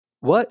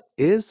What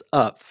is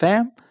up,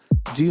 fam?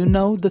 Do you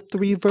know the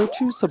three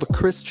virtues of a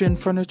Christian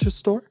furniture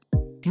store?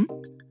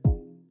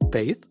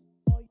 Faith,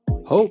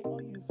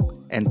 hope,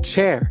 and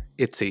chair,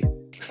 Itzy.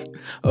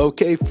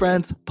 Okay,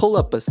 friends, pull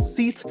up a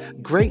seat.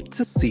 Great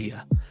to see ya.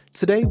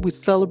 Today we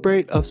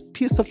celebrate a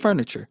piece of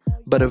furniture,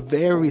 but a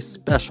very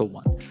special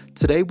one.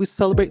 Today we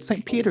celebrate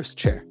St. Peter's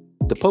chair,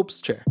 the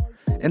Pope's chair.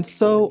 And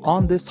so,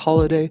 on this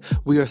holiday,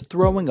 we are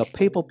throwing a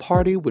papal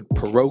party with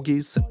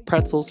pierogies and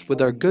pretzels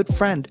with our good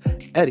friend,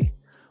 Eddie.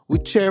 We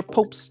share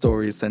Pope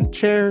stories and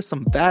share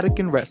some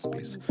Vatican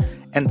recipes,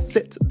 and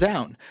sit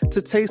down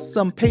to taste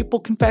some papal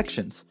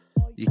confections.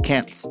 You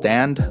can't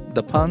stand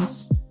the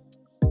puns?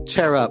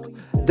 Cheer up.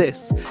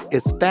 This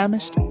is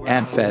Famished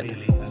and Fed.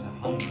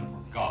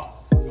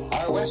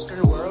 Our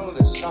Western world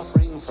is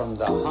suffering from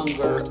the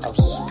hunger of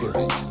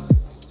spirit.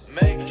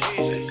 Make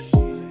Jesus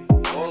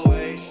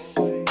always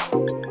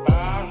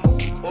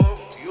part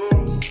of your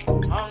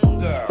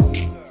hunger.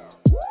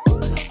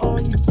 Are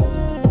you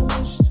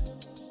famished?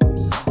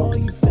 Are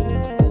you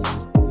fed?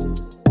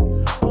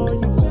 Are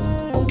you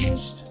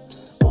famished?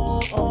 Or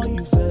are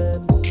you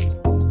fed?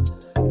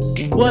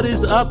 What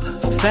is up,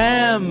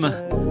 fam?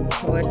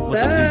 What's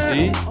What's up, up?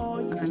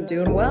 CC? I'm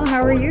doing well.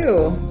 How are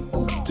you?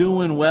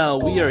 Doing well.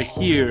 We are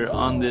here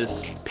on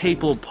this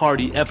papal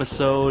party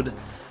episode.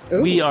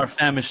 Ooh. We are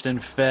Famished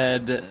and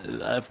Fed,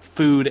 a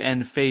food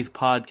and faith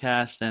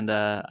podcast, and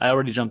I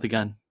already jumped the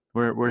gun.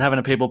 We're having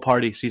a papal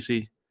party,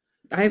 CC.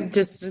 I'm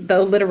just the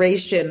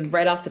alliteration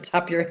right off the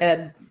top of your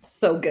head.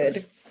 So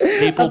good.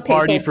 Papal A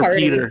party for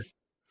party. Peter.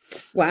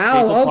 Wow.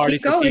 Papal party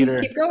Keep for going. Peter.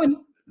 Keep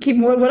going. Keep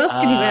more. What else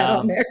can you add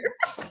on there?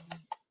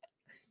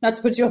 Not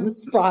to put you on the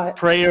spot.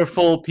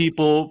 Prayerful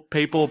people,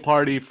 papal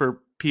party for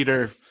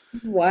Peter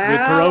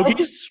Wow. with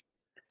pierogies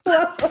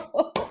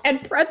Whoa.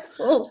 And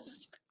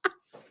pretzels.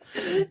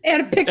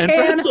 And pecan and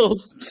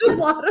pretzels.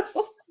 gelato.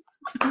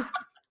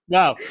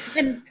 Wow.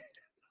 And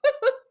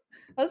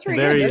that's pretty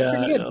Very, good. That's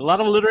pretty good. a lot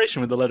of alliteration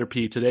with the letter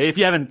P today. If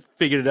you haven't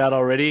figured it out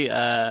already,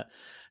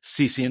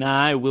 Cece and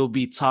I will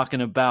be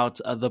talking about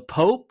the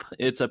Pope.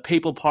 It's a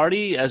papal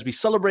party as we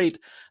celebrate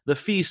the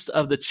feast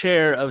of the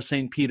chair of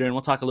St. Peter, and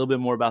we'll talk a little bit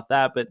more about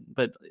that.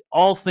 But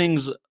all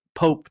things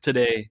Pope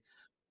today.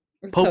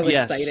 Pope, So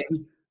yes.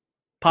 exciting.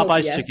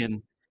 Popeye's yes.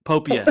 chicken.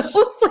 Pope, yes.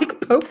 Almost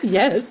like Pope,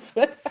 yes.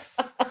 Yep.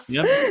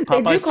 They do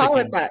Popeye's call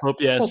chicken. it that. Pope,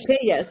 yes. Pope,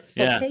 yes.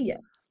 Yeah. Pope,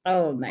 yes.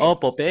 Oh, nice. Oh,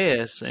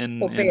 Popeyes. And,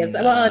 Pope, yes.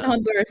 Well, in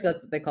Honduras,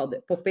 that's what they called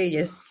it. Pope,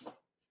 yes.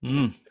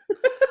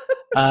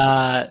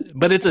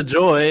 But it's a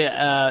joy.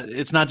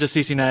 It's not just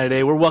Cece and I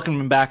today. We're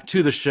welcoming back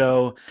to the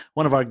show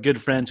one of our good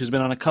friends who's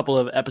been on a couple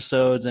of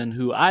episodes and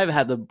who I've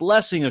had the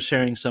blessing of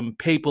sharing some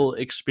papal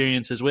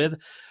experiences with.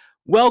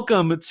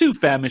 Welcome to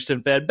Famished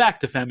and Fed, back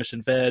to Famished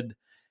and Fed.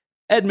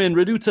 Edmund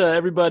Reduta,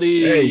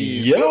 everybody. Hey,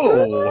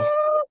 yo!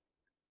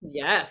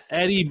 Yes.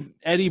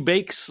 Eddie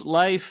Bakes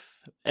Life,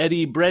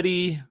 Eddie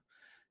Breddy,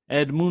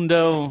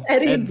 Edmundo,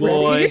 Eddie Ed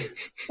Boy.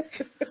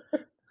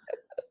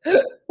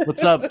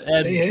 What's up,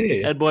 Ed?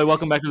 Hey. Ed Boy,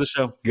 welcome back to the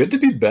show. Good to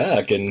be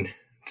back, and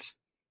it's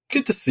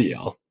good to see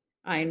y'all.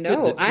 I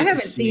know. Good to I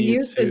haven't see seen you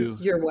you since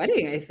too. your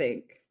wedding, I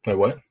think. Wait,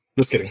 what?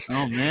 Just kidding.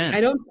 Oh, man.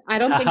 I don't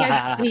think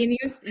I've seen you.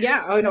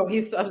 Yeah. Oh, no.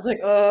 I was like,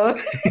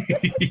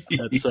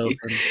 That's so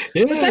funny.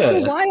 Yeah. But that's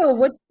a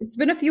while. It's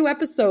been a few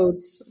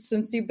episodes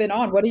since you've been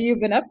on. What have you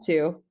been up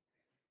to?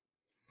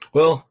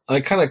 Well,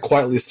 I kind of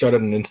quietly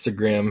started an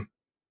Instagram.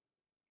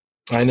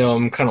 I know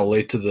I'm kind of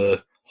late to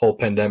the whole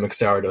pandemic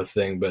sourdough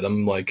thing, but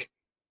I'm like,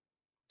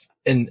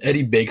 and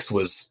Eddie Bakes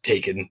was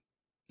taken,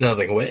 and I was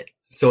like, what?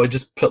 So I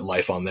just put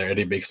life on there,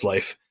 Eddie Bakes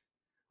Life.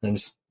 I'm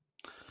just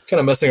kind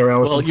of messing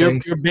around with Well, some your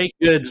things. baked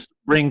goods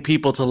bring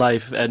people to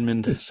life,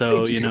 Edmund. So,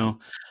 Thank you you. know,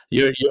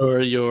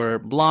 your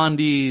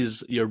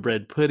blondies, your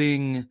bread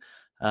pudding,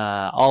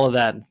 all of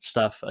that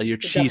stuff, your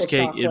The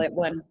cheesecake, double chocolate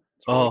one.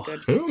 It's oh. really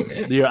good. Oh,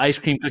 man. your ice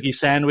cream cookie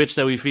sandwich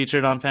that we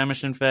featured on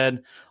Famished and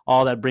Fed,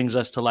 all that brings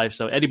us to life.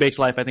 So Eddie Bakes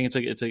Life, I think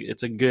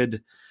it's a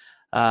good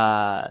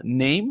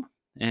name,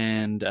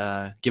 and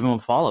give him a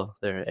follow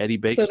there, Eddie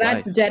Bakes So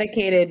that's Life.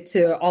 dedicated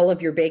to all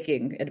of your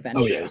baking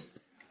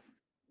adventures.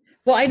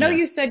 Well, I know Yeah.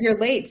 you said you're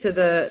late to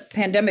the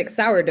pandemic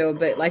sourdough,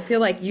 but I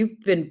feel like you've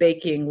been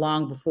baking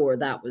long before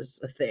that was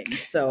a thing.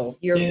 So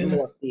you're Yeah.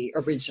 more the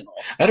original.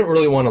 I don't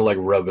really want to like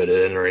rub it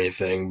in or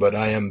anything, but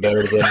I am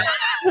better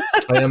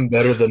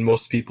than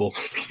most people.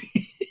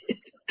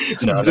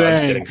 no, I'm just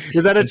Dang. kidding.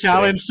 Is that a I'm just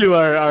challenge to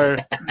our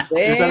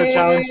is that a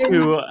challenge Dang.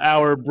 to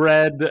our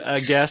bread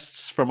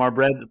guests from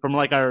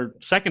like our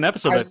second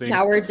episode, Our I think.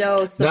 sourdough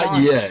Not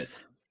savants. yet.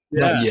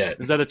 Not yet.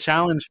 Is that a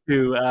challenge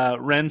to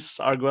Rens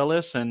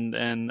Arguelles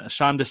and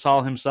Sean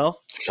DeSalle himself?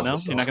 Sean No,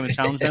 DeSalle. you're not going to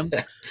challenge him?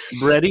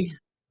 Bready?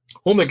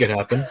 We'll make it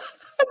happen.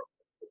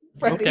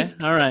 Freddie. Okay,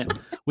 all right.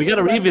 We got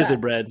to I love revisit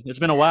that. bread. It's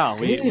been a while.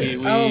 We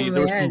Oh,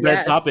 there were some man, bread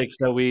yes. topics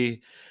that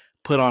we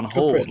put on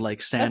hold, bread. like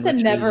That's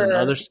sandwiches a and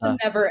other it's a stuff.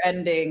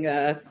 never-ending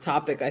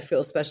topic, I feel,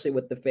 especially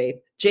with the faith.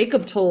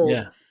 Jacob told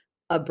Yeah.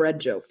 a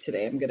bread joke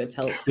today. I'm going to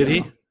tell it to Did he?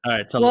 you. All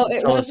right, tell Well, us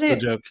it the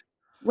wasn't- joke.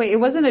 Wait, it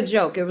wasn't a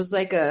joke. It was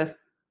like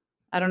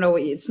I don't know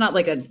it's not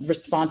like a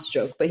response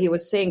joke, but he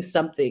was saying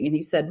something and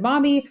he said,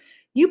 "Mommy,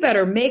 you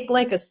better make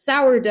like a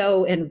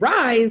sourdough and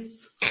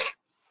rise."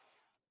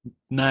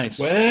 Nice.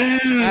 Wow.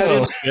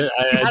 I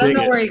I don't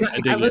know where he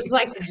got. I was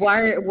like,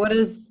 why?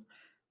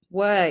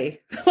 Why?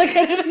 Like,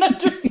 I didn't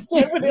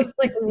understand what it was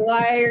like.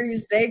 Why are you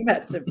saying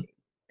that to me?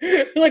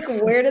 Like,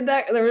 where did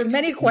that? There were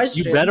many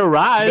questions. You better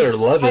rise. They're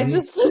 11.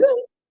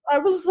 I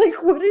was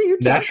like, what are you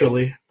talking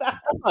Naturally. about?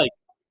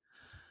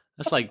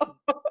 That's like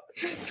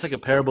it's like a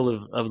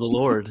parable of the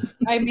Lord.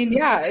 I mean,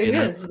 yeah, it You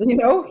know? is. You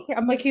know,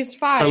 I'm like, he's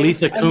 5.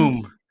 Talitha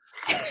cum.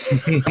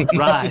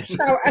 Rise.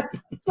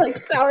 It's like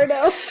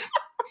sourdough.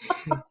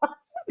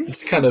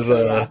 It's kind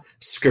of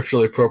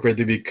scripturally appropriate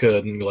to be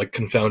like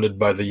confounded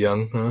by the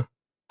young, huh?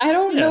 I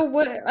don't know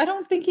I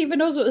don't think he even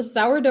knows what a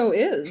sourdough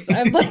is.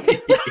 I'm like,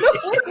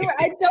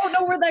 I don't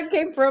know where that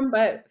came from,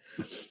 but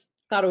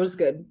thought it was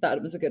good. Thought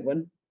it was a good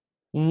one.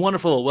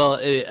 Wonderful. Well,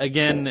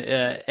 again,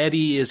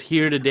 Eddie is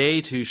here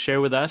today to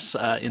share with us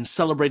in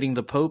celebrating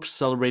the popes,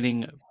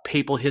 celebrating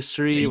papal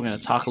history. We're going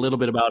to talk a little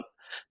bit about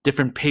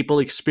different papal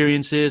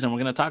experiences, and we're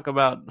going to talk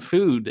about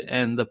food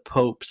and the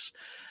popes.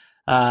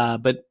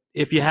 But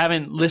if you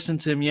haven't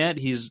listened to him yet,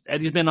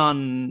 Eddie's been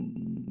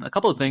on a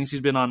couple of things. He's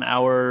been on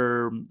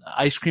our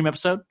ice cream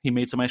episode. He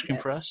made some ice cream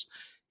for us.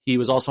 He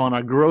was also on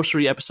our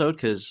grocery episode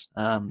because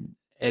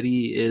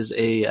Eddie is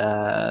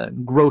a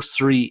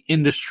grocery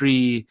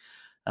industry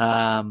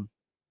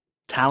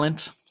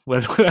talent.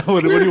 What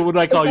do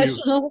I call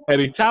you,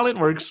 Eddie? Talent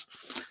works.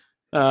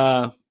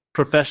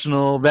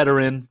 Professional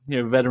veteran,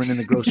 veteran in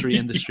the grocery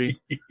industry.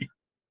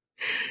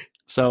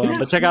 So,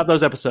 but check out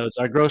those episodes.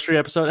 Our grocery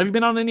episode. Have you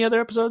been on any other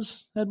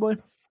episodes, Ed Boy?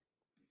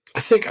 I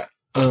think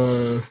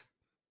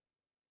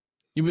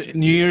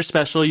New Year's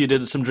special. You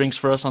did some drinks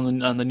for us on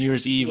the New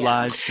Year's Eve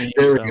live stream.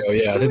 there we go.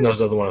 Yeah, I think that was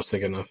the other one I was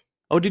thinking of.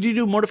 Oh, did you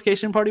do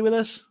mortification party with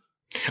us?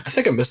 I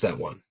think I missed that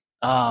one.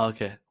 Oh,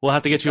 okay. We'll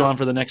have to get you on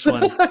for the next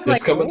one.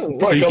 It's coming.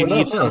 So you can coming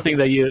eat up, huh? something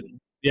that you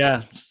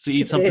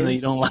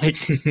don't like.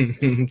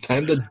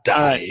 Time to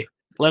die.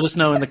 Let us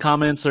know in the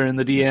comments or in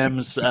the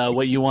DMs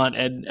what you want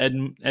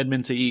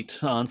Edmund to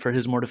eat on for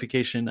his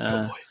mortification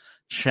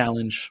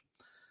challenge.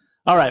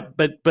 All right,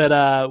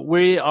 but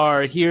we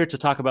are here to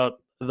talk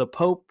about the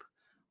Pope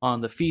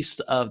on the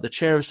Feast of the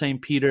Chair of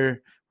St.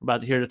 Peter. We're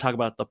here to talk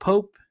about the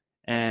Pope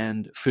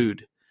and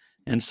food.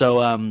 And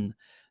so,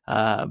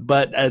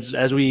 but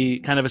as we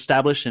kind of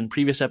established in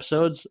previous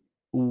episodes,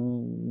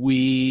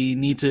 we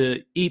need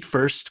to eat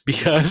first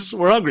because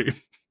we're hungry.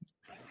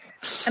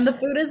 And the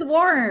food is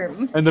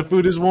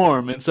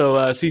warm. And so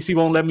Cece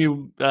won't let me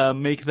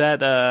make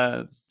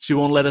that. She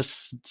won't let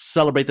us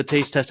celebrate the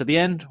taste test at the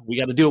end. We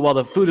got to do it while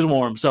the food is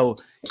warm. So,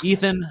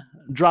 Ethan,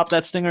 drop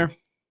that stinger.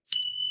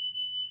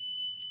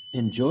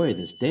 Enjoy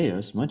this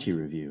Deus Munchie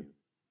review.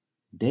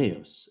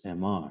 Deus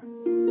MR.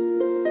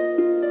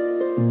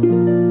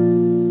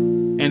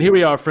 And here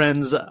we are,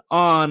 friends,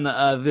 on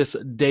this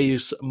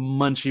Deus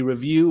Munchie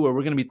review, where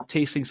we're going to be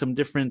tasting some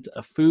different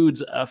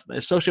foods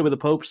associated with the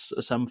popes,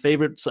 some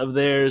favorites of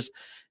theirs,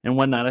 and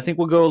whatnot. I think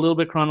we'll go a little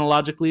bit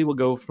chronologically. We'll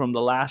go from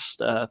the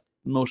last,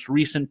 most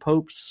recent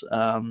popes.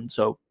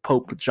 So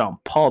Pope John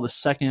Paul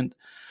II,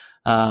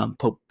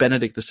 Pope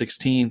Benedict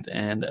XVI,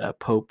 and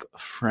Pope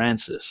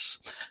Francis.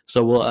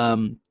 So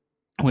we're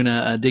going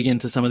to dig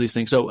into some of these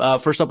things. So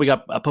first up, we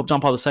got Pope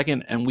John Paul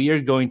II, and we're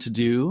going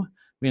to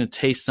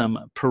taste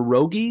some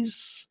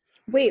pierogies.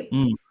 Wait,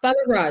 Father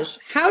Raj,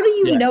 how do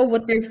you know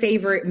what their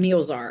favorite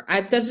meals are?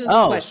 That's just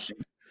a question.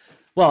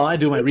 Well, I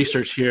do my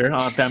research here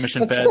on Famished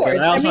and Fed. Of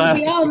course.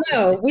 We all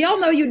know. We all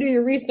know you do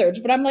your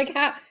research, but I'm like,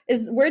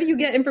 where do you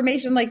get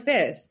information like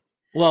this?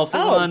 Well, for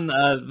one,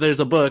 there's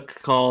a book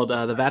called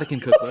The Vatican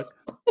Cookbook.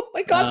 Oh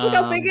my gosh, look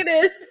how big it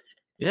is.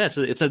 Yeah,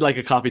 it's like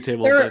a coffee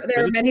table. There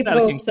are many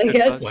popes, I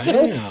guess.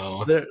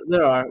 Wow.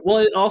 There are. Well,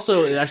 it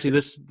also actually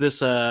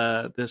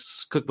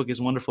this cookbook is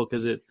wonderful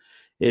because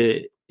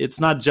it's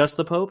not just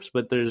the popes,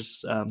 but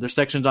there's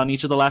sections on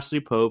each of the last 3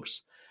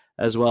 popes,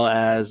 as well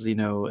as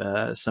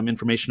some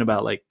information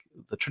about like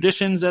the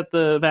traditions at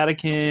the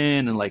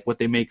Vatican and like what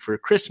they make for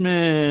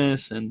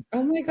Christmas and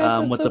oh my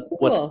gosh, that's so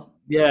cool.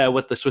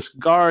 What the Swiss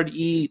Guard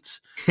eat.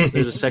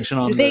 There's a section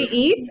on. Do they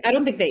eat? I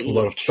don't think they eat. A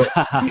lot of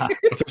chocolate.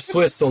 For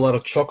Swiss, a lot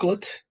of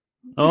chocolate.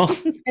 Oh,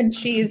 and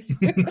cheese.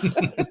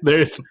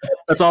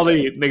 That's all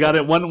they eat. They got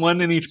it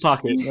one in each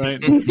pocket,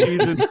 right?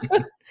 Cheese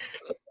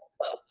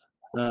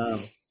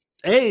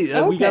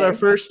and, we got our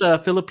first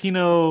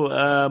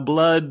Filipino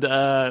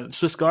blood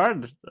Swiss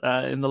Guard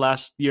in the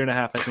last year and a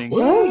half, I think.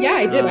 Oh yeah,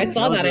 I did. I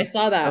saw that.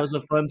 That was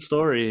a fun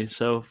story.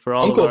 So for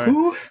all Uncle of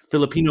our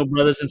Filipino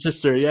brothers and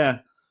sisters, yeah.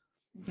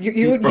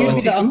 You would be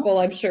the uncle,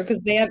 I'm sure,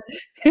 because they have.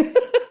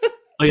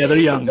 Oh yeah, they're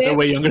young. They're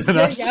way younger than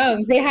us. They're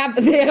young. They have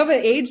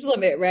an age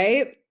limit,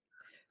 right?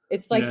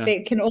 It's like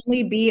they can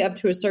only be up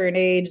to a certain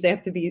age. They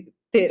have to be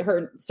fit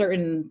her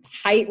certain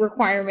height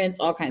requirements,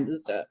 all kinds of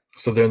stuff.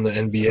 So they're in the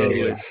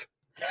NBA of.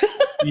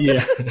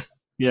 Yeah.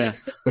 Yeah.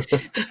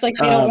 It's like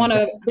they don't want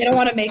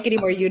to make any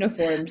more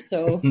uniforms,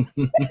 so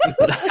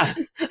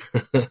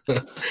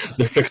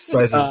They're fixed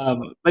sizes.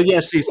 But yeah,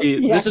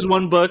 Cece, Yeah. this is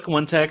one book,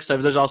 one text.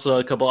 There's also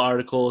a couple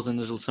articles, and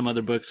there's some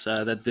other books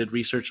that did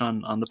research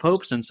on the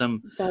popes and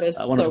some that is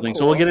wonderful so things.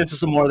 cool. So we'll get into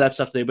some more of that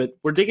stuff today. But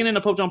we're digging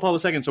into Pope John Paul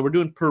II. So we're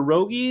doing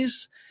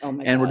pierogies Oh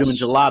my and we're doing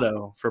gosh.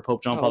 gelato for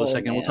Pope John Paul Oh,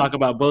 II. We'll man. talk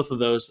about both of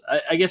those.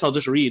 I guess I'll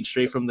just read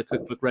straight from the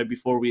cookbook right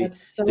before we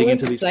That's so dig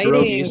into these exciting.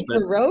 pierogies.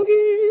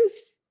 Pierogies.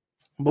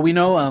 But we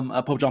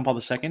know Pope John Paul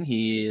II,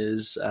 he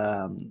is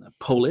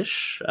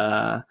Polish,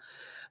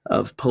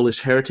 of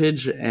Polish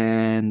heritage,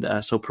 and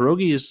so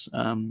pierogies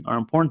are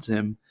important to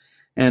him.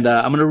 And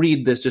I'm going to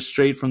read this just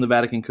straight from the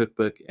Vatican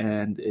Cookbook,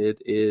 and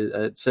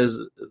it says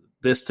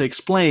this to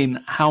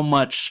explain how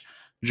much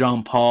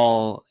John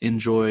Paul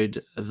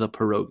enjoyed the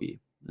pierogi.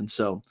 And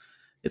so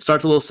it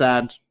starts a little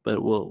sad,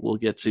 but we'll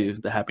get to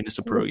the happiness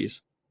of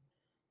pierogies.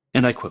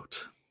 And I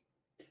quote,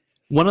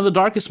 "One of the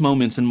darkest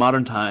moments in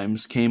modern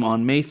times came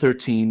on May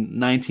 13,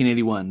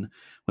 1981,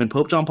 when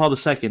Pope John Paul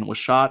II was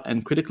shot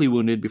and critically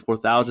wounded before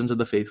thousands of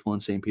the faithful in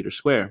St. Peter's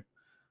Square.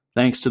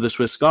 Thanks to the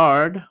Swiss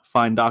Guard,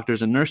 fine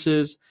doctors and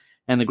nurses,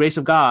 and the grace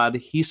of God,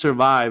 he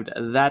survived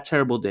that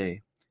terrible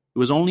day. It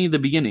was only the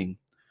beginning.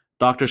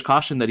 Doctors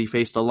cautioned that he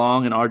faced a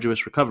long and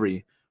arduous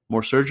recovery,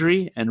 more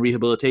surgery and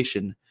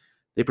rehabilitation.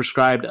 They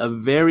prescribed a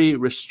very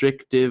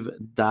restrictive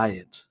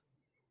diet.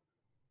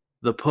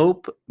 The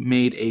Pope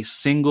made a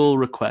single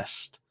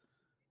request,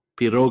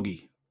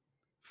 pierogi,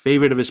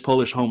 favorite of his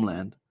Polish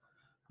homeland.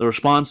 The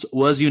response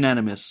was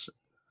unanimous,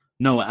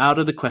 no, out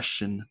of the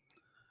question.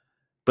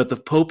 But the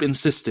Pope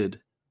insisted,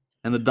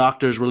 and the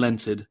doctors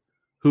relented.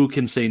 Who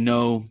can say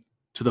no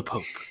to the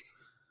Pope?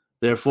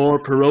 Therefore,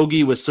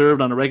 pierogi was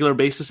served on a regular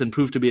basis and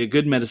proved to be a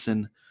good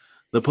medicine.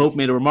 The Pope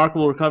made a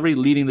remarkable recovery,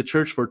 leading the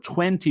Church for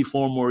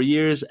 24 more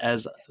years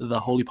as the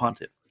Holy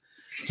Pontiff.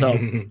 So,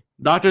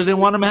 doctors didn't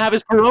want him to have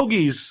his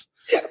pierogies.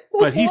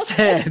 But he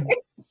said,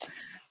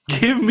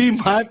 give me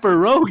my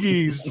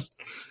pierogies.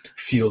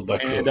 Fueled by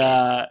And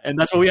pierogi. and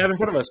that's what we have in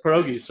front of us,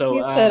 pierogies. So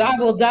He said, "I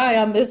will die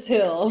on this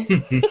hill."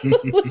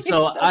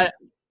 so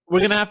we're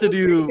going to have to so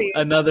do crazy.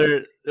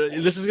 another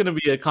this is going to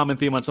be a common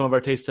theme on some of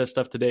our taste test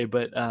stuff today,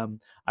 but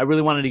I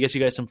really wanted to get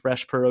you guys some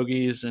fresh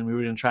pierogies, and we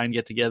were going to try and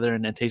get together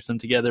and taste them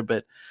together,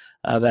 but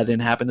that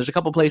didn't happen. There's a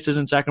couple places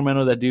in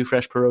Sacramento that do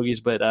fresh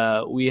pierogies,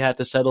 but we had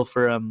to settle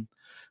for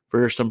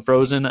some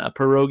frozen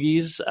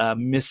pierogies,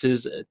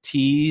 Mrs.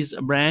 T's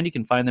brand. You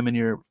can find them in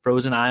your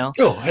frozen aisle.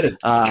 Oh, I did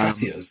Um,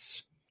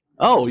 Cassia's.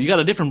 Oh, you got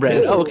a different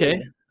brand. Oh, Ooh.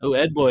 okay. Oh,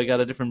 Ed Boy got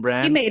a different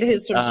brand. He made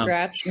his from Um,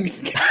 scratch.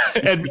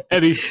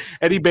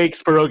 Eddie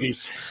bakes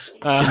pierogies.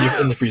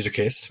 In the freezer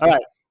case. All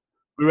right,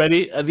 we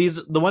ready?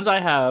 The ones I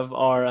have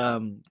are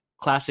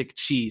classic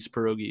cheese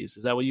pierogies.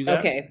 Is that what you got?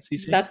 Okay,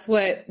 CC? that's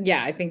what.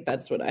 Yeah, I think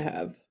that's what I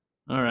have.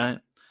 All right.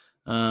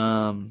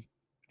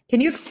 Can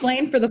you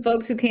explain for the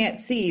folks who can't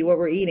see what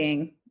we're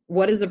eating?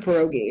 What is a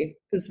pierogi?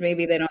 Because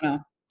maybe they don't know.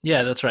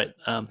 Yeah, that's right.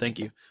 Thank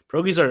you.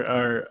 Pierogies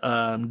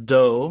are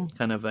dough,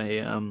 kind of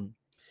a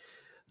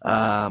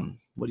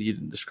what do you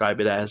describe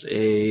it as?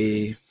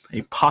 A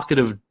pocket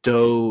of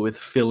dough with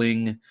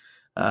filling,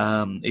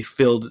 a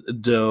filled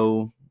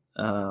dough,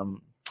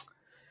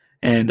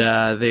 and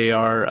they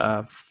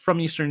are from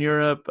Eastern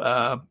Europe.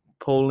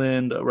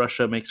 Poland,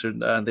 Russia makes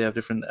they have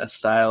different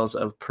styles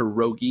of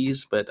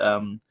pierogies, but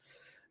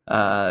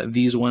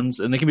these ones,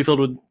 and they can be filled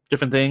with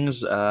different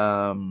things.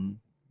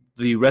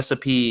 The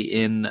recipe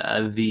in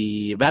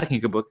the Vatican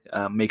Cookbook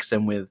makes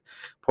them with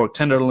pork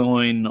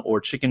tenderloin or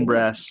chicken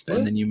breast,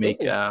 and then you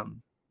make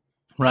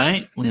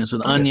right, so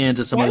the onions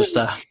and some other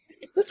stuff.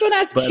 This one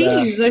has But,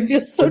 cheese. I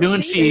feel so. We're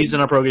doing cheesy. cheese in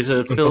our pierogies,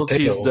 a filled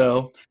Potato. cheese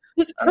dough.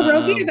 Does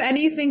pierogi Um, have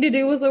anything to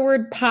do with the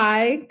word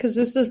pie? Because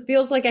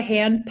feels like a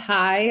hand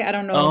pie. I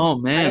don't know. Oh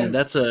man, don't-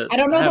 that's a. I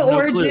don't know have the no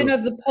origin clue.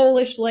 of the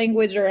Polish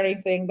language or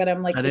anything, but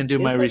I'm like, I didn't it's do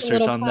my like a research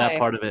little on pie. that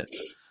part of it.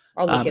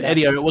 I'll look it up.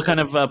 Eddie, what kind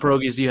of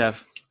pierogies do you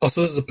have? Oh,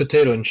 so this is a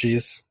potato and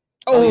cheese.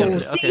 Oh, yeah,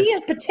 see, okay.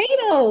 a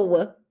potato.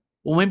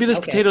 Well, maybe there's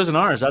Okay. potatoes in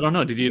ours. I don't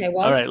know. Did you? Okay,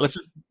 well, all right, let's.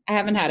 I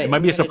haven't had it. It might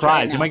be a I'm gonna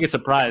try it surprise. You now. might get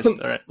surprised. All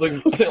right. Like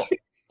I think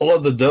a lot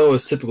of the dough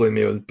is typically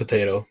made with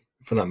potato,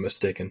 if I'm not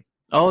mistaken.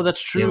 Oh,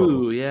 that's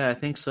true. Yeah, I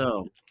think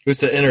so. It's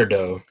the inner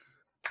dough.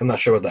 I'm not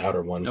sure what the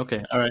outer one.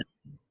 Okay. All right.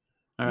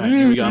 All right.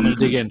 Here we go. I'm gonna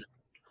dig in.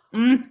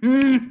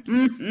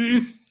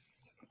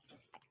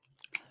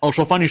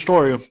 Also, funny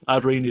story. I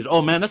was reading these.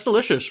 Oh man, that's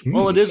delicious.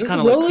 Well, it is It's kind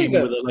of like really creamy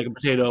good. with like a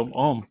potato.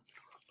 Oh,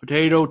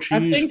 potato I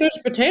cheese. think there's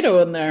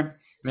potato in there.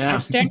 I Yeah,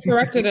 stand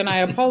corrected, and I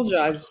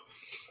apologize.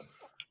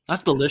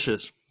 that's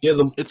delicious. Yeah,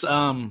 It's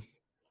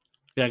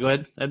Yeah, go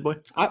ahead, Ed Boy.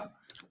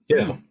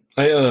 yeah.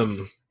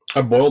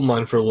 I boiled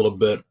mine for a little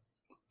bit,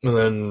 and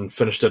then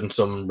finished it in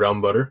some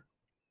brown butter.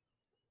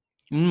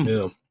 Mm.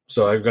 Yeah,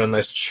 so I've got a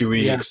nice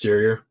chewy Yeah.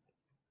 exterior.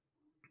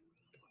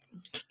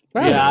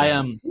 Wow.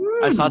 Yeah,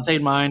 I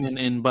sauteed mine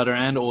in butter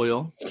and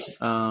oil,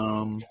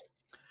 and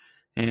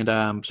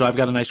so I've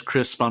got a nice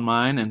crisp on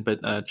mine,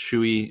 but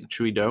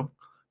chewy dough.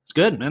 It's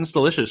good, man. It's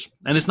delicious,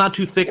 and it's not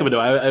too thick of a dough.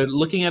 I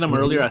looking at them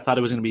earlier, I thought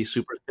it was going to be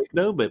super thick,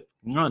 though, but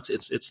no,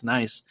 it's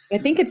nice. I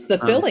think it's the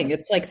filling.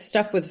 It's like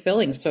stuff with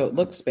filling, so it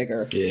looks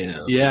bigger.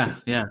 Yeah.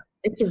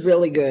 It's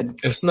really good.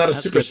 It's not a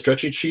That's super good.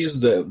 stretchy cheese.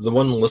 The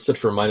one listed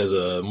for mine is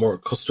a more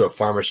close to a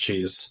farmer's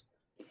cheese.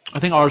 I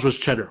think ours was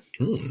cheddar.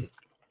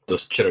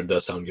 This cheddar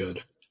does sound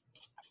good.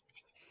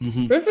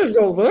 Mm-hmm. This is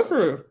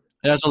delicious.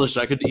 Yeah, it's delicious.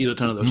 I could eat a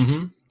ton of those.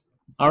 Mm-hmm.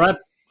 All right,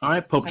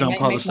 Pope I John might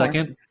Paul make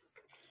II.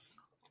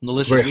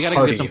 Delicious. Very We got to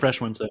hearty. get some fresh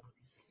ones though.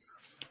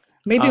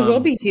 Maybe we'll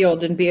be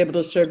healed and be able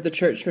to serve the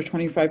church for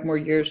 25 more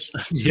years.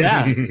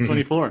 Yeah,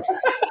 24.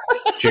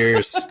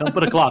 Cheers. Don't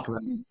put a clock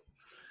on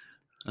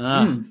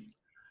it.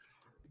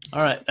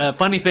 All right.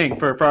 Funny thing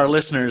for our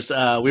listeners,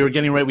 we were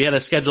getting ready. We had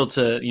a schedule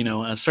to,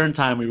 a certain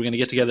time we were going to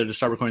get together to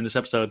start recording this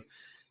episode,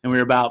 and we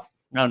were about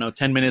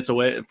 10 minutes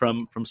away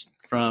from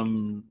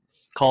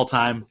call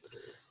time.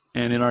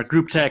 And in our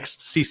group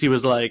text, Cece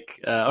was like,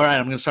 "All right,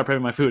 I'm going to start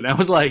prepping my food." And I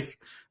was like,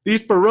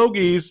 "These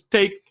pierogies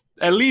take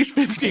at least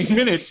 15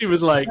 minutes." She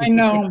was like, I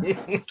know.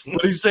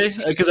 "What did you say?"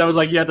 Because I was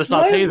like, "You have to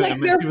saute It's them." like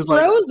And they're she was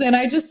like, frozen.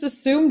 I just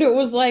assumed it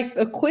was like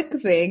a quick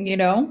thing,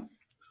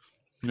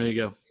 "There you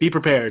go. Be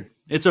prepared.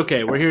 It's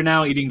okay. We're here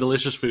now, eating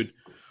delicious food."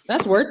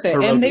 That's worth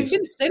it. And they've Pierogies.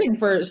 been sitting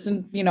for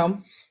some,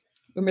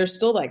 and they're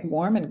still like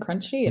warm and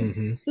crunchy. And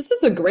Mm-hmm. this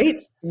is a great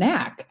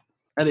snack.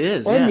 That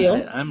is, Or yeah.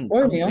 meal. I'm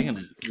Or meal. digging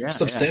it. Yeah,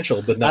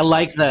 Substantial, but yeah. not I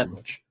like that.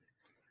 much.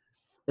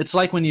 It's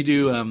like when you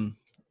do.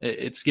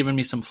 It's given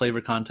me some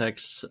flavor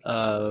context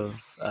of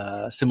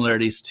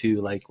similarities to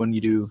like when you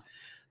do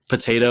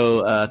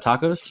potato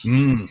tacos.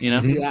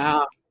 Mhm.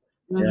 Yeah.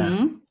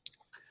 Mhm.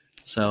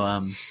 So,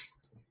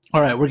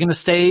 all right, we're gonna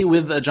stay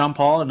with John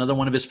Paul. Another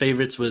one of his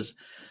favorites was,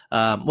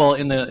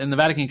 in the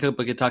Vatican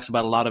Cookbook, it talks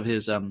about a lot of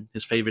his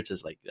favorites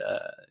is like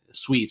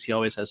sweets. He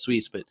always has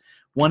sweets, but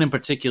one in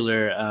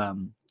particular,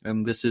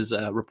 and this is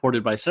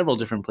reported by several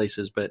different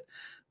places, but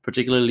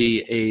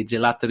particularly a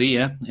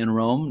gelateria in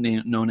Rome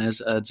known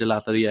as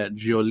Gelateria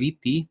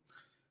Giolitti,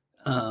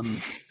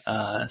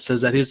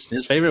 says that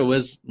his favorite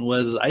was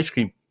ice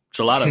cream,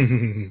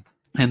 gelato.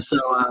 And so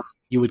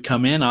you would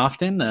come in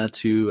often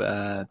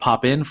to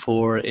pop in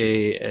for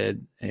a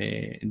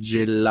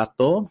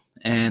gelato,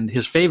 and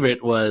his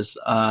favorite was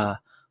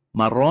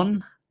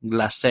marron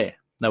glacé.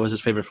 That was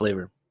his favorite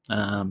flavor.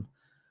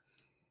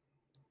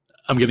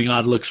 I'm getting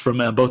odd looks from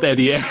both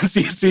Eddie and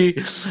CC.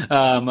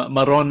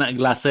 Marron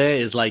glacé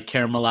is like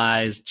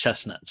caramelized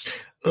chestnuts.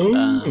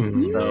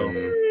 Okay.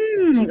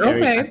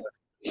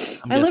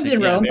 I lived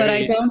in Rome, but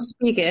I don't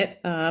speak it.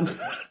 I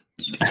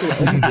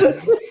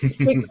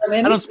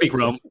don't speak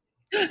Rome.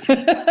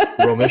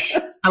 Romish.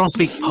 I don't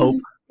speak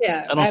Pope.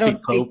 Yeah, I don't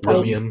speak Pope.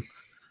 Romian.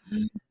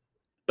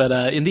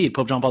 But indeed,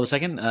 Pope John Paul II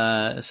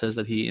says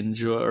that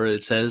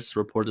it says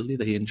reportedly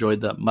that he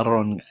enjoyed the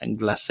marron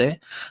glacé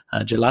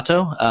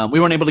gelato. We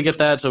weren't able to get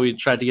that, so we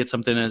tried to get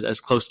something as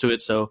close to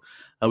it. So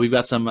we've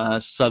got some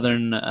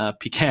southern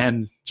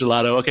pecan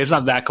gelato. Okay, it's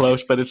not that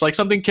close, but it's like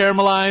something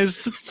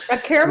caramelized. A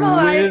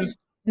caramelized with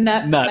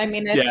nut. nut. I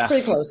mean, it's Yeah.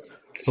 pretty close.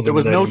 There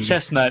was no nutty.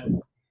 chestnut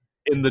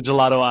in the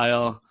gelato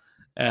aisle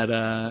at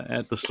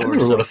the I store. never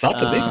So, would have thought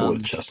to make it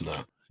with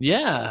chestnut.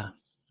 Yeah,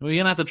 we're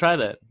gonna have to try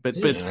that. But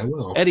Yeah, I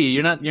will. Eddie,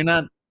 you don't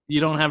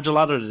have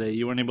gelato today.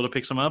 You weren't able to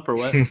pick some up, or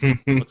what?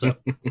 What's up?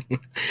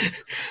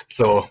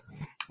 So,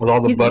 with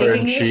all the He's butter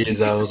and making it.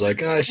 cheese, I was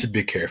like, I should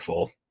be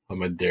careful on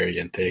my dairy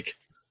intake.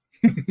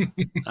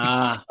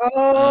 Ah,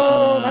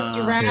 Oh, that's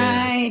right.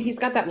 Yeah. He's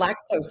got that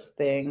lactose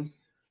thing.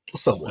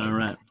 Somewhat. all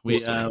right. We'll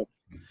see.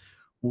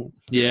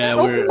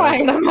 We're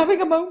mind. I'm having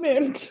a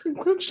moment.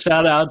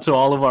 shout out to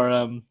all of our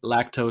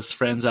lactose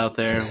friends out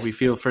there. We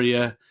feel for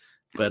you.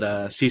 But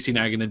Cece and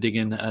I are going to dig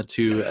in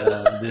to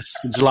this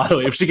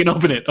gelato if she can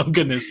open it. Oh,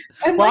 goodness.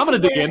 I'm going to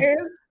dig in.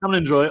 I'm going to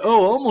enjoy it.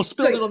 Oh, I almost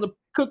spilled it on the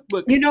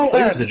cookbook.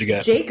 flavors did you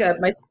get? Jacob,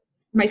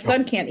 my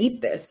son can't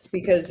eat this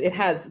because it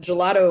has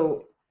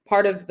gelato.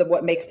 Part of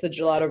what makes the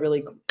gelato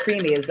really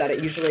creamy is that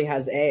it usually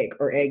has egg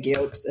or egg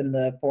yolks in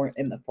the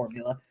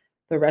formula,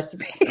 the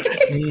recipe.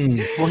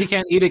 Well, he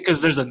can't eat it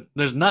because there's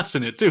nuts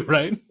in it too,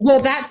 right? Well,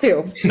 that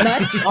too.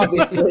 Nuts,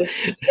 obviously.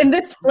 In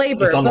this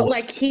flavor. It's on the But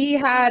like list. he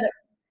had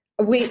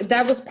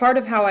that was part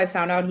of how I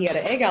found out he had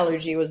an egg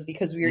allergy was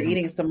because we were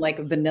eating some like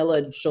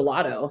vanilla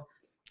gelato.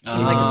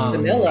 Like it's Oh.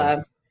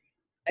 vanilla.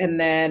 And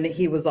then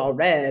he was all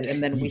red,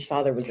 and then we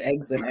saw there was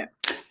eggs in it.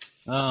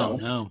 Oh, So,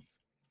 no.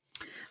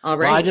 all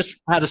right. Well, I just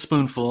had a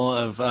spoonful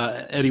of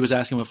Eddie was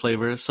asking what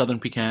flavor, Southern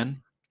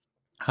Pecan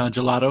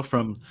gelato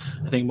from,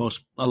 I think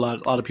a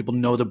lot of people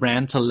know the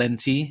brand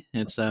Talenti.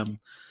 It's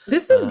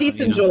This is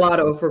decent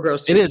gelato for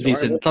grocery it is store,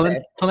 decent. I would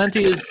say.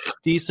 Talenti is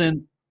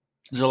decent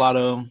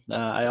gelato.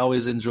 I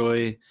always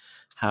enjoy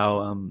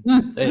how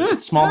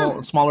it's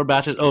smaller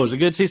batches. Oh, is it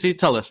good, Cece?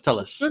 Tell us.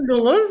 It's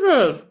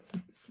delicious.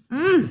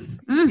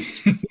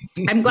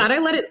 I'm glad I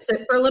let it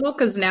sit for a little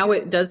because now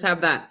it does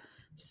have that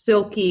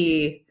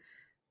silky,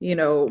 a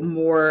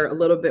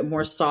little bit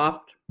more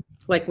soft.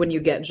 Like when you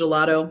get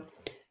gelato and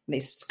they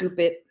scoop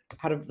it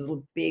out of the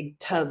little big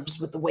tubs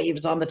with the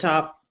waves on the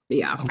top.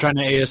 Yeah. I'm trying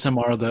to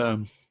ASMR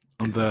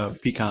the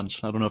pecans.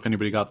 I don't know if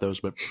anybody got those,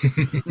 but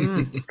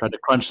tried to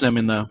crunch them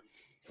in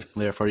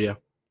there for you.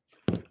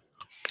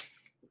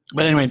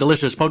 But anyway,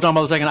 delicious. Pope John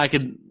Paul II. I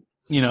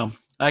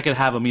could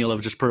have a meal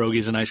of just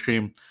pierogies and ice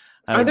cream.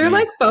 Are there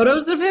like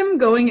photos of him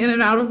going in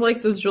and out of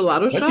like the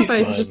gelato That'd shop? be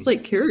I'm fun. just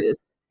like curious.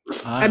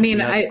 I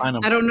mean, I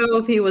don't know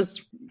if he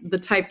was the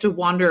type to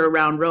wander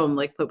around Rome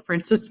like Pope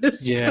Francis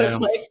is. Yeah.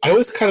 But like, I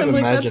always kind of I'm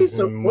like, that'd imagine be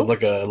so him cool.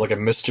 with like a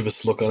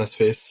mischievous look on his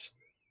face.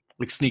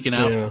 like sneaking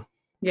out, Yeah. trying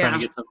yeah, to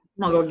get some.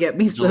 I'm gonna go get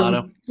me some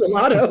Gelato.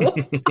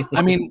 gelato.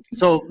 I mean,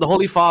 so the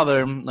Holy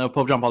Father,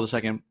 Pope John Paul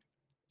II,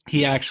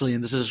 he actually,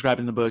 and this is described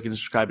in the book and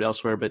it's described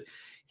elsewhere, but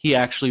he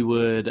actually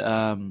would,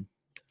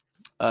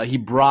 he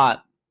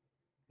brought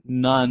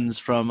nuns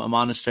from a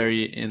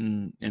monastery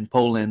in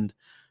Poland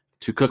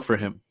to cook for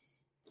him.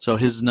 So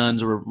his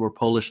nuns were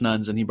Polish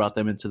nuns, and he brought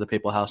them into the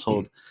papal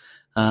household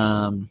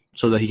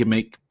so that he could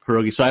make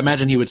pierogi. So I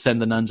imagine he would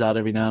send the nuns out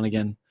every now and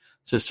again,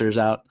 sisters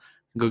out,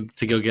 go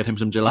get him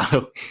some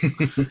gelato.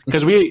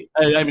 Because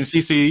I mean,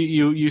 Cece,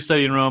 you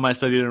studied in Rome, I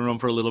studied in Rome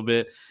for a little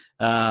bit.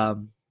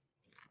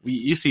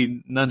 You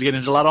see nuns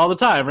getting gelato all the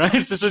time, right?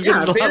 Sisters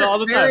getting gelato all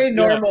the time. Very Yeah.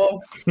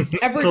 normal.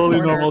 Every Totally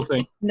corner, normal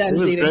thing.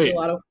 nuns It was eating great.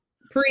 gelato.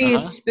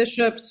 Priests,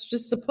 bishops,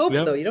 just the Pope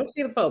Yep. though. You don't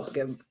see the Pope.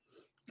 Give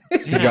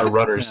He's got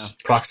rudders,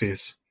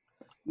 proxies.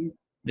 Yeah,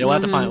 we'll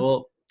have to find.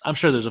 Well, I'm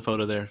sure there's a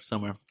photo there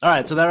somewhere. All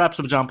right, so that wraps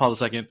up John Paul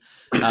II.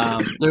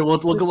 We'll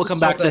This come is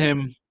back so to good.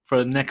 him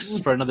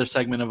for another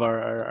segment of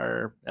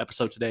our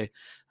episode today,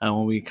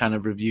 when we kind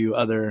of review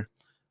other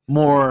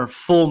more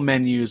full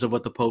menus of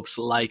what the popes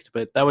liked.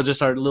 But that was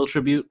just our little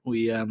tribute.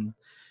 We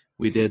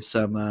did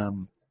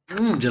some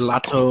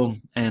gelato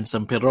and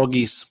some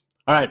pierogis.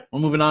 All right, we're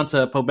moving on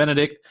to Pope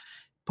Benedict.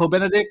 Pope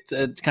Benedict,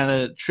 kind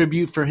of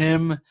tribute for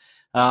him.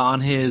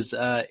 On his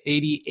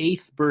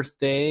 88th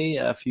birthday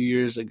a few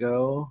years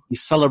ago, he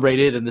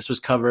celebrated, and this was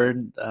covered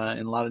in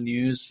a lot of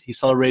news, he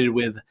celebrated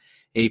with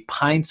a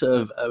pint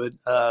of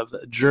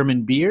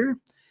German beer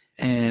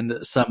and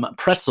some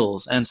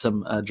pretzels and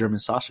some German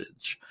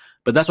sausage.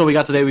 But that's what we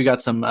got today. We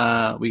got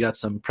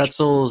some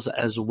pretzels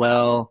as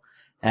well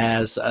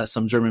as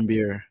some German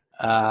beer.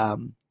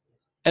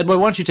 Ed Boy,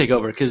 why don't you take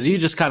over? Because you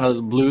just kind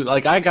of blew.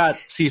 Like I got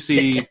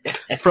CC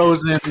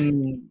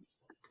frozen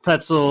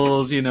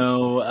pretzels, the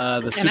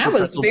and super I was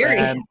pretzel very,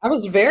 brand. I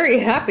was very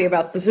happy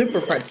about the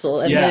super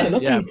pretzel. And then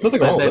nothing But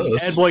wrong then with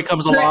those. Ed Boy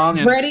comes along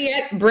and Bretty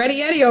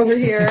Eddie over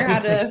here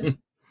had to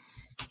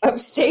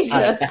upstage All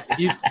right, us.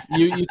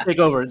 you take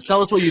over.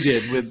 Tell us what you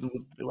did. With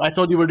I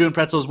told you we're doing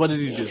pretzels. What did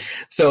you do?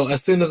 So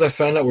as soon as I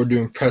found out we're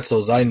doing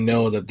pretzels, I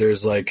know that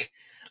there's like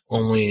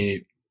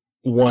only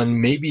one,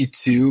 maybe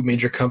two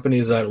major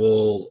companies that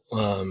will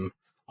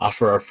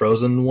offer our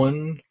frozen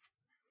one.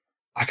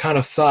 I kind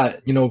of thought,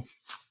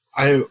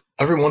 I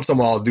every once in a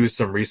while I'll do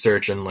some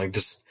research and like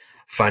just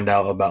find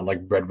out about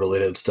like bread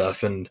related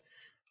stuff. And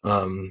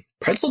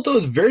pretzel dough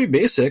is very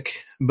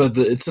basic, but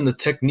it's in the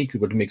technique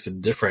what makes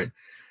it different.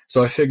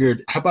 So I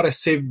figured, how about I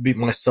save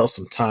myself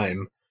some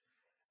time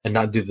and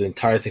not do the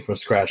entire thing from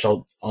scratch?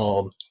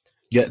 I'll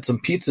get some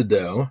pizza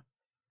dough,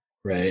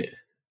 right?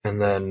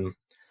 And then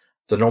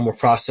the normal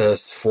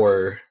process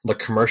for the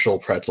commercial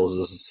pretzels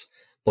is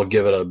they'll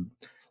give it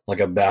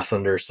a bath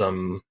under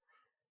some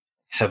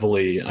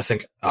heavily, I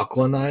think,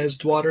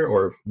 alkalinized water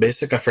or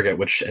basic. I forget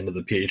which end of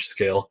the pH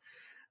scale.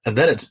 And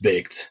then it's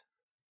baked.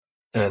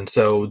 And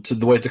so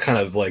the way to kind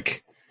of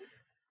like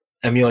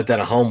emulate that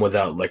at home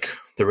without like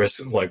the risk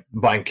of like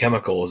buying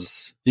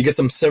chemicals, you get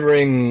some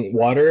simmering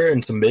water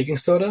and some baking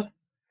soda,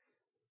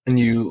 and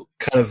you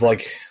kind of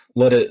like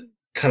let it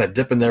kind of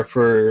dip in there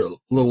for a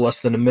little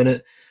less than a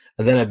minute.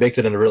 And then I baked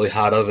it in a really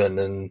hot oven,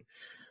 and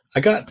I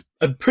got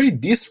a pretty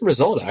decent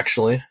result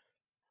actually.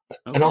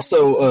 And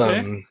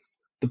also,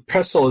 the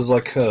pretzel is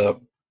like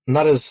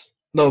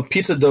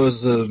pizza dough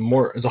is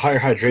it's a higher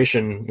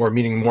hydration, or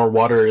meaning more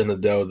water in the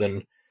dough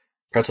than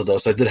pretzel dough.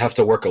 So I did have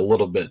to work a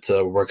little bit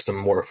to work some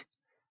more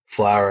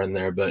flour in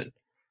there, but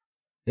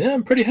yeah,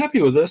 I'm pretty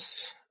happy with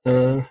this.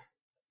 I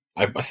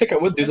think I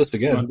would do this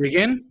again. Want to dig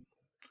in?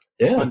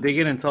 Yeah. Want to dig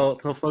in and tell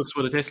folks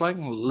what it tastes like?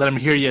 Let them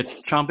hear you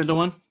chomp into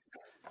one.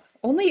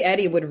 Only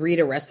Eddie would read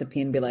a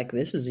recipe and be like,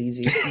 "This is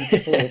easy."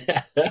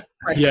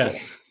 Yeah.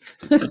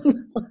 I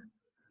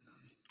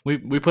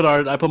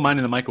put mine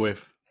in the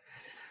microwave.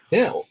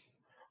 Yeah.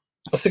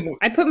 I think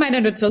I put mine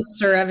in a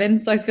toaster oven,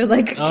 so I feel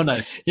like Oh,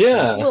 nice. a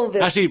yeah. little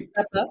bit Actually,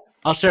 step up.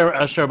 I'll share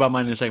about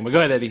mine in a second. But go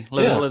ahead, Eddie.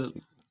 Yeah. Let Let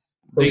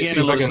me dig see in if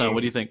and let I us can- know. What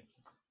do you think?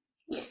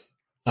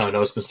 Oh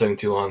no, it's been sitting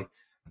too long.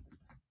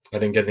 I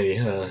didn't get any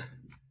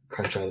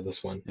crunch out of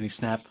this one. Any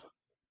snap?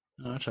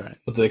 Oh, that's all right.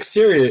 But the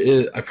exterior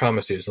is, I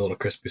promise you, it's a little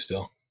crispy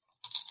still.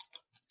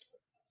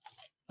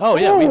 Oh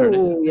yeah, we heard it.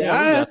 Oh, we got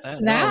yeah, that.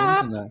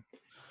 snap. A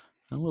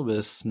little bit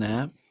of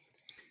snap.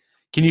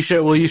 Can you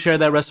share? Will you share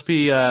that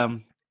recipe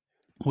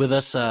with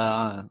us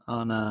on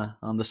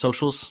the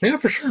socials? Yeah,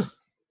 for sure.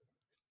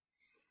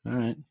 All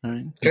right.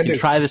 You Can can do.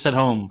 try this at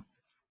home,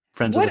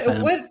 friends of the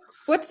fam.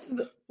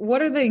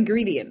 What are the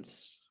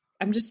ingredients?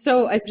 I'm just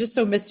so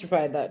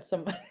mystified that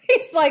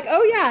somebody's like,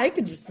 "Oh yeah, I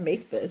could just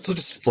make this." So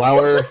just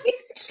flour,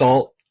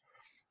 salt,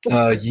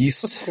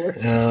 yeast, Of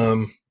course.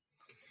 and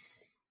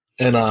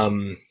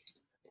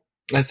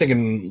I think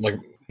in like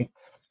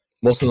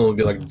Most of them will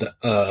be like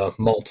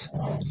malt.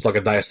 It's like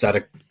a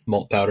diastatic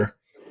malt powder.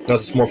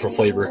 That's more for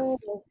flavor. Oh,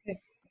 okay.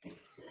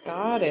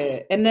 Got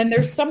it. And then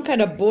there's some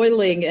kind of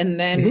boiling and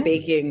then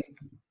baking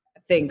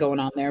thing going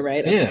on there,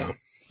 right? Yeah,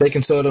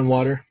 baking soda and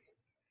water.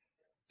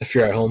 If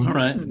you're at home. All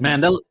right,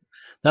 man.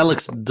 That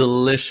looks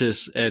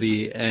delicious,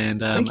 Eddie.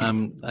 And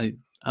I'm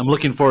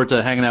looking forward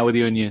to hanging out with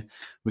you, and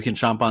we can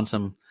chomp on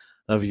some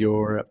of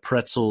your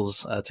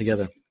pretzels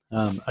together.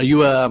 Are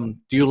you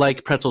do you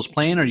like pretzels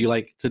plain, or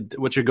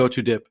what's your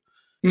go-to dip?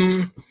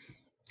 When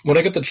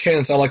I get the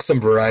chance, I like some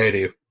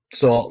variety.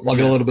 So I'll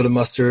get a little bit of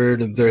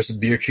mustard. If there's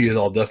beer cheese,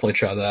 I'll definitely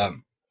try that.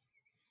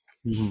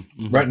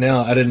 Right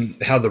now, I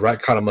didn't have the right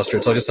kind of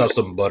mustard, so I just have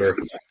some butter.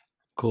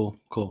 Cool.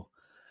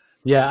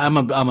 Yeah, I'm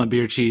a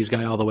beer cheese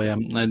guy all the way.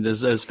 I'm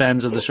as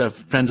fans of the chef,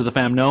 friends of the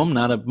fam know, I'm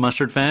not a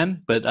mustard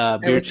fan, but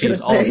beer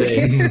cheese all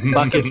day.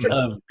 Buckets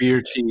of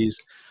beer cheese.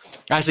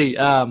 Actually,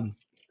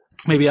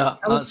 maybe I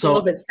was a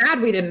little bit sad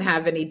we didn't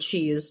have any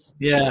cheese.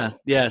 Yeah.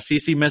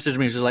 Cece messaged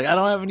me. She's like, I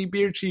don't have any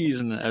beer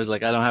cheese, and I was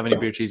like, I don't have any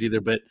beer cheese either.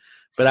 But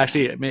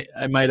actually,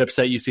 I might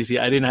upset you, Cece.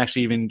 I didn't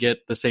actually even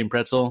get the same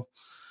pretzel.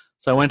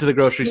 So I went to the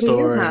grocery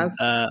store,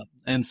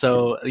 and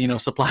so,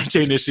 supply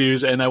chain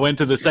issues, and I went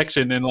to the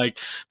section, and like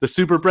the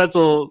super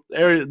pretzel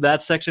area,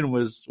 that section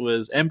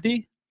was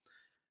empty.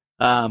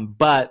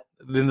 But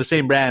in the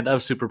same brand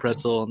of super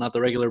pretzel, not the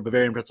regular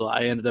Bavarian pretzel,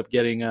 I ended up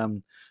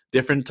getting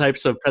different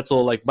types of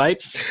pretzel like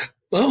bites.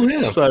 Oh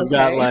yeah. So I've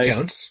got like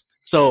counts.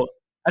 So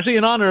actually,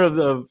 in honor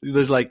of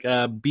there's like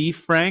beef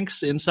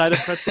franks inside of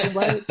pretzel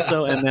bites.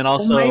 So, and then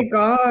also, oh my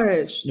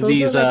gosh,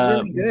 these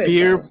really good,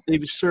 beer though. they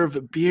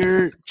serve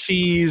beer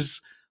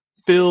cheese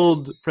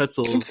filled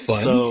pretzels. That's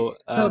fun. So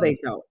No, they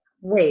don't.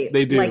 Wait,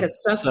 they do. like a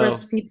stuffed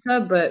crust pizza,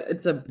 but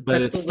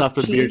it's stuffed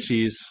with beer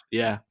cheese.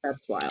 Yeah,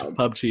 that's wild.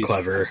 Pub cheese.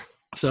 Clever.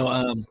 So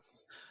I'm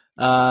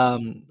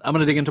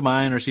gonna dig into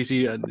mine, or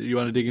Cece, you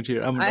want to dig into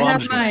your? I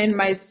have mine.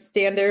 My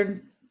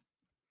standard.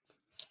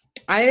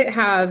 I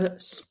have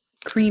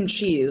cream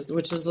cheese,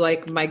 which is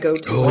like my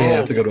go-to. Oh yeah,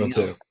 that's a good one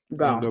too.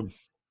 Go.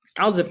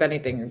 I'll dip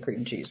anything in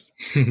cream cheese.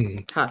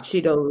 Hot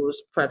Cheetos,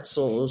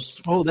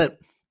 pretzels. Oh,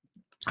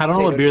 I don't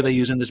know what beer they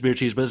use in this beer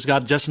cheese, but it's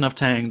got just enough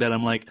tang that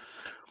I'm like,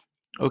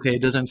 okay,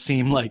 it doesn't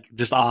seem like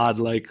just odd,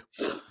 like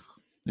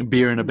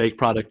beer in a baked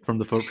product from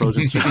the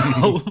frozen.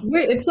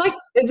 Wait, is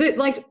it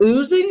like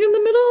oozing in the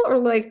middle, or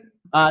like?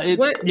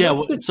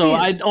 So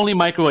I only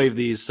microwave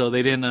these, so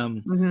they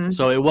didn't.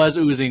 So it was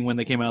oozing when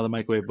they came out of the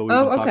microwave, but we've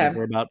been talking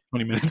for about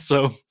 20 minutes.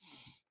 So,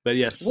 but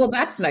yes. Well,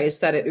 that's nice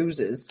that it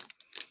oozes.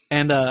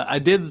 And I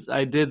did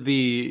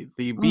the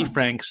beef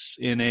franks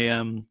in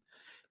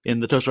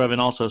the toaster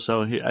oven also. So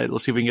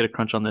let's see if we can get a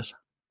crunch on this.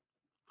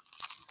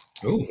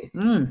 Ooh.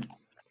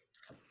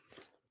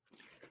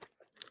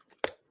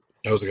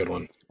 That was a good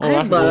one.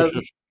 I love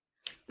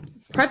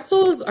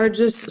pretzels. Are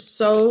just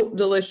so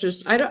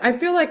delicious. I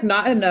feel like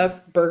not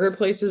enough burger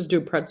places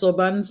do pretzel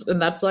buns,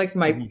 and that's like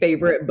my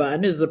favorite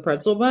bun is the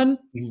pretzel bun.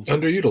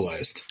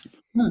 Underutilized.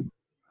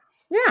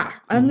 Yeah,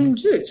 I mean,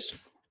 geez,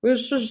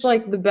 it's just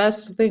like the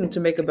best thing to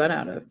make a bun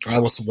out of. I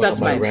almost went on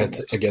my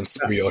rant against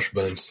brioche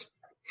buns.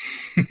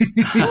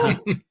 You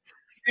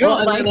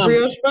don't like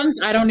brioche buns?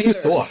 I don't either. Too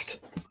soft.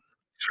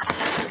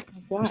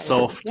 Why?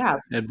 Soft. Yeah.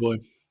 Head boy.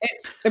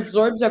 It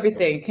absorbs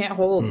everything. Can't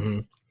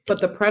hold.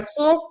 But the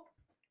pretzel,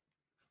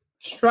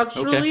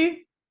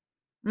 structurally,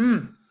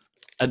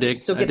 I dig.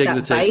 Still I get dig that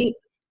the taste.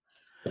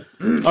 bite.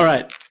 All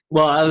right.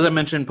 Well, as I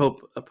mentioned,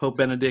 Pope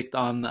Benedict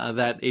on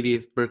that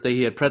 80th birthday,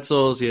 he had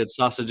pretzels, he had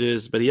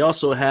sausages, but he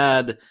also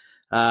had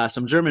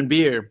some German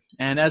beer.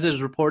 And as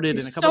is reported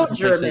in a couple of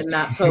German, places,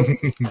 not Pope.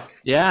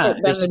 yeah,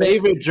 Pope his Benedict.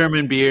 favorite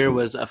German beer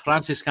was a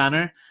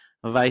Franziskaner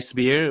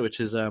Weissbier, which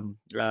is a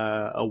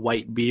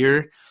white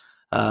beer,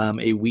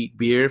 a wheat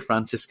beer,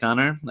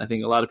 Franziskaner. I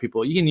think a lot of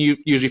people, you can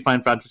usually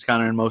find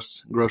Franziskaner in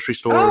most grocery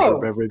stores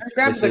or beverage I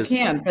grabbed places. the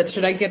can, but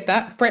should I get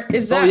that?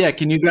 Oh yeah,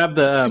 can you grab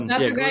the? Is that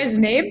the guy's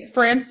name,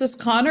 Francis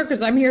Connor?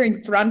 Because I'm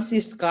hearing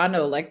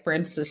Franciscano, like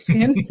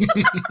Franciscan.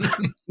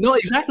 No,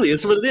 exactly.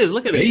 That's what it is.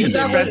 Look at it. It's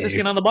a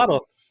Franciscan on the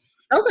bottle.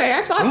 Okay,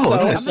 I thought so. nice. I'm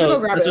gonna So go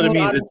grab that's it. what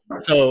it Hold means.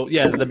 on. So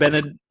yeah,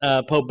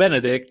 the Pope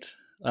Benedict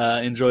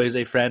enjoys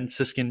a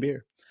Franciscan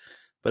beer,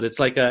 but it's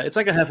like a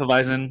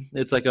Hefeweizen.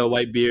 It's like a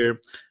white beer.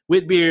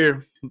 Wheat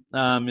beer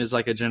is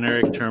like a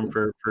generic term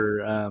for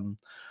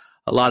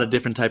a lot of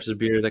different types of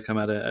beer that come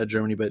out of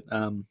Germany, but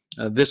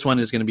this one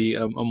is going to be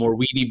a more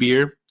wheaty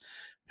beer,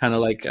 kind of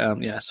like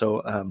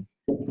So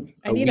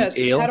I need a.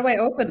 ale. How do I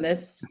open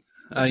this?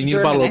 You need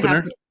a bottle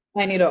opener.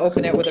 I need to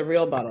open it with a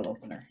real bottle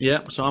opener. Yeah,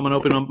 so I'm gonna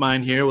open up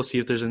mine here. We'll see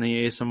if there's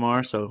any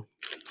ASMR. So,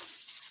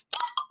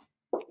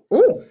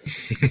 Ooh,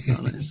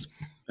 nice.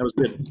 That was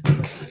good.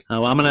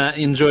 Well, I'm gonna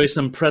enjoy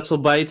some pretzel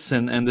bites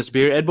and this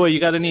beer. Ed boy,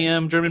 you got any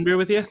German beer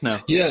with you? No.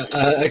 Yeah,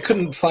 I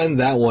couldn't find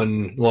that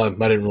one. Well, I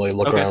didn't really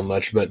look around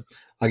much, but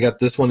I got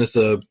this one. It's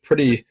a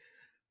pretty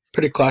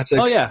classic.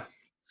 Oh yeah,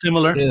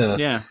 similar.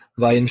 Yeah.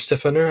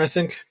 Weihenstephaner, I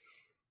think.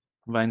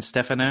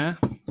 Weihenstephaner,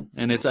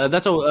 and it's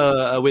that's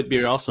a wheat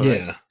beer also.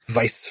 Right? Yeah,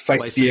 Weiss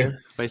beer.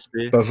 Weiss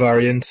beer.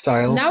 Bavarian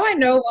style. now I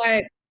know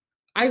why.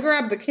 I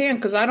grabbed the can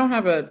because I don't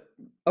have a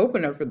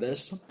opener for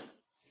this.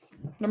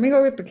 Let me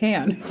go get the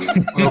can.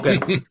 Okay,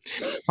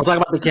 I'll talk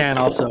about the can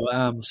also.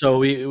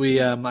 So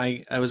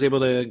I was able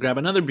to grab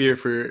another beer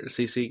for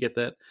Cece, get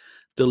that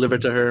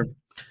delivered to her.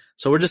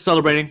 So we're just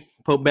celebrating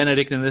Pope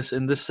Benedict in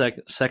this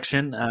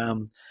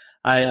section.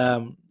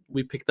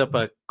 We picked up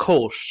a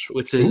Kolsch,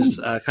 which is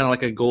kind of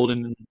like a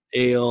golden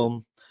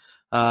ale,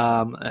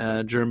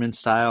 German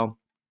style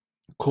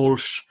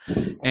Kolsch,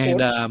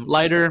 and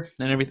lighter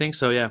and everything.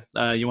 So yeah,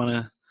 you want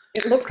to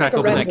It looks crack like a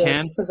open Red that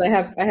can? Horse because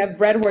I have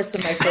Red Horse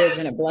in my fridge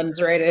and it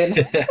blends right in.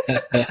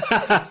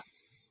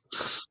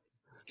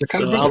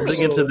 So I'll dig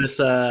into this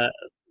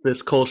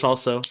Kolsch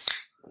also.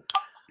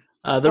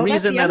 The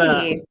reason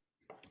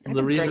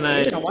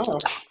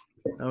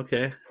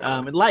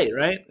light,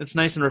 right? It's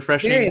nice and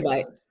refreshing. Very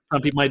light.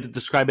 Some people might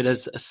describe it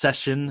as a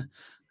session,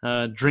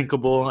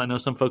 drinkable. I know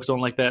some folks don't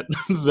like that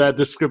that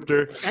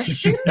descriptor.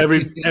 Session?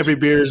 Every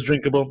beer is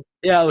drinkable.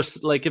 Yeah, it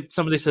was like if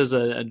somebody says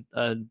a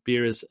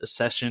beer is a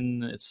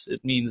session,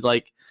 it means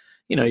like,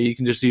 you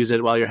can just use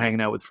it while you're hanging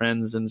out with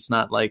friends, and it's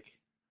not like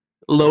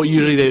low.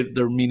 Usually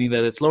they're meaning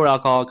that it's lower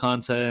alcohol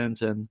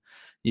content, and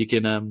you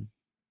can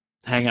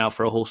hang out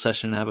for a whole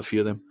session and have a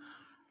few of them.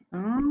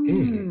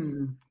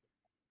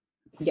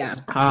 Yeah.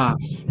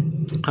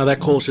 That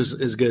Kolsch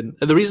is good.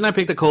 And the reason I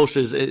picked the Kolsch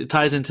is it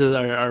ties into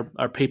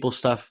our papal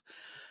stuff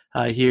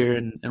here,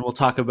 and we'll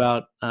talk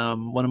about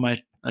one of my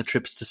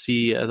trips to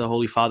see the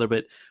Holy Father.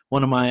 But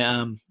one of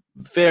my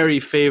very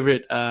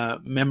favorite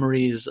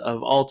memories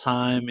of all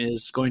time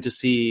is going to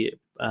see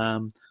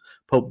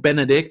Pope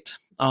Benedict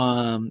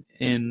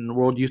in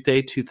World Youth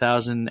Day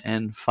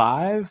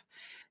 2005.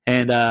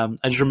 And I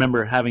just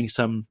remember having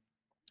some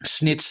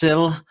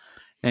schnitzel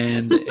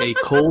and a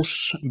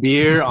Kolsch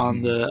beer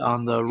on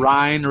the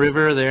Rhine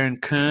River there in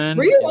Köln.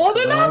 Were you old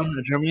enough?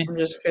 Germany? I'm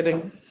just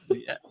kidding.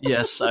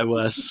 Yes, I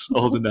was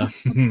old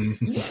enough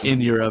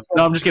in Europe.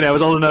 No, I'm just kidding. I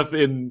was old enough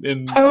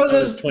in I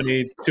was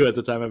 22 at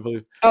the time, I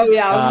believe. Oh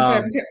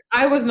yeah,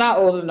 I was not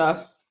old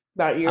enough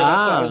that year.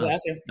 That's what I was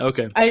asking.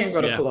 Okay. I didn't go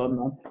to Cologne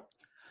though.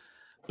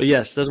 But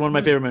yes, that's one of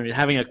my favorite memories.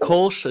 Having a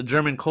Kolsch, a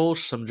German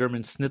Kolsch, some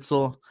German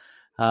schnitzel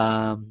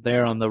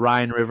there on the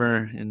Rhine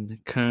River in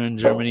Köln,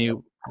 Germany,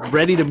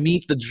 ready to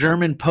meet the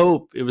German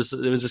Pope. It was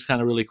just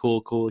kind of really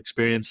cool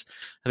experience.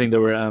 I think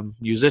there were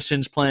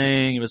musicians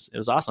playing. It was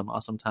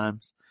awesome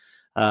times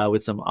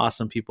with some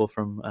awesome people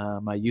from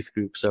my youth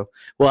group. So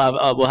we'll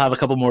have a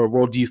couple more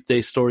World Youth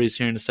Day stories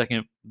here in a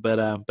second.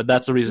 But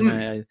that's the reason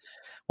I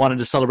wanted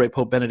to celebrate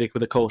Pope Benedict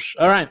with a Kolsch.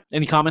 All right,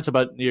 any comments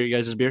about your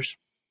guys' beers?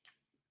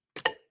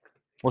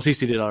 Well,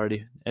 Cece did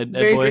already. Ed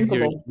Very Boy,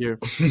 drinkable. you're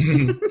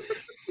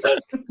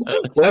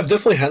Well, I've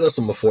definitely had this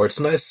one before. It's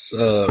nice.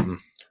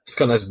 It's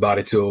got a nice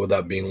body to it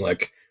without being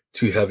like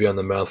too heavy on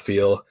the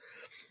mouthfeel.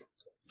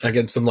 I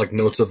get some like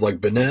notes of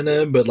like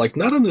banana, but like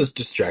not in this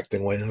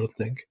distracting way, I don't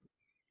think.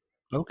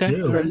 okay.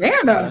 Yeah. All right.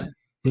 Banana.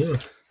 Yeah.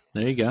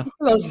 There you go.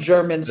 Those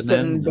Germans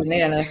putting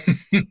banana.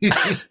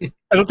 I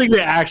don't think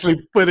they actually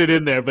put it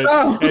in there, but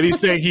Eddie's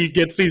saying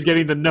he's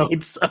getting the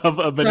notes of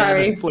a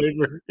banana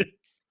flavor.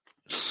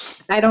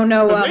 I don't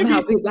know I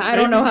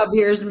don't know how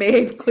beer is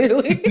made.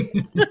 Clearly,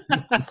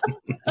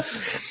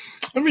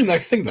 I mean, I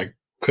think that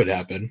could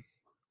happen.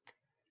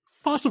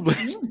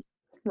 Possibly.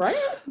 right?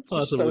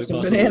 Possibly.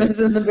 Throw some bananas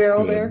in the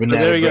barrel there. But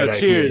there we go. bread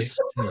Cheers.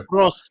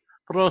 IPA.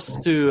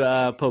 Prost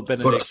to Pope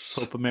Benedict, Prost.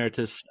 Pope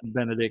Emeritus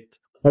Benedict.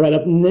 All right,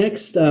 up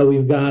next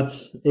we've got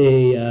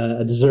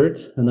a dessert,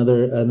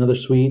 another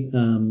sweet.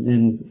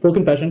 And full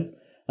confession,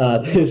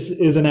 this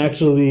isn't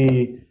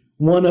actually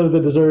one of the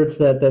desserts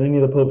that any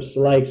of the popes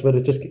likes, but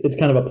it's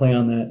kind of a play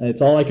on that.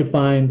 It's all I could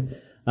find,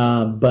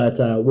 but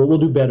we'll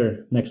do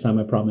better next time,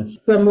 I promise.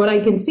 From what I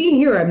can see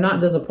here, I'm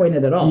not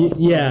disappointed at all.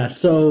 Yeah.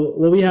 So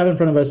what we have in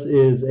front of us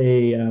is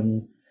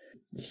a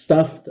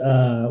stuffed.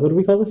 What do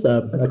we call this?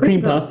 A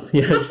cream puff.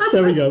 Yes,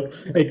 there we go.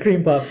 A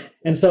cream puff.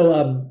 And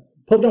so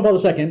Pope John Paul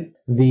II,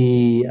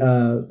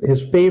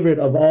 his favorite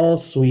of all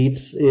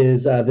sweets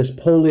is this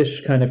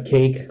Polish kind of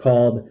cake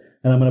called,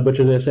 and I'm going to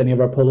butcher this. Any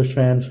of our Polish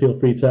fans, feel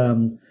free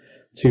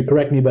to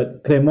correct me,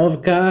 but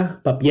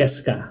kremówka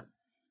papieska.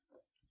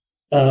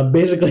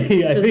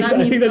 Basically, I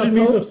think that just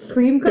means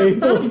cream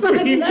papal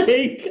cream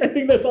cake. I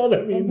think that's all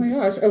that means. Oh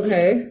my gosh!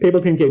 Okay.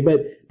 Papal cream cake,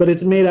 but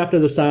it's made after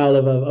the style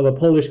of a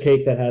Polish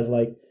cake that has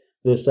like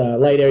this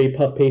light airy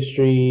puff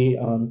pastry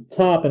on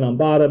top and on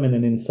bottom, and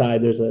then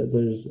inside there's a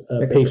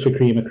pastry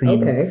cream, a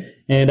cream. Okay.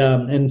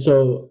 And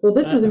so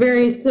this is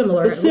very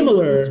similar. It's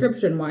similar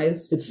description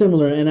wise. It's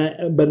similar, and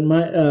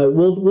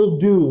we'll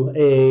do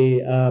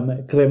a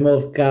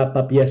kremówka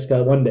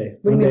papieska one day.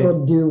 What do you mean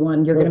we'll do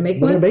one? You're going to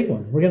make one? We're going to make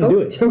one. We're going to do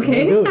it.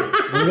 Okay.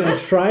 We're going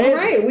to try it. All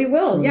right, we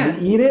will.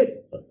 Yes. Eat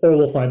it, or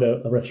we'll find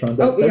a restaurant.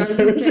 I was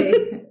going to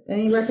say.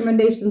 Any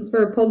recommendations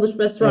for a Polish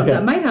restaurant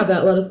that might have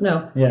that? Let us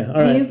know. Yeah,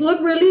 all right. These look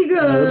really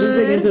good. We'll just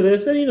dig into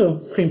this,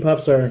 and cream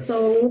puffs are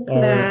so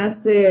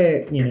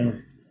classic.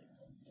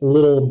 It's a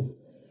little.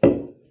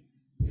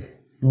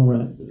 All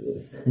right,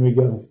 here we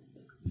go.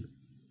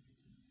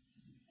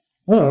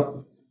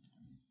 Oh,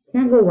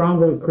 can't go wrong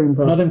with cream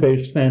puff. Nothing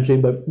fancy,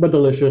 but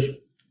delicious.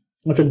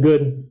 That's a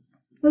good.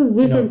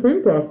 Decent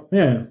cream puff.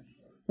 Yeah.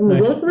 In the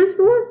Nice. grocery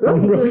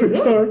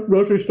store?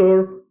 Grocery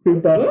store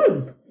cream puff.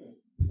 Good.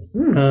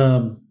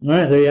 All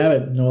right, there you have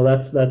it. Well,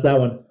 that's that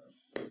one.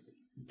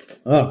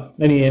 Oh,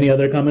 any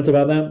other comments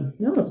about that?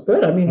 No, it's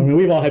good. I mean,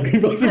 We've all had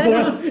cream puffs I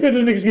know. before. It's just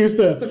an excuse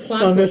a to classic.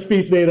 on this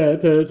feast day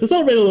to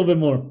celebrate a little bit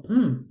more.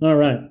 All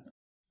right.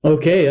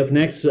 Okay, up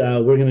next,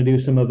 we're going to do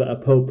some of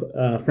Pope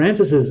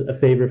Francis's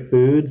favorite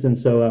foods. And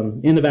so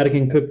in the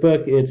Vatican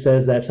Cookbook, it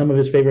says that some of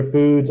his favorite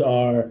foods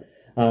are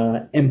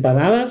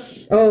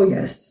empanadas oh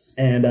yes.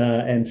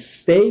 and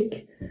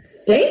steak.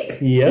 Steak?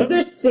 Yep. Is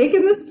there steak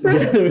in this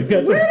spread? Yeah, we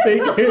got some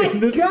steak Oh here my in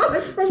this-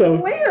 gosh, from so,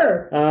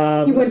 where?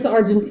 You went to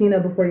Argentina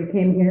before you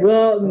came here?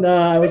 Well, no,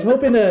 I was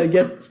hoping to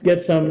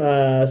get some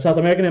South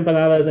American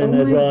empanadas and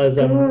Oh as my well as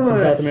some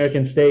gosh. South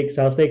American steak,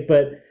 South steak.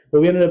 But I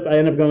ended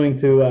up going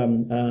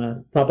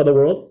to Top of the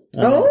World.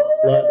 Love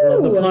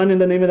the pun in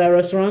the name of that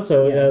restaurant.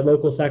 So Yes.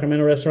 local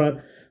Sacramento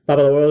restaurant, Top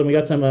of the World, and we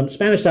got some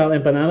Spanish style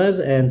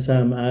empanadas and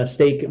some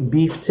steak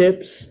beef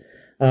tips,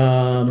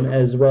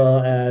 as well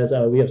as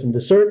we have some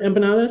dessert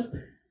empanadas,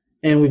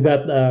 and we've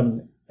got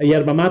a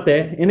yerba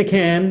mate in a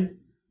can.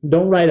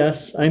 Don't write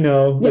us. I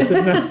know. This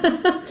is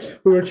not,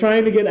 we were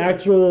trying to get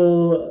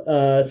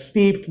actual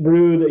steeped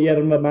brewed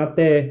yerba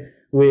mate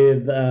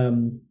with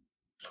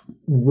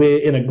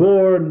in a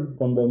gourd,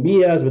 con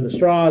bombillas, with the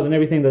straws and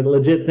everything, the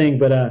legit thing.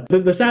 But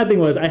the sad thing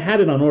was I had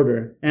it on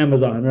order,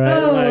 Amazon, right?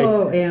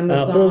 Oh,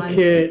 Amazon. Full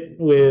kit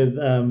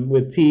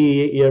with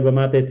tea, yerba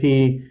mate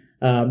tea.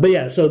 But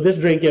yeah, so this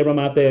drink, yerba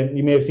mate,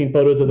 you may have seen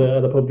photos of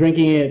the Pope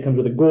drinking it. It comes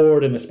with a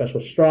gourd and a special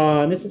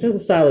straw, and it's just a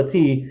style of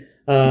tea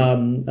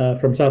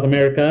from South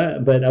America.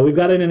 But we've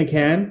got it in a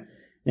can,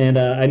 and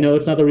I know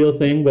it's not the real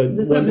thing, but Does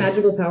this have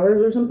magical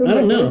powers or something? I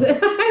don't know. Is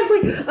it,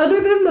 like, other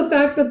than the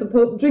fact that the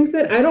Pope drinks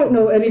it, I don't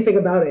know anything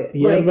about it.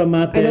 Yerba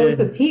mate. I know it's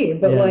a tea,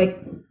 but Yeah.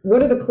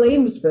 what are the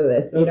claims for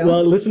this? You know?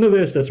 Well, listen to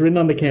this. That's written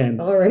on the can.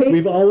 All right.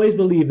 We've always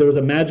believed there was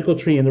a magical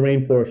tree in the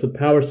rainforest with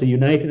powers to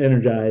unite and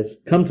energize,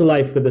 come to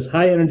life with this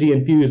high energy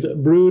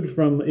infusion brewed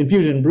from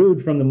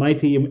the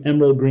mighty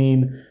emerald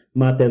green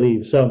mate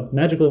leaves. So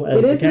magical.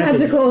 It is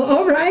magical.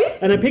 All right.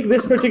 And I picked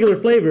this particular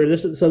flavor.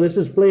 This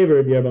is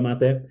flavored yerba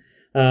mate.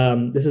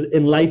 This is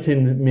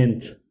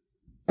enlightenment.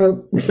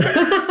 Oh,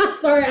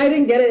 sorry, I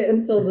didn't get it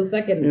until the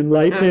second.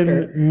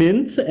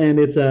 Enlightenment, and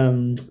it's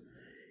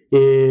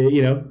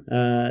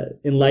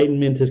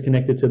enlightenment is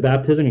connected to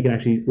baptism. You can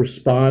actually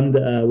respond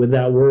with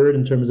that word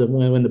in terms of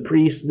when the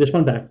priest. This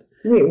fun fact.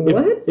 Wait,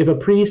 what? If a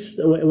priest,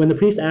 when the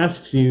priest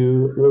asks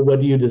you, well,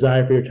 what do you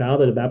desire for your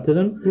child at a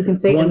baptism? You can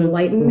say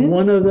enlightenment.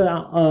 One of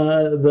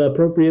the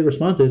appropriate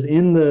responses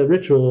in the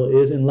ritual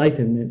is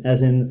enlightenment,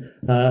 as in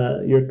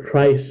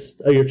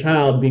your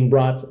child being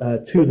brought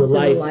to the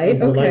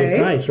light of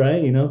Christ,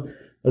 right? You know,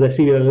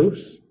 receive la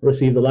luz,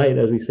 receive the light,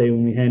 as we say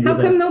when we hand you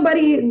How come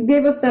nobody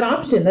gave us that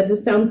option? That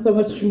just sounds so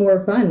much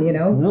more fun, you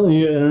know? Well,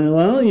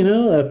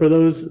 for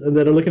those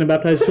that are looking to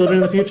baptize children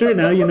in the future,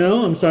 now you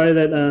know. I'm sorry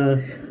that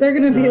they're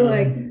going to be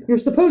like, you're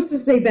supposed to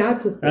say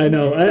baptism. I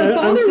know.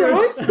 Father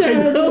Roche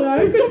said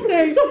I could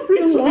say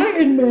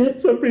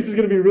enlightenment. Some priest is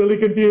going to be really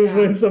confused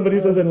when somebody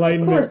says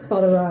enlightenment. Of course,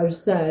 Father Raj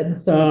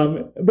said.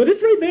 So. But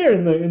it's right there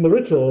in the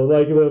ritual,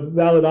 like the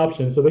valid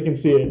option, so they can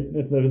see it.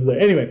 It's there.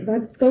 Anyway,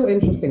 that's so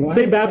interesting.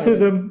 Say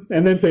baptism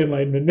and then say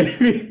enlightenment,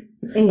 maybe.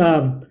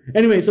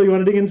 Anyway, so you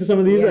want to dig into some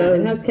of these? Yeah,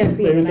 it has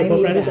caffeine. And I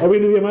need that. Are we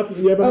going to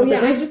do the Oh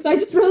yeah, I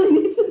just really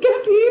need some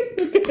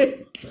caffeine.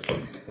 Okay.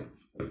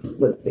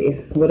 Let's see.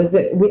 What is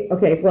it?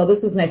 Okay. Well,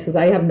 this is nice because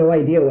I have no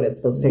idea what it's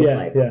supposed to taste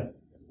like. Yeah.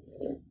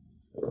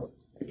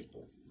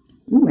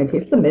 I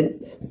taste the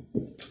mint.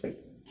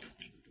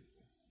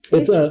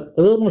 It's a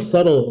little more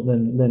subtle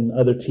than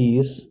other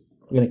teas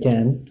in a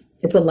can.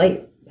 It's a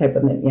light type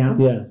of mint, yeah.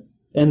 Yeah,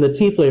 and the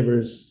tea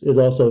flavors is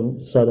also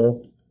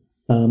subtle.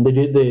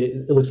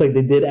 It looks like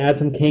they did add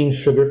some cane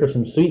sugar for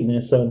some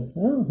sweetness, so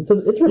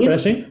it's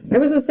refreshing. I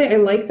was gonna say I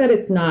like that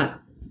it's not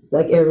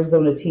like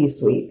Arizona tea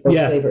sweet or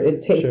flavor.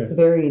 It tastes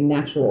very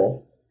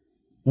natural.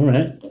 All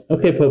right.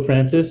 Okay, Pope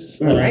Francis.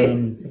 All right.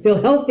 I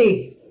feel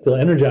healthy. Feel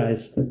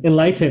energized,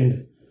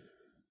 enlightened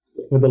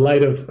with the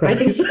light of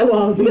Christ. I think. I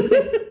was gonna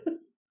say.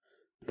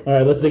 All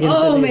right, let's dig into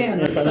these man.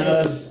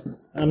 empanadas.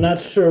 I'm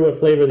not sure what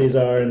flavor these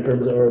are in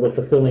terms of, or what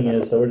the filling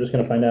is, so we're just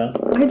gonna find out.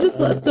 So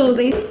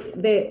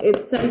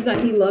it says that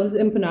he loves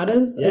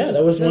empanadas. Yeah,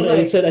 that was one.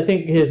 He said I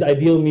think his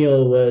ideal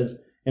meal was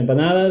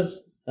empanadas,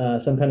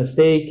 some kind of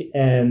steak,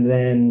 and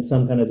then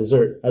some kind of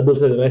dessert. Dulce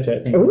de leche, I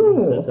think.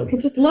 Ooh, I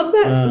just love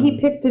that he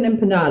picked an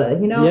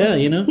empanada. You know. Yeah,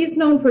 you know. He's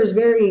known for his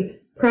very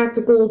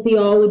practical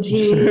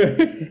theology,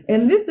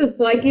 and this is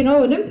like an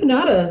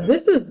empanada.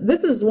 This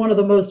is one of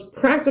the most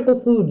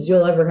practical foods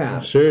you'll ever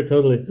have. Sure,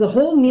 totally. It's a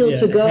whole meal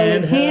to go,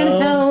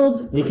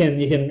 handheld. You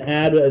can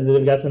add.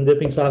 They've got some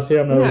dipping sauce here.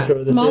 I'm not really sure what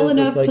this is. Small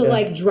enough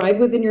to drive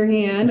within your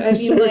hand. I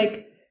mean,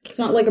 it's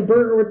not like a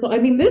burger.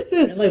 This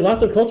is and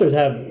lots of cultures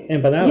have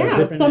empanadas.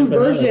 Yeah, some empanadas.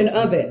 version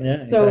of it.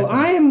 Yeah, so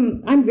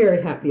exactly. I'm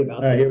very happy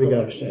about. All right, this here we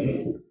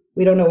selection.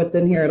 We don't know what's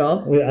in here at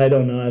all. I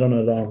don't know. I don't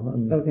know at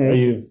all. Okay. Are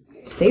you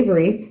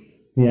savory?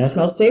 Yeah. It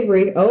smells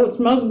savory. Oh, it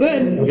smells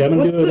good. Okay, I'm gonna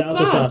What's do it without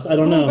the sauce. I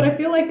don't know. But I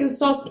feel like the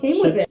sauce came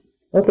with it.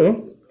 Okay.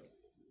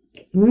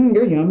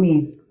 You're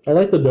yummy. I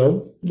like the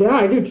dough. Yeah,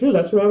 I do too.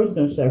 That's what I was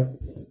gonna say.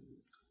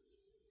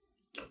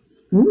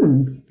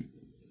 I'm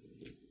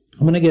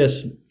gonna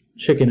guess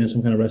chicken and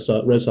some kind of red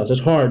sauce.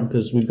 It's hard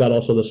because we've got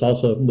also the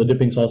salsa, the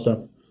dipping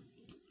salsa.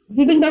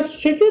 Do you think that's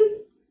chicken?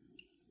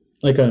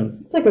 Like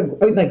It's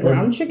like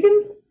ground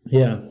chicken.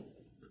 yeah.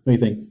 What do you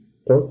think?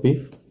 Pork,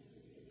 beef?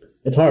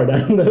 It's hard.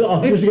 I'm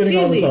It's just getting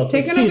all the cheesy. sauce.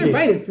 Take It's another cheesy.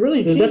 bite. It's really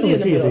It's cheesy. definitely in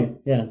the cheesy.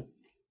 middle. Yeah.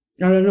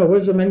 I don't know. What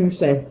does the menu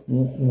say?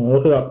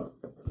 Look it up.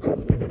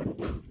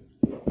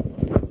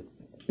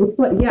 It's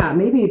like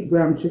maybe it's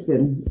ground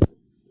chicken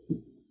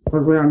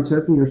or ground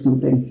turkey or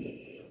something.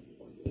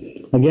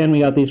 Again, we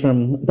got these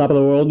from Top of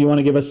the World. You want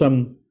to give us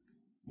some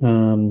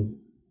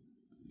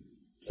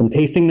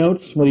tasting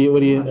notes? What do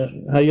you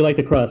how do you like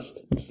the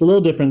crust? It's a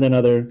little different than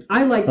other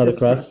I like other this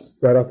crusts.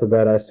 Right off the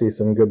bat, I see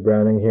some good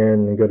browning here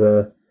and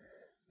good,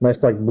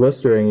 nice like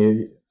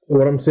blistering.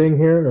 What I'm seeing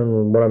here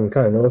and what I'm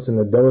kind of noticing,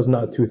 the dough is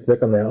not too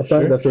thick on the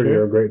outside. Sure, That's already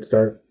sure. a great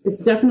start.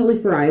 It's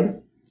definitely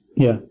fried.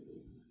 Yeah.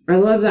 I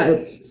love that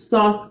it's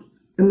soft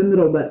in the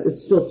middle, but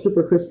it's still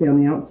super crispy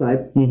on the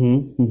outside.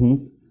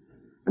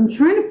 I'm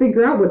trying to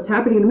figure out what's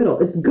happening in the middle.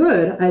 It's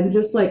good. I'm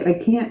just like, I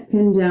can't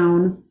pin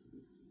down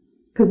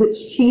because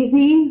it's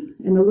cheesy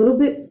and a little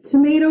bit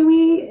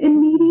tomatoey and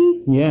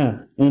meaty. Yeah.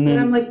 And And I'm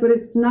then like, but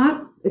it's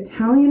not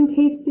Italian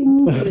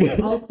tasting, but it's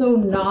also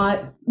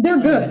not. They're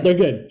good. they're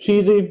good.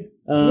 Cheesy.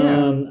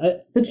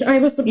 I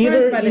was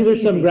surprised by the Either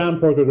cheesy. some ground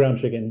pork or ground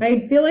chicken.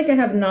 I feel like I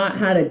have not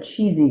had a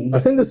cheesy. I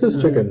think this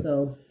is chicken.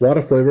 So A lot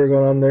of flavor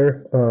going on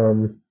there.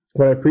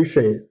 What I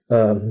appreciate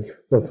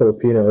the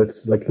Filipino,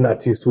 it's like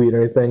not too sweet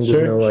or anything. There's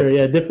Sure, no, like, sure.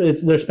 Yeah,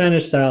 it's their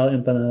Spanish style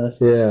empanadas.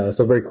 Yeah,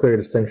 so very clear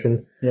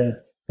distinction. Yeah.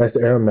 Nice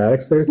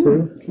aromatics there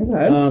too. okay.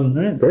 All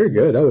right. Very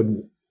good.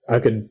 I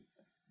could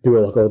do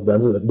like a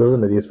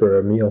dozen of these for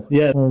a meal.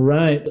 Yeah. All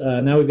right.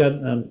 Now we've got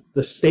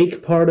the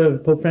steak part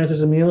of Pope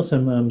Francis' meal,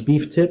 some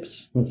beef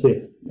tips. Let's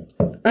see.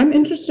 I'm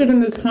interested in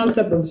this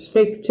concept of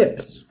steak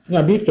tips.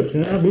 Yeah, beef tips.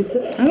 You know, beef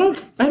tips? I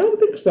don't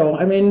think so.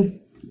 I mean,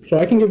 So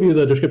I can give you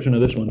the description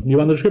of this one. You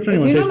want the description? Or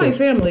if you you know want my taste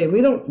test? family,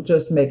 we don't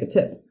just make a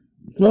tip.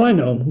 Well, I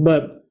know,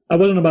 but I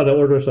wasn't about to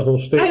order us a whole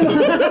steak.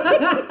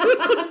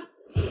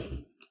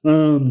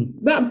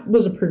 That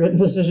was a prudent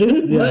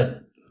decision. Yeah.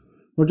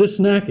 We're just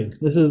snacking.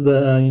 This is the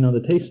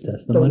the taste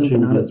test. The Those munchie review.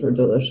 empanadas were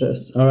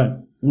delicious. All right.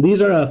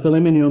 These are filet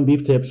mignon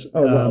beef tips,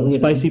 well,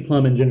 spicy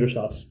plum and ginger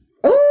sauce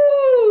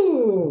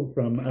Ooh!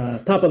 from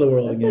Top of the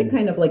World That's again. like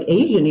kind of like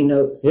Asian-y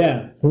notes.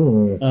 Yeah.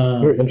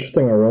 Very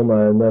interesting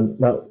aroma, and then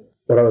not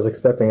what I was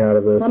expecting out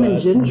of this. Plum and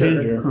ginger.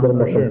 A little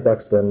more combo.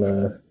 complex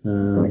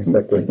than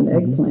expected. Like an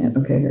eggplant.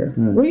 Okay, here.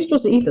 What are you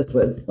supposed to eat this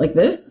with? Like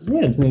this?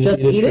 Yeah, you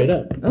Just eat it eat straight it?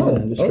 up. Oh,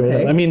 yeah, just straight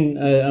okay. up. I mean,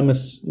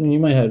 you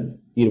might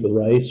eat it with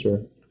rice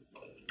or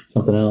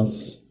something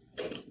else.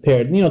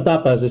 Paired.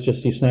 Tapas is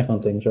just you snack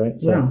on things, right?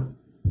 So, Yeah.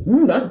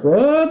 That's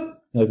good.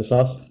 You like the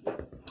sauce?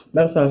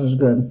 That sauce is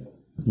good.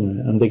 All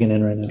right, I'm digging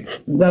in right now.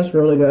 That's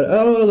really good.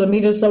 Oh, the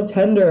meat is so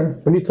tender.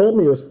 When you told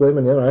me it was filet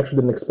mignon, I actually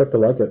didn't expect to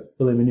like it.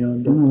 Filet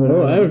mignon.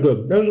 Oh, that was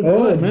good. That was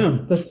Oh,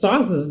 man. The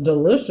sauce is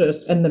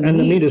delicious, and the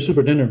meat is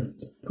super tender.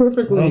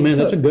 perfectly. Oh man,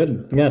 that's a cooked.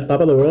 good. Yeah,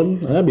 Top of the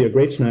World. That'd be a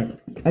great snack.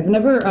 I've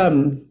never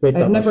Great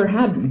I've tapas. never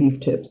had beef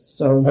tips,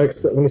 so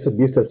When you said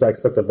beef tips, I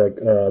expected like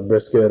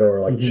brisket or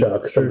like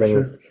chuck,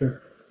 something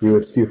Sure. you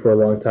would stew for a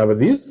long time. But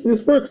this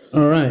works.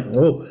 All right.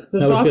 Oh, the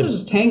that sauce was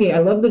is tangy. I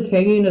love the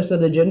tanginess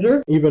of the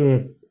ginger.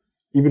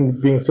 Even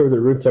being served at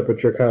room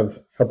temperature kind of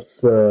helps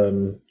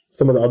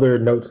some of the other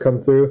notes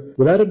come through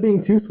without it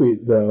being too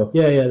sweet, though.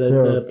 good. Yeah.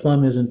 The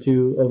plum isn't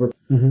too over.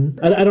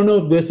 I don't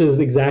know if this is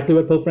exactly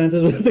what Pope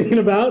Francis was thinking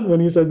about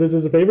when he said this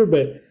is a favorite,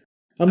 but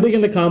I'm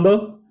digging the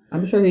combo.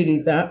 I'm sure he'd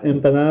eat that.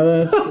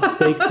 Empanadas,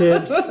 steak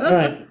tips. All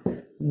right.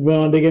 We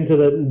want to dig into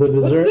the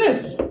dessert.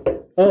 What's this?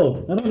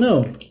 Oh, I don't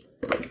know.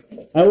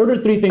 I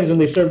ordered 3 things and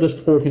they served us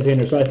 4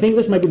 containers, so I think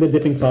this might be the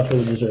dipping sauce for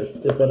the dessert.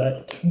 Is what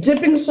I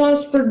Dipping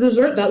sauce for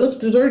dessert. That looks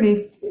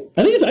desserty. think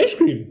it's ice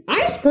cream.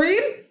 Ice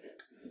cream?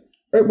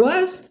 It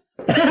was.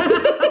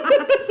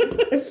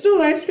 It's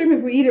still ice cream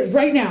if we eat it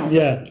right now.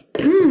 Yeah.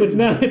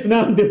 It's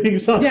now dipping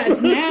sauce. Yeah, it's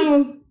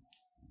now.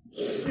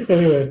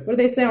 Anyway. What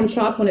do they say on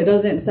Chopped when it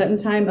doesn't set in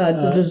time?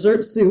 It's a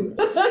dessert soup.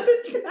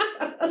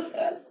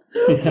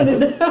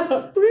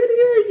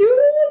 Prettier, you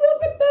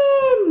look at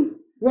them.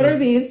 What are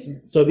these?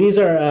 So these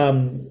are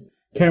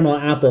caramel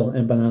apple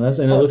empanadas,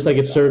 and it looks like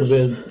it's served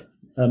with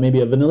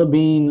maybe a vanilla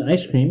bean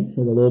ice cream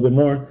with a little bit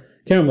more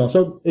caramel.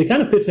 So it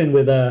kind of fits in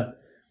with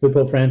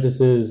Pope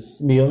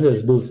Francis's meal,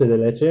 his dulce de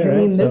leche, right? I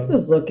mean, this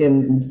is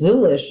looking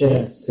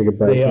delicious. Take a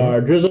bite. They are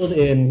drizzled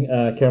in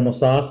caramel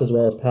sauce as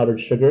well as powdered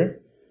sugar.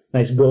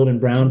 Nice golden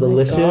brown,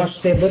 delicious. Gosh,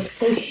 they look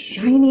so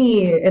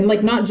shiny, and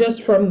like not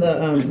just from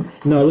the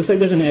No, it looks like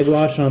there's an egg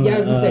wash on. Yeah, I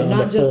was gonna say on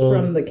not the just full-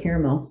 from the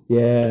caramel.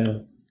 Yeah.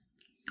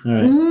 All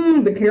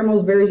right. The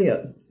caramel's very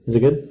good. Is it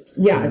good?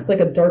 Yeah, it's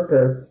like a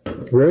darker.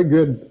 Very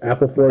good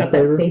apple It's forward got that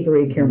flavor.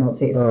 savory caramel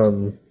taste.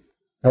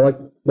 I like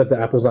that the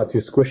apple's not too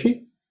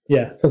squishy.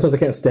 Yeah. Sometimes I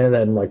can't stand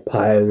that in like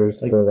pies or Like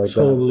something like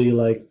totally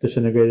like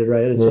disintegrated,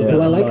 right? It's Yeah.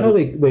 well, I like how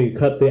they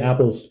cut the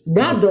apples.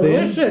 Not thin.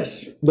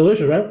 delicious.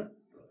 Delicious, right?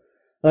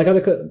 I like how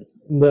they cut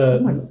Oh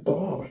my the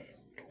gosh.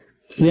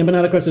 the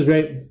empanada crust is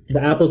great.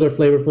 The apples are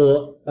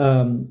flavorful.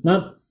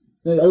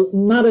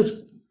 Not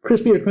as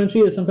crispy or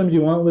crunchy as sometimes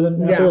you want with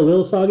an apple. Yeah. A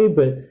little soggy,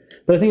 but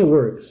I think it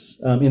works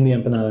in the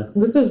empanada.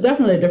 This is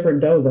definitely a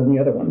different dough than the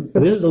other one.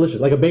 This is delicious,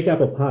 like a baked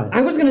apple pie.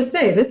 I was gonna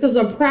say this is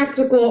a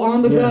practical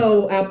on the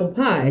go apple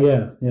pie.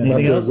 Yeah.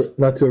 Anything else?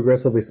 Not too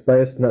aggressively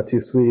spiced, not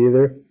too sweet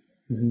either.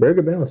 Very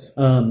good balance.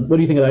 What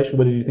do you think of the ice cream?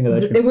 What did you think of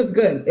the ice cream? It was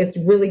good. It's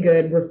really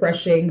good,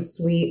 refreshing,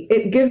 sweet.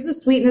 It gives the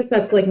sweetness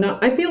that's like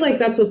not. I feel like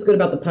that's what's good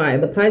about the pie.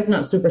 The pie's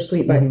not super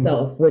sweet by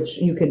itself, which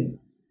you could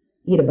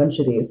eat a bunch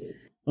of these.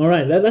 All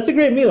right, that's a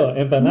great meal.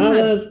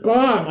 Empanadas, Oh my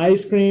God.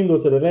 ice cream,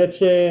 dulce de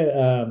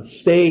leche,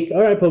 steak.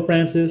 All right, Pope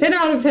Francis. 10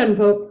 out of 10,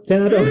 Pope.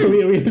 10 out of 10.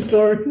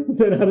 Restore.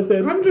 10 out of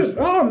 10. I'm just,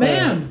 oh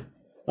man.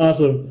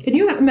 Awesome. Can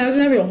you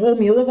imagine having a whole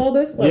meal of all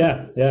this? Like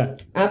Yeah.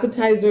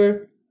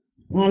 appetizer,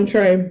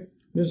 entree,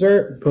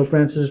 dessert. Pope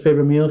Francis'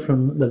 favorite meal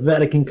from the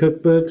Vatican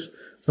cookbooks.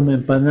 Some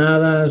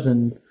empanadas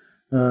and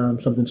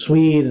something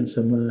sweet and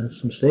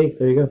some steak.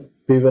 There you go.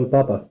 Viva el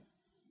Papa.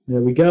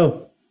 There we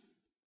go.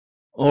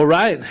 All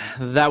right,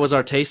 that was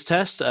our taste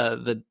test,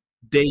 the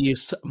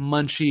Deus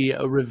Munchie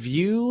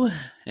review,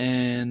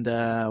 and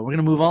we're going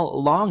to move all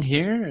along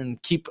here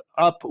and keep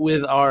up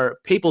with our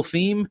papal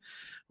theme.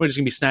 We're just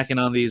going to be snacking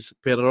on these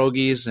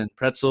pierogies and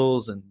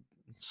pretzels and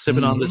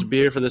sipping on this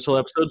beer for this whole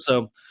episode,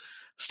 so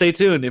stay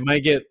tuned. It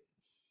might get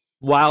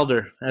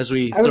wilder as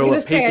we throw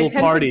a papal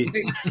party.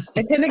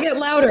 I tend to get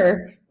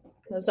louder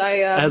as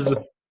I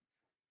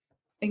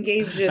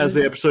engage in as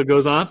the episode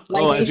goes on.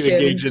 As you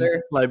engage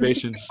in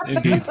libations libations.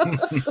 Indeed.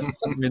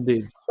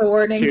 Indeed. the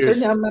warning.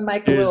 Cheers. Turn down my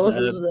mic a Cheers,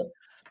 little.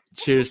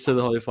 Cheers to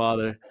the Holy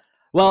Father.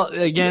 Well,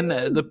 again,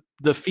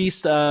 the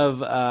feast of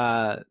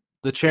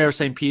the Chair of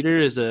St. Peter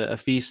is a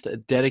feast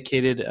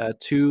dedicated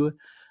to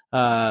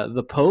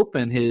the Pope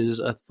and his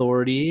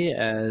authority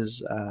as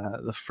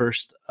the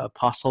first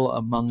apostle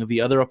among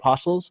the other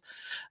apostles.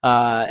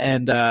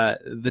 And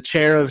the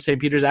Chair of St.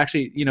 Peter is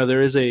actually,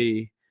 there is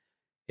a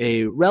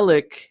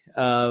relic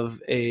of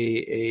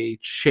a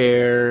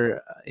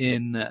chair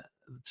in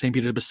St.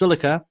 Peter's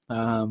Basilica.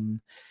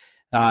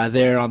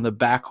 There on the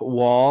back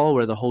wall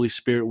where the Holy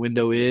Spirit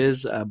window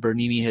is,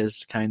 Bernini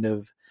has kind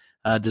of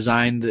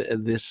designed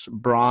this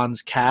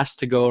bronze cast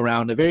to go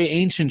around a very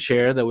ancient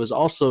chair that was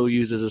also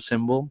used as a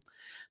symbol.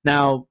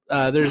 Now,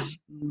 there's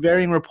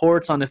varying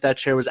reports on if that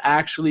chair was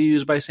actually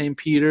used by St.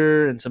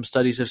 Peter, and some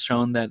studies have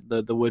shown that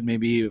the wood may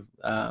be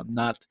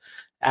not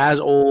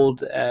as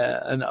old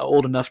and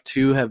old enough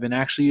to have been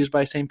actually used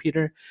by St.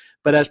 Peter.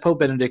 But as Pope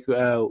Benedict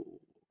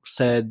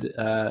said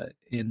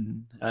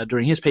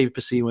during his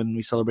papacy when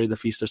we celebrated the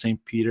Feast of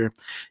St. Peter,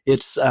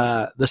 it's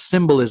the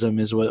symbolism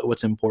is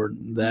what's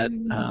important, that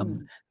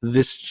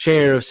this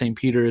chair of St.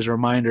 Peter is a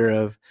reminder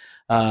of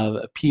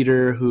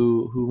Peter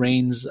who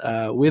reigns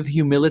with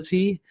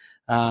humility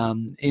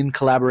in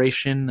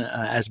collaboration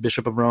as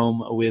Bishop of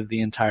Rome with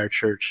the entire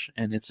church.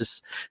 And it's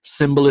this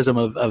symbolism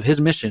of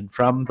his mission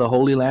from the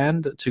Holy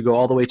Land to go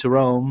all the way to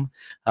Rome,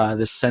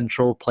 this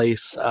central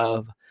place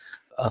of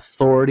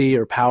authority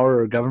or power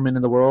or government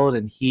in the world.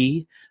 And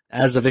he,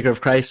 as the Vicar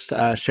of Christ,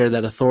 shared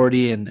that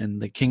authority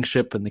and the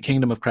kingship and the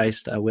kingdom of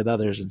Christ with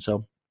others. And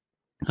so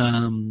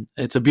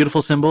it's a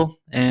beautiful symbol.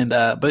 And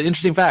but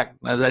interesting fact,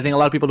 I think a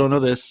lot of people don't know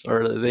this,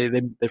 or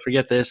they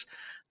forget this,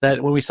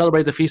 that when we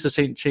celebrate the feast of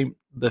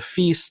the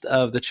feast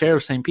of the Chair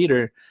of St.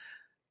 Peter,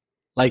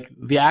 like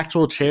the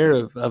actual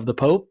chair of the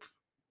Pope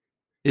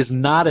is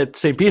not at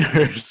St.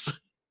 Peter's,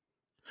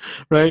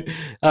 right?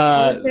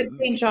 It's at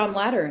St. John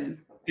Lateran.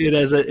 It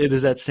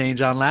is at St.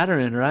 John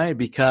Lateran, right?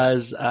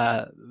 Because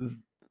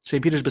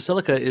St. Peter's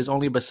Basilica is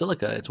only a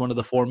basilica. It's one of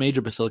the 4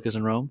 major basilicas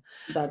in Rome,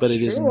 but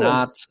it is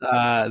not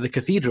the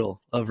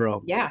Cathedral of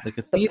Rome. Yeah, the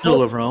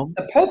Cathedral of Rome.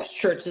 The Pope's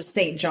church is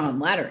St. John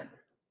Lateran.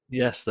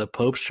 Yes, the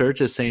Pope's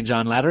church is St.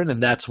 John Lateran,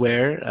 and that's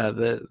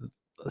where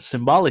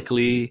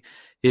symbolically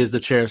is the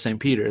chair of St.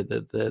 Peter,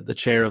 the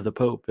chair of the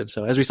Pope. And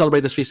so as we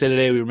celebrate this feast day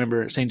today, we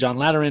remember St. John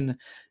Lateran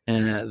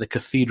and the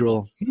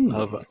Cathedral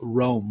of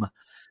Rome.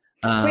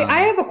 Wait,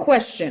 I have a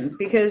question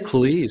because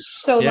please.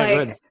 So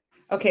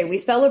okay, we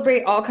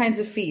celebrate all kinds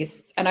of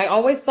feasts, and I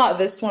always thought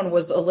this one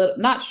was a little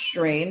not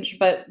strange,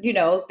 but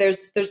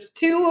there's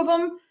 2 of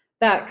them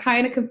that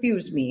kind of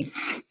confuse me.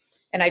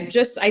 And I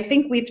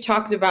think we've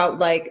talked about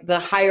like the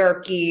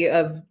hierarchy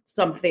of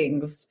some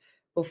things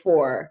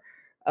before,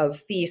 of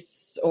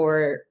feasts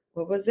or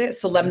what was it?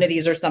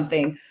 Solemnities or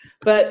something.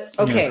 But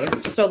okay,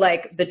 so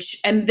like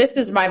and this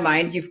is my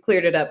mind, you've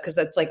cleared it up because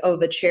that's like,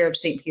 the chair of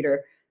St.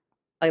 Peter.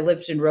 I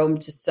lived in Rome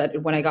to study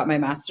when I got my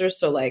master's.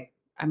 So like,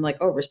 I'm like,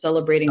 we're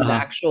celebrating the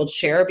actual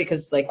chair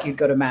because like you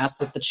go to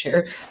mass at the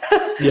chair.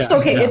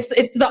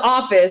 It's the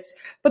office,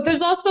 but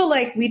there's also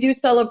like, we do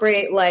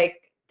celebrate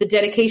like the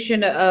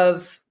dedication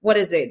of, what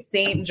is it?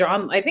 St.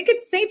 John. I think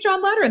it's St.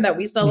 John Lateran that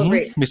we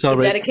celebrate. We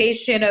celebrate the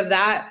dedication of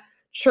that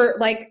church.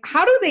 Like,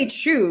 how do they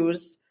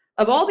choose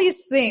of all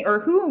these things, or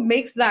who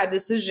makes that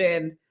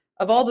decision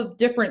of all the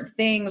different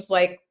things?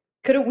 Like,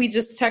 couldn't we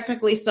just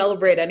technically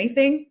celebrate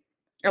anything?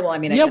 Or, well, I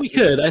mean, I yeah, guess we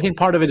could. I think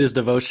part of it is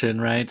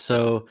devotion, right?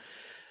 So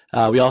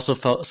we also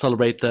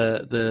celebrate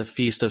the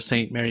feast of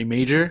Saint Mary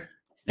Major.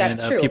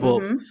 That's and,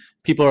 true.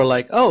 People are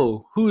like,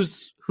 oh,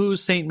 who's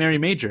Saint Mary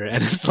Major?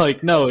 And it's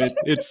like, no,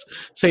 it's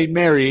Saint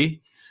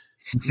Mary,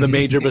 the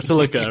major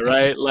basilica,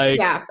 right? Like,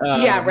 right.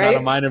 Not a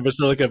minor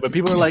basilica. But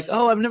people are like,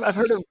 oh, I've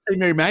heard of Saint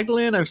Mary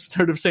Magdalene. I've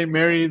heard of Saint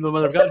Mary, the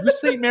Mother of God.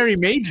 Who's Saint Mary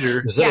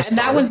Major? Yeah, and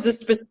that one's the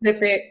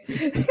specific.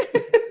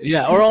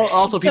 Yeah, or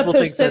also people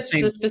think that the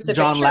Saint specific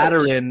John church.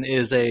 Lateran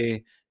is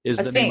the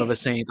saint. name of a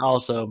saint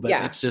also, but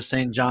Yeah. it's just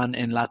Saint John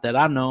in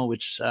Laterano,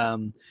 which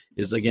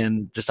is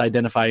again just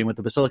identifying what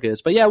the basilica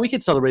is. But yeah, we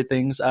could celebrate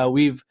things.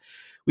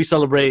 We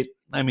celebrate.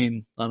 I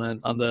mean,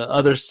 on the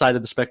other side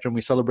of the spectrum,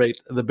 we celebrate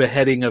the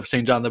beheading of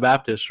Saint John the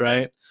Baptist,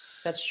 right?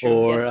 That's true.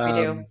 Or yes, we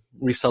do.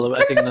 we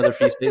celebrate. I think another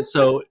feast day.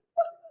 So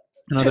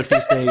another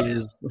feast day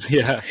is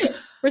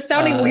We're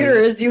sounding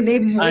weirder as you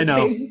name more I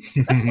know. things.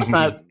 It's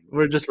not.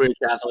 We're just very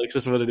Catholics.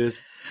 That's what it is.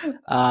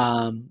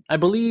 I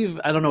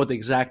believe I don't know what the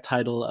exact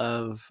title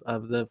of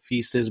the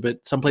feast is,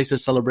 but some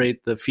places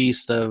celebrate the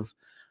feast of.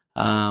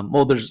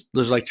 There's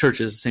like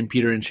churches, St.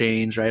 Peter in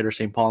Chains, right, or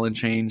St. Paul in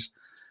Chains.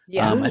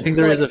 Yeah, I think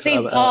there like is a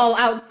St. Paul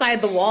outside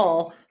the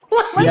wall.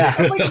 Yeah.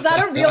 Like, is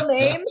that a real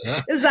name?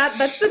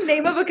 That's the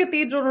name of a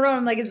cathedral in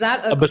Rome? Like, is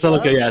that a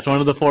basilica? club? Yeah, it's one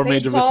of the four St.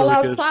 major Paul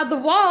basilicas. outside the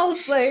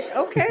walls. Like,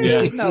 okay,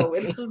 Yeah. no,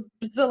 it's a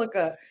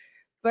basilica.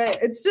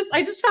 But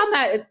I just found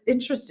that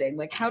interesting.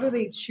 Like, how do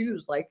they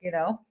choose? Like,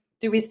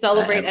 do we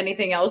celebrate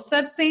anything else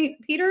that's St.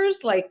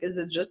 Peter's? Like, is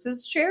it just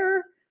his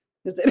chair?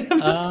 Is it?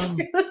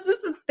 That's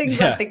just the things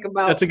I think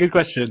about. That's a good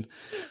question.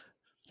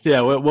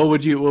 Yeah, what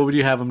would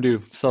you have him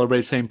do?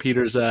 Celebrate St.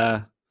 Peter's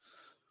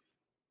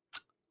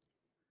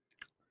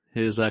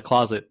his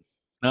closet?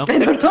 No, I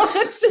don't know.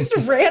 It's just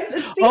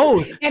random.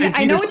 See, and St.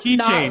 I know Peter's it's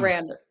not keychain.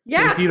 random.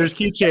 Yeah, St. Peter's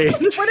keychain.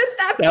 Wouldn't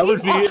that That be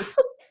would be.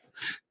 awesome?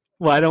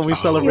 Why don't we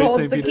celebrate He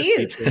holds St. the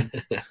Peter's keys.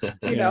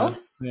 keychain? You know,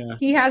 Yeah.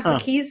 he has the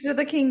keys to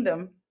the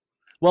kingdom.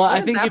 Well, I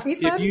Wouldn't think that be if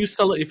fun? you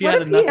What had if he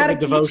enough had of a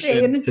a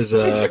devotion, keychain? His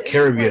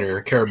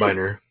carabiner.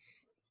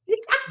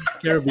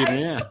 carabiner,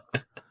 yeah.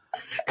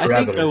 I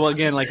think well,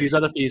 again, like these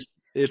other feasts,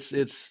 it's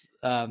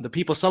the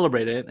people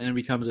celebrate it and it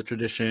becomes a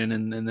tradition,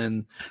 and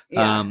then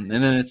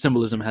its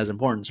symbolism has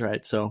importance,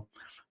 right? So,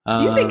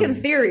 Do you think in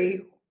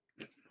theory,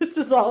 this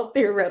is all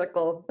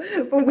theoretical,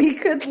 but we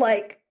could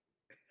like.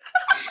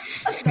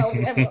 No,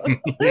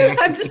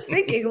 I'm just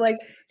thinking, like,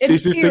 in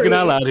Cece's theory, thinking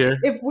out loud here.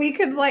 if we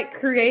could like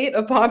create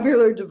a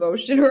popular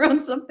devotion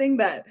around something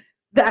that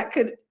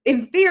could,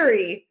 in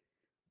theory,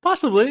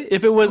 possibly,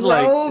 if it was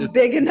grow like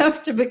big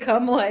enough to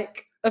become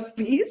like a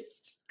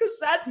feast, because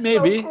that's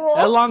maybe so cool.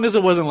 as long as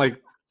it wasn't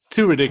like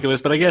too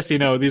ridiculous. But I guess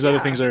these other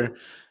things are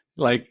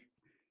like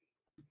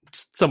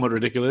somewhat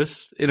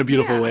ridiculous in a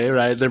beautiful way,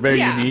 right? They're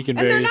very unique and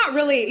very. They're not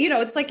really,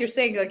 it's like you're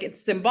saying, like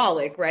it's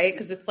symbolic, right?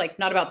 Because it's like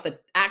not about the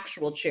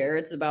actual chair;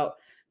 it's about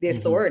the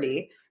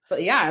authority.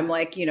 But yeah, I'm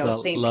like,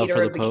 Saint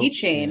Peter of the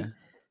keychain.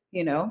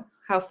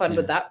 How fun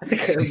would that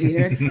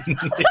be?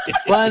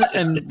 Well,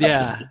 and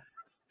yeah.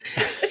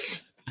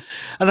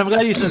 And I'm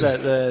glad you said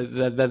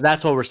that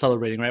that's what we're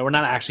celebrating, right? We're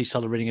not actually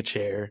celebrating a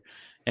chair,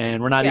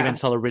 and we're not even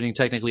celebrating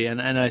technically.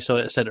 And I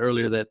said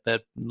earlier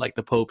that like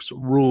the popes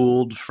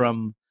ruled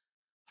from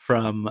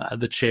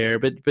the chair,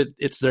 but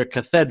it's their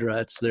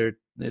cathedra,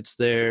 it's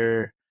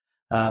their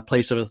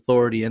place of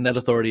authority, and that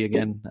authority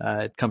again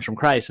it comes from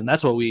Christ, and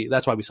that's why we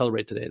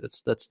celebrate today.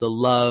 That's the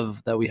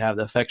love that we have,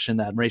 the affection,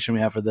 the admiration we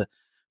have for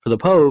the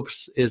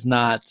popes is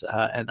not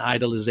an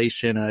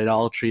idolization, an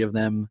idolatry of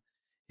them.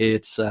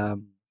 It's not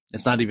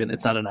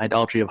an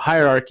idolatry of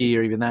hierarchy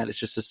or even that. It's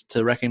just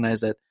to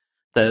recognize that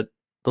the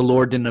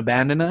Lord didn't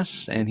abandon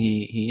us, and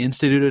he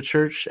instituted a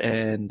church,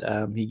 and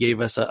he gave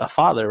us a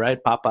father,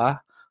 right?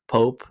 Papa,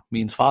 Pope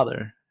means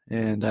father,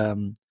 and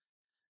don't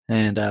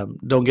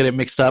get it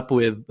mixed up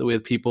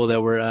with people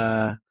that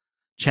were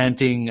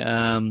chanting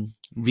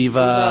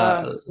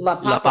 "Viva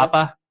la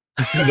Papa,"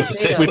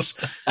 which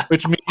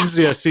means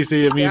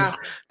Cece, it means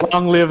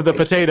long live the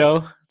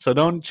potato. So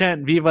don't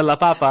chant "Viva la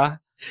Papa."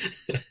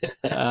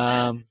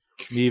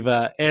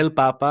 Viva el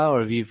Papa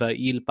or Viva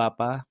il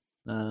Papa.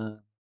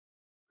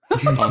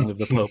 Long live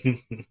the Pope.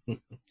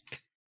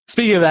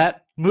 Speaking of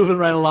that, moving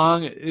right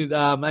along,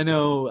 I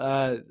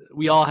know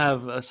we all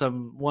have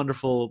some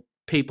wonderful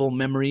papal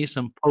memories,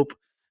 some Pope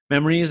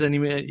memories.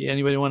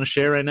 Anybody want to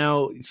share right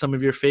now some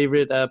of your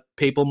favorite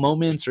papal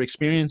moments or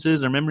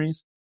experiences or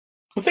memories?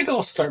 I think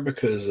I'll start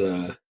because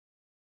I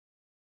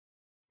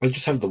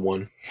just have the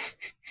one.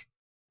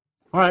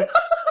 All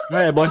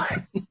right, boy.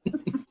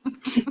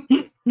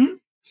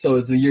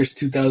 So the year's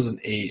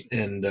 2008,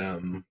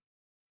 and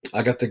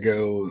I got to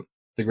go.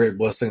 The great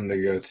blessing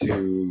to go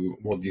to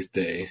World Youth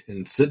Day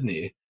in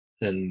Sydney,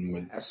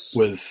 and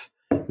with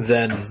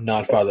then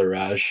not Father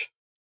Raj.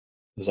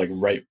 It was like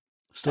right.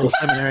 Still a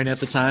seminarian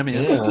at the time.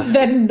 Yeah.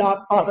 Then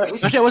not Father.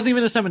 Actually, I wasn't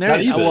even a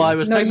seminarian. Well, I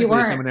was technically a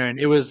weren't. seminarian.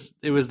 It was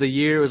the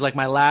year. It was like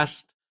my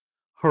last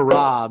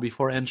hurrah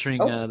before entering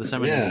the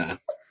seminary. Yeah.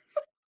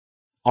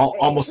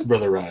 Almost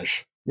Brother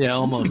Raj. Yeah,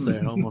 almost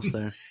there, almost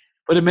there.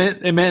 But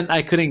it meant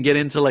I couldn't get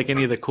into like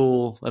any of the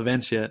cool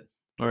events yet,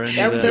 or any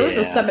of the There was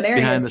a seminarian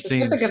behind the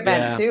specific scenes.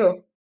 event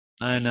too.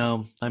 I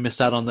know. I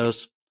missed out on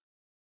those.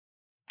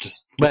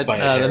 Just But by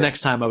a hair. the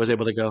next time I was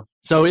able to go.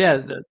 So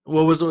yeah,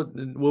 what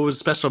was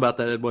special about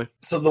that, Ed Boy?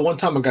 So the one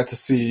time I got to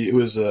see it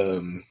was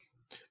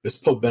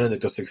Pope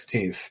Benedict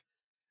XVI,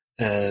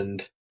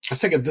 and I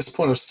think at this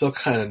point I was still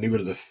kind of new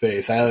to the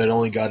faith. I had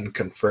only gotten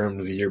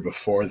confirmed the year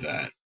before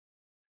that,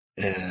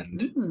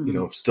 and you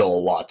know, still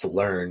a lot to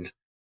learn,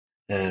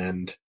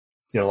 and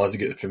you know, a lot to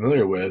get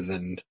familiar with,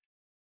 and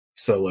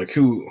so like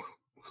who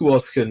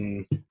else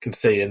can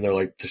say in their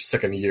like their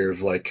second year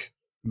of like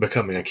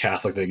becoming a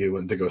Catholic they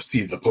went to go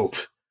see the Pope.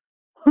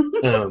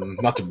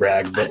 Not to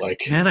brag, but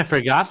like, man, I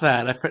forgot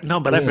that. I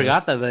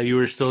forgot that you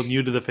were still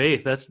new to the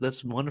faith.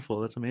 That's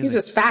wonderful. That's amazing. He's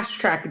just fast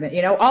tracking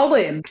it, all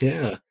in.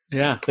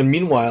 Yeah. And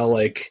meanwhile,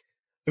 like,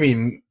 I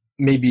mean,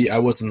 maybe I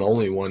wasn't the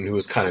only one who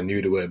was kind of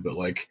new to it, but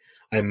like,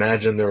 I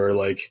imagine there were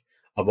like,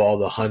 of all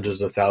the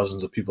hundreds of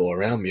thousands of people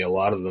around me, a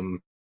lot of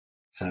them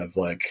have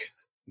like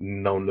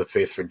known the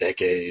faith for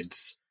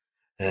decades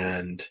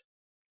and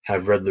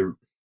have read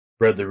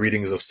the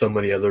readings of so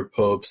many other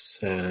popes,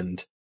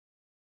 and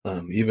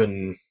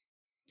even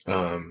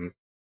of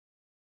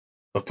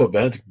Pope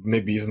Benedict,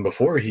 maybe even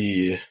before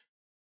he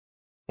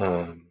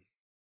was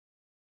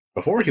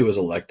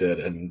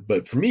elected,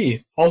 but for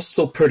me, also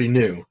still pretty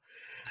new,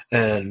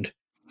 and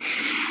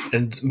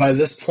by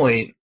this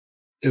point,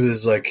 it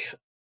was like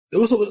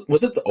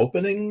was it the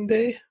opening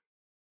day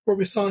where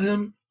we saw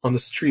him on the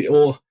street?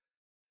 Well,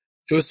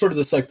 it was sort of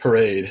this like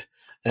parade,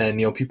 and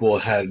people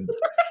had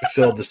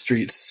filled the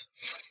streets,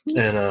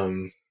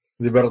 and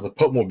they brought out the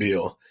Pope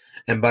Mobile.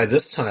 And by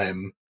this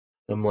time,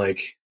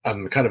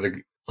 I'm kind of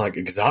like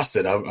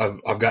exhausted.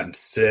 I've gotten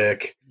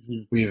sick.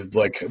 Mm-hmm. We've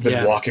like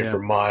been walking for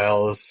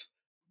miles.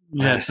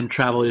 You had some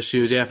travel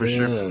issues, for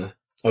sure.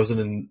 I was in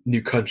a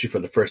new country for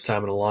the first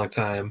time in a long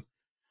time.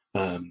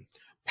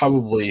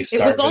 Probably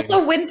starving. It was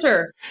also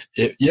winter.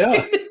 It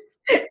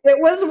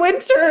was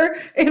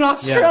winter in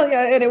Australia,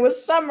 and it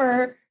was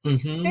summer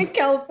in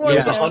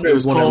California. It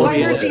was 100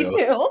 minor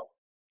detail.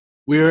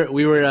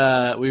 We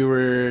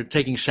were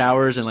taking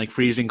showers in like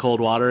freezing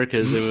cold water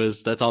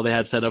because that's all they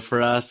had set up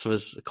for us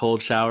was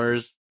cold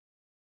showers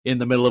in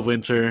the middle of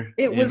winter.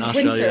 It was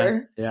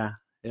Australia. winter.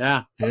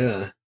 Yeah.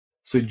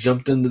 So we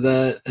jumped into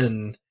that,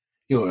 and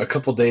a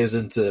couple days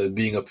into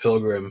being a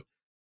pilgrim,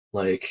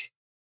 like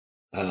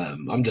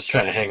I'm just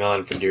trying to hang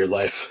on for dear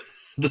life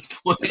at this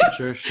point.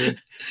 Sure.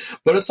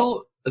 But it's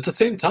all at the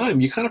same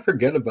time, you kind of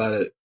forget about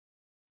it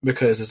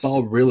because it's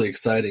all really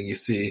exciting. You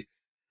see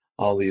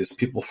all these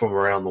people from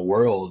around the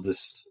world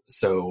just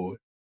so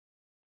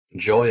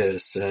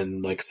joyous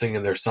and like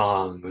singing their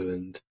songs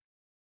and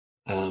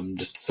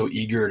just so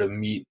eager to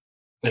meet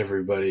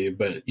everybody.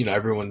 But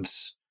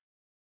everyone's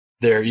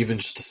there even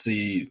just to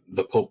see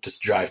the Pope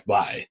just drive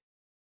by,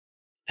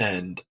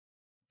 and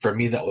for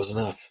me that was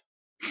enough,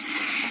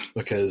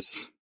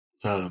 because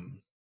that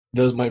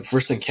was my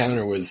first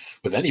encounter with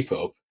any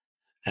Pope,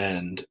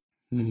 and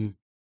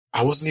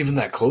I wasn't even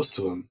that close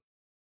to him.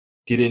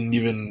 He didn't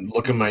even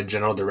look in my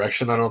general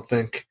direction, I don't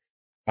think.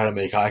 I didn't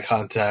make eye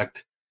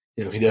contact.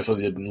 He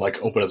definitely didn't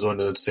like open his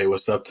window and say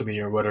what's up to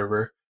me or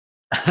whatever.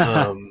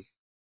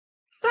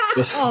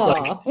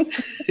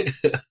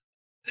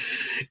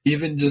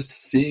 Even just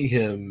seeing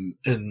him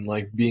and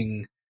like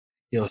being,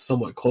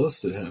 somewhat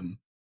close to him,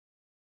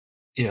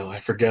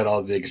 I forget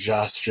all the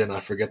exhaustion.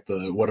 I forget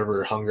the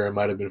whatever hunger I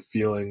might have been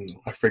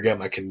feeling. I forget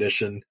my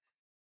condition.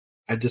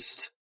 I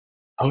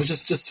was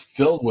just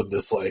filled with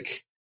this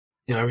like,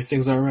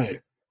 everything's all right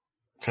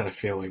kind of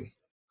feeling.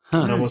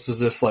 And almost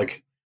as if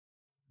like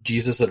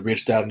Jesus had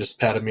reached out and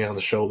just patted me on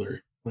the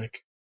shoulder,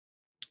 like,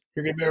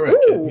 you're gonna be all right,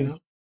 kid.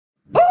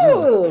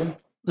 Oh,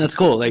 that's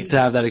cool. Like to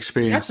have that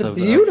experience. That's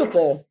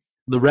beautiful.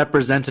 The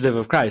representative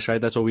of Christ, right?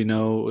 That's what we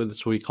know.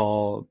 That's what we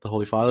call the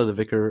Holy Father, the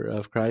Vicar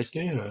of Christ.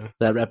 Yeah.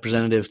 That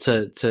representative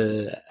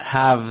to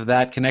have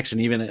that connection,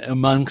 even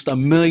amongst a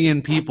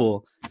million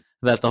people,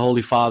 that the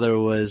Holy Father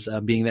was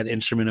being that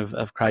instrument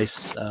of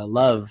Christ's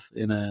love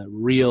in a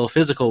real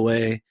physical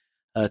way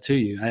to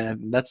you.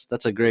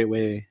 That's a great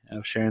way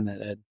of sharing that,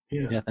 Ed.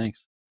 Yeah,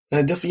 thanks. And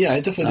I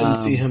definitely didn't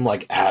see him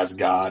like as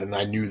God, and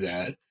I knew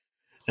that.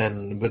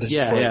 But it's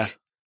just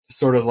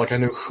sort of like I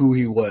knew who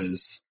he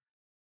was,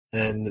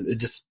 and it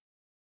just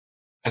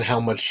and how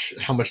much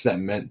that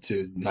meant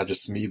to not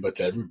just me but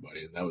to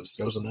everybody, and that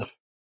was enough.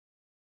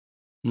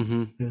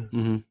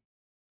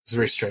 It's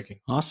very striking.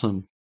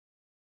 Awesome.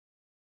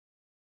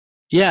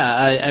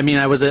 Yeah, I mean,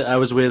 I was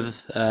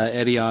with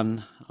Eddie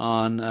on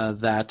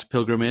that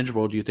pilgrimage,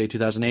 World Youth Day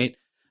 2008.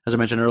 As I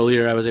mentioned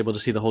earlier, I was able to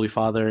see the Holy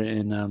Father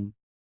in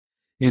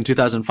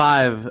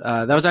 2005.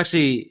 That was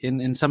actually,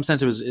 in some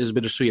sense, it was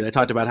bittersweet. I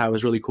talked about how it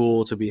was really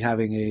cool to be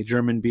having a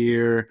German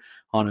beer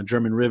on a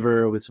German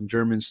river with some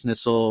German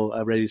schnitzel,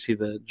 ready to see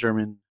the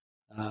German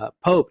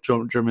Pope,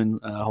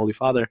 German Holy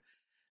Father.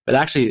 But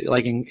actually,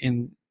 like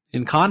in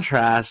in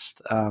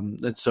contrast,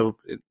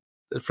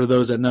 for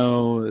those that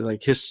know,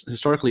 like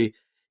historically,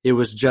 it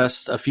was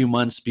just a few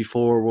months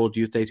before World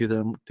Youth Day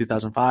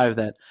 2005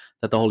 that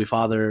the Holy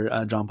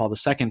Father John Paul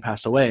II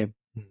passed away,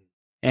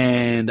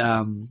 and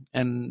I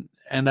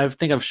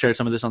think I've shared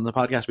some of this on the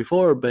podcast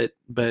before, but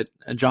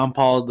John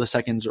Paul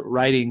II's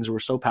writings were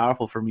so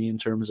powerful for me in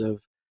terms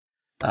of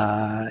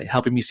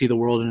helping me see the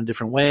world in a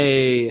different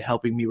way,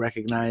 helping me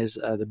recognize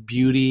the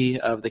beauty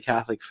of the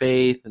Catholic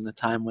faith in the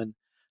time when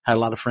I had a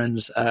lot of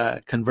friends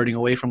converting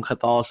away from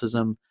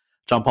Catholicism.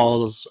 John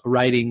Paul's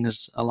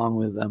writings, along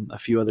with a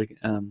few other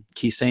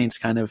key saints,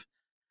 kind of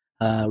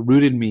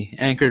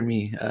anchored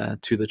me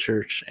to the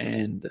church.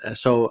 And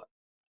so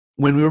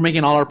when we were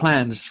making all our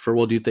plans for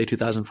World Youth Day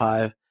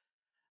 2005,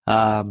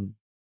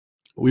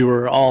 we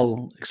were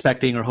all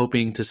expecting or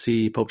hoping to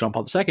see Pope John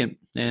Paul II,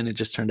 and it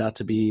just turned out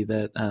to be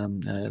that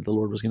the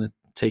Lord was going to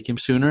take him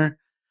sooner.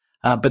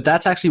 But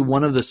that's actually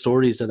one of the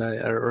stories that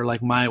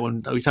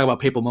when we talk about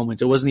papal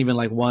moments, it wasn't even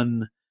like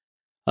one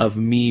of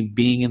me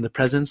being in the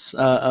presence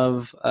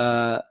of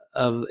a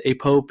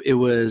pope. It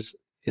was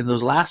in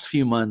those last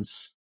few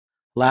months,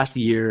 last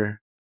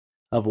year,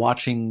 of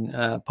watching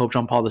Pope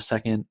John Paul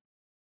II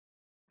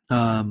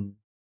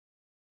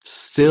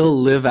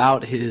still live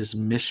out his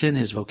mission,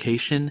 his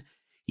vocation,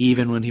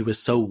 even when he was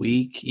so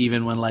weak,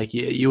 even when like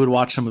you would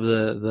watch some of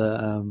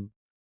the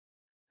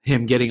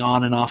him getting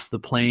on and off the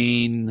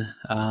plane,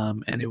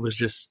 and it was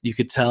just, you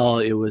could tell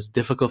it was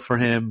difficult for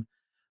him,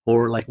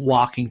 or like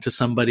walking to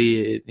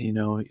somebody,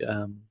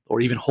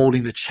 or even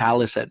holding the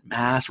chalice at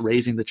Mass,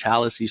 raising the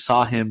chalice. You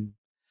saw him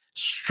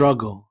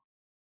struggle.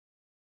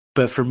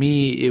 But for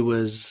me, it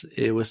was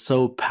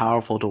so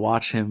powerful to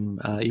watch him,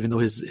 even though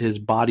his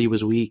body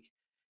was weak,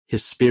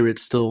 his spirit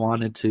still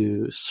wanted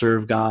to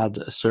serve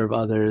God, serve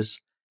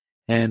others.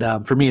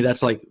 And for me,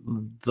 that's like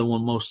the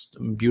one most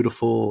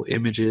beautiful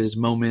images,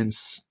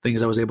 moments,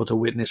 things I was able to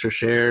witness or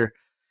share,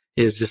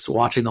 is just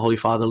watching the Holy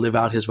Father live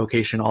out his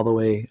vocation all the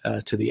way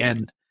to the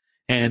end.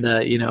 And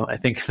I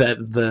think that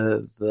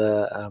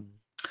the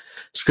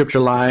scripture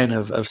line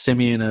of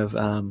Simeon of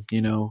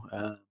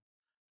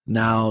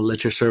now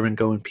let your servant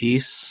go in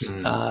peace.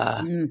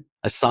 I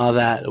saw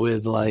that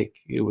with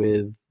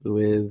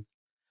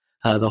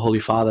the Holy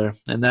Father,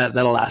 and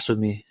that'll last with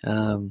me. I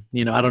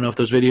don't know if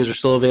those videos are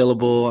still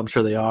available. I'm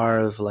sure they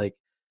are, of like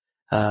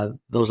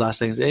those last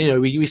things.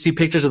 We see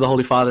pictures of the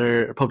Holy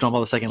Father, Pope John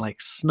Paul II,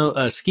 like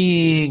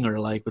skiing or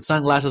like with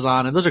sunglasses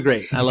on, and those are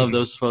great. I love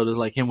those photos,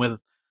 like him with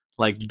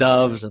like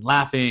doves and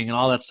laughing and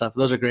all that stuff.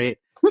 Those are great.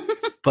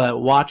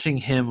 But watching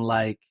him,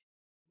 like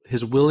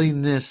his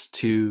willingness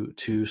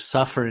to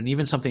suffer, and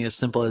even something as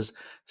simple as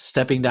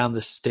stepping down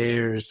the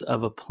stairs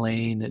of a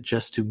plane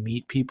just to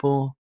meet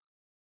people,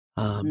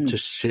 to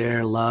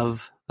share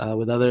love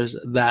with others,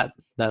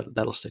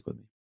 that'll stick with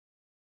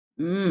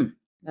me.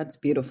 That's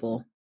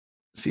beautiful.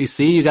 So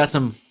you got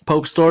some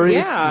Pope stories.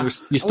 Yeah.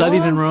 You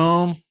studied in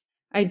Rome.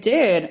 I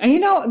did.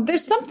 And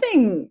there's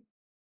something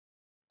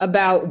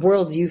about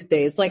World Youth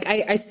Days. Like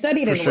I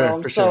studied in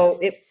Rome, so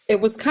it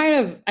was kind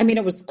of,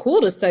 it was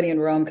cool to study in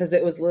Rome because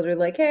it was literally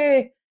like,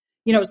 hey,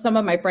 some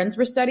of my friends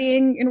were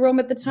studying in Rome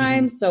at the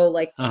time. So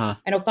like, I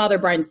know Father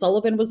Brian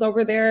Sullivan was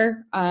over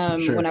there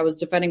when I was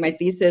defending my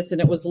thesis,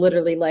 and it was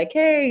literally like,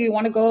 hey, you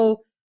want to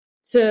go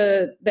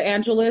to the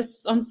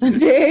Angelus on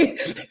Sunday?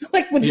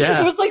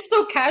 It was like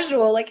so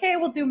casual, like, hey,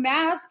 we'll do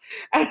Mass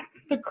at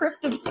the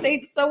crypt of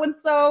Saint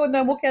so-and-so, and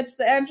then we'll catch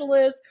the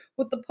Angelus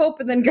with the Pope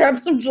and then grab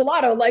some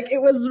gelato. Like,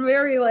 it was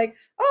very like,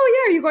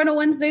 oh yeah, are you going to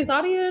Wednesday's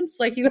audience?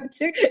 Like, you got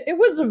to, it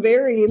was a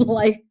very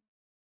like,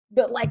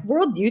 but like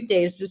World Youth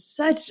Day is just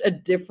such a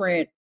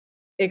different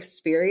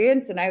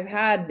experience. And I've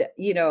had,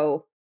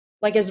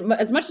 like as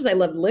much as I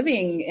loved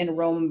living in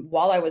Rome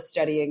while I was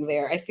studying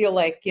there, I feel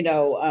like,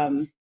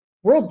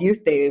 World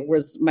Youth Day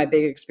was my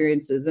big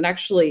experiences. And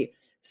actually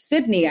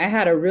Sydney, I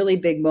had a really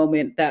big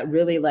moment that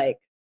really like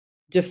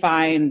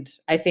defined,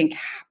 I think,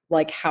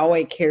 like how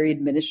I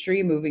carried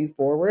ministry moving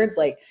forward.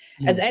 Like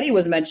as Eddie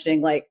was mentioning,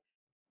 like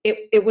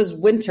it was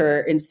winter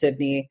in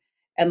Sydney.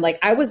 And like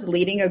I was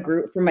leading a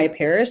group for my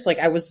parish. Like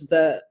I was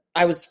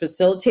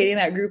facilitating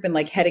that group and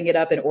like heading it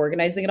up and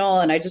organizing it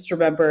all. And I just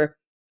remember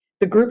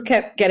the group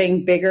kept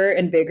getting bigger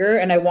and bigger.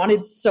 And I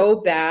wanted so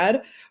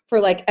bad for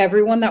like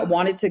everyone that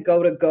wanted to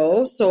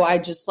go. So I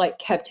just like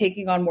kept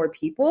taking on more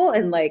people.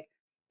 And like,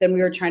 then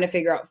we were trying to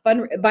figure out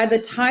by the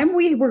time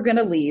we were going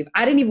to leave,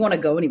 I didn't even want to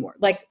go anymore.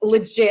 Like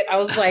legit. I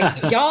was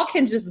like, y'all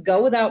can just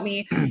go without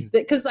me.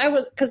 Cause I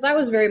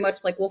was very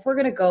much like, well, if we're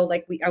going to go,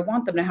 like I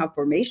want them to have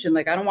formation.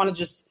 Like, I don't want to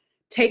just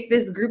take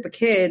this group of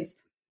kids,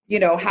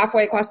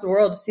 halfway across the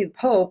world to see the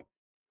Pope,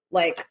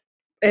 like,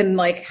 and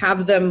like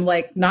have them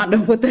like not know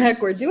what the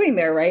heck we're doing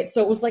there. Right.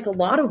 So it was like a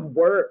lot of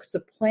work to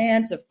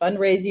plan, to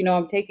fundraise.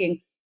 I'm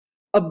taking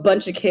a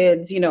bunch of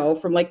kids,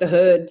 from like the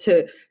hood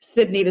to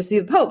Sydney to see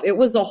the Pope. It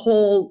was a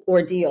whole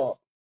ordeal.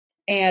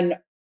 And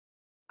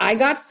I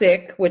got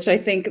sick, which I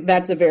think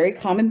that's a very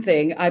common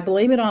thing. I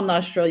blame it on the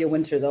Australia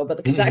winter though, but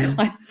because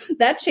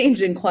that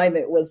change in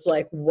climate was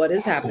like, what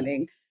is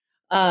happening?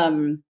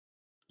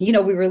 you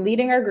know, we were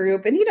leading our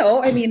group, and, you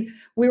know, I mean,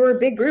 we were a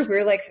big group. We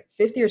were like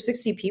 50 or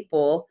 60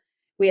 people.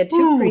 We had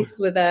two priests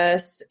with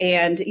us,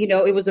 and, you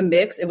know, it was a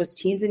mix. It was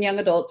teens and young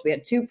adults. We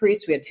had 2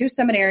 priests. We had 2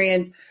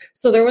 seminarians.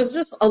 So there was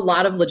just a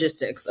lot of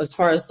logistics as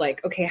far as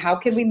like, okay, how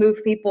can we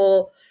move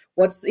people?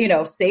 What's, you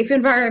know, safe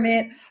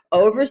environment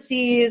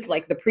overseas?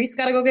 Like the priests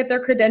got to go get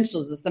their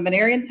credentials. The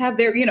seminarians have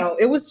their, you know,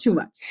 it was too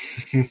much.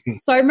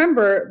 So I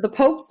remember the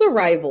Pope's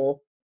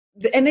arrival.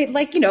 And they,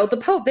 like, you know, the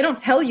Pope, they don't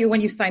tell you when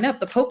you sign up.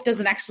 The Pope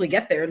doesn't actually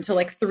get there until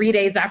like 3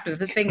 days after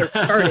the thing has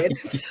started.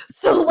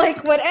 So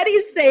like what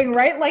Eddie's saying,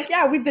 right? Like,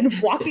 yeah, we've been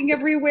walking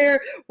everywhere.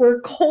 We're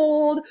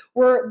cold.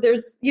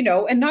 There's, you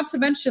know, and not to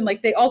mention,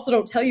 like, they also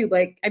don't tell you,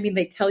 like, I mean,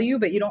 they tell you,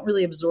 but you don't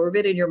really absorb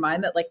it in your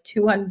mind that like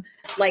 200,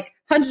 like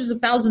hundreds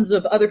of thousands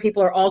of other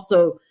people are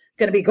also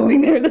going to be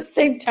going there at the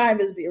same time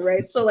as you,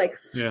 right? So like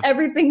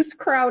everything's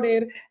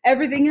crowded.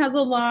 Everything has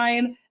a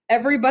line.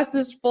 Every bus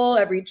is full,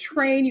 every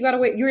train, you got to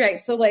wait. You're right.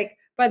 So like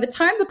by the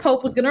time the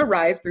Pope was going to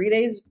arrive 3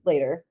 days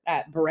later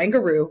at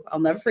Barangaroo,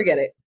 I'll never forget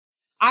it.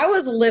 I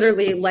was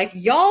literally like,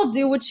 y'all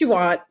do what you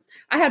want.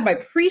 I had my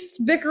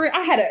priest bickering.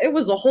 It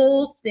was a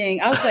whole thing.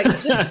 I was like,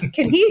 just,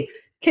 can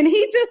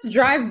he just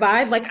drive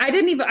by? Like, I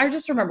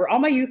just remember all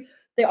my youth,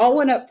 they all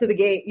went up to the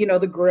gate, you know,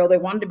 the grill, they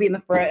wanted to be in the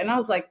front. And I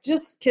was like,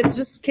 can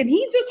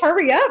he just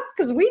hurry up?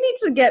 Because we need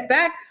to get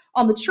back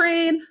on the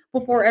train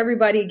before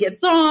everybody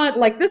gets on.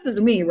 Like, this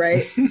is me,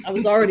 right? I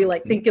was already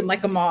like thinking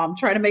like a mom,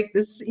 trying to make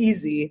this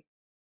easy.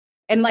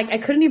 And like, I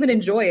couldn't even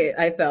enjoy it,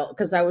 I felt,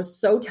 because I was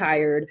so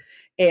tired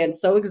and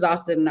so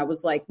exhausted. And I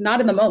was like,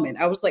 not in the moment.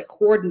 I was like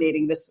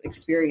coordinating this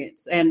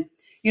experience. And,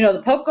 you know,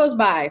 the Pope goes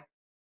by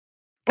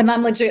and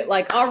I'm legit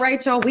like, all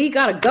right, y'all, we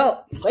gotta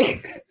go.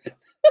 Like,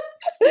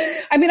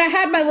 I mean, I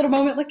had my little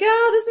moment like,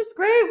 yeah, this is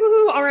great.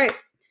 Woohoo. All right.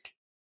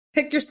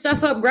 Pick your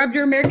stuff up, grab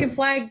your American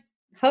flag,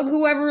 hug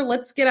whoever,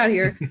 let's get out of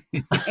here.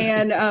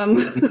 And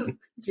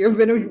if you've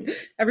been,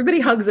 everybody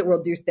hugs at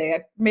World Youth Day.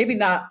 Maybe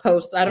not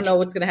post. I don't know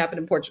what's going to happen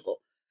in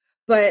Portugal.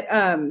 But,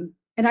 and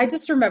I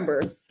just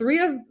remember 3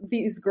 of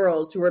these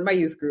girls who were in my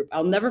youth group.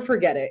 I'll never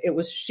forget it. It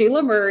was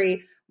Sheila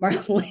Murray,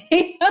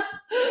 Marlena,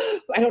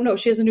 I don't know,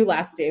 she has a new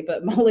last name,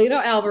 but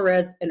Marlena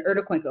Alvarez and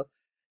Erna Cuenco.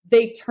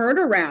 They turned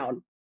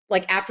around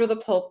like after the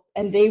Pope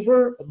and they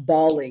were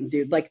bawling,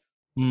 dude, like,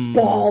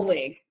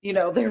 bawling, you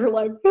know, they were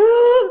like,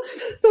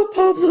 the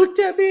Pope looked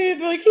at me,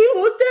 and like, he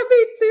looked at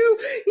me too,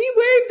 he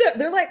waved at,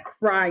 they're like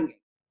crying.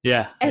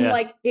 And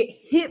like it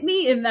hit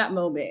me in that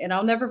moment, and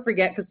I'll never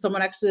forget, because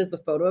someone actually has a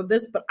photo of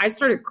this, but I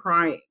started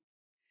crying.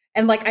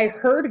 And like I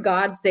heard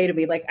God say to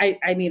me, like,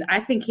 I mean, I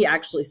think he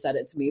actually said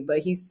it to me, but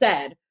he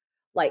said,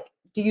 like,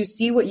 do you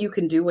see what you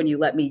can do when you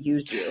let me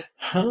use you?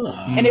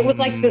 And it was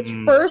like this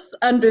first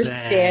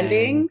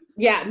understanding. Dang.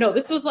 Yeah, no,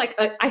 this was like,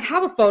 I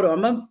have a photo,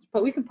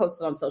 but we can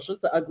post it on social.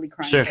 It's an ugly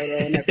crying photo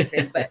and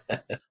everything. But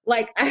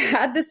like, I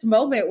had this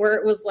moment where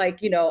it was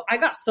like, you know, I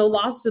got so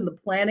lost in the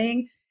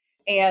planning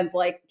and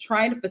like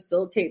trying to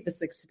facilitate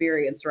this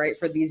experience, right,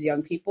 for these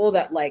young people,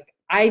 that like,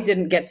 I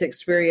didn't get to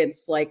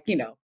experience like, you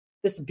know,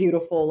 this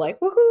beautiful, like,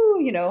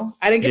 woohoo, you know,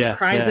 I didn't get to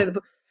cry and say the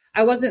book.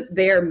 I wasn't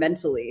there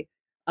mentally.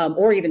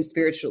 Or even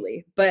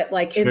spiritually, but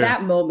like in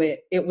that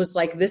moment, it was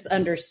like this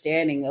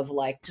understanding of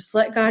like, just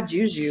let God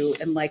use you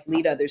and like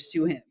lead others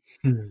to him.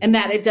 And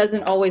that it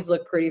doesn't always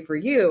look pretty for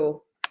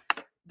you.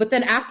 But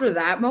then after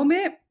that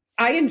moment,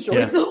 I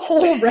enjoyed the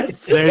whole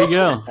rest of it. There you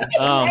go.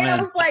 Oh, and man.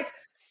 I was like,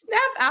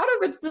 snap out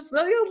of it,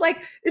 Cecilia.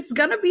 Like, it's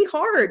going to be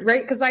hard,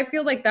 right? Because I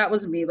feel like that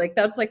was me. Like,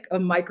 that's like a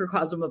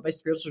microcosm of my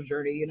spiritual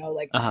journey, you know,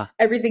 like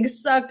everything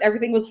sucked.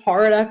 Everything was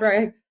hard after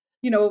I,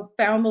 you know,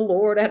 found the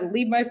Lord. I had to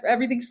leave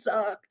everything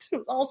sucked.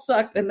 It all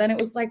sucked. And then it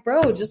was like,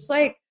 bro, just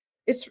like,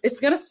 it's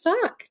going to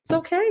suck. It's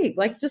okay.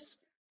 Like,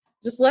 just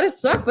let it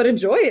suck, but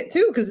enjoy it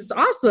too, because it's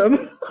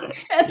awesome.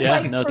 And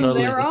like, from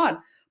totally. There on,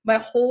 my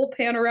whole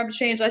panorama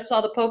changed. I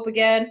saw the Pope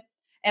again,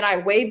 and I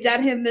waved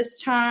at him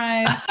this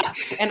time.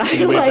 And I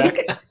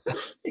like,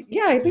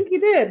 yeah, I think he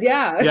did.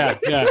 Yeah.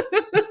 Yeah.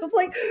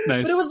 Like,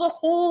 nice. But it was a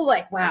whole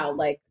like, wow,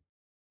 like,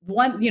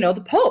 one, you know,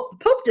 the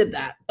Pope did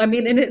that. I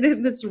mean,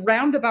 in this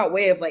roundabout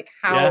way of like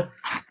how,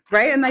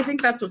 right? And I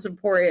think that's what's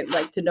important,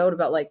 like, to note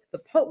about like the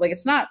Pope. Like,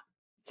 it's not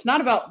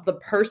about the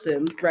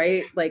person,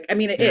 right? Like, I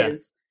mean, it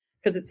is,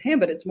 because it's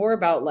him, but it's more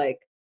about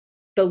like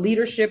the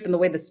leadership and the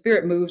way the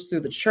Spirit moves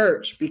through the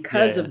church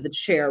because of the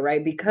chair,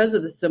 right? Because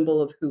of the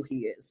symbol of who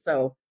he is.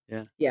 So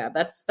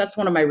that's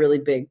one of my really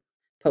big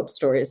Pope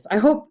stories. I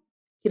hope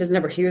he doesn't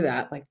ever hear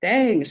that. Like,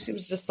 dang, she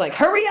was just like,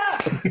 hurry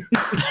up.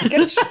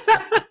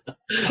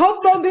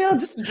 Pope Mobile,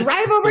 just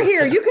drive over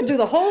here. You can do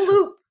the whole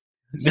loop.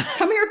 Just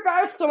come here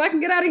fast so I can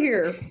get out of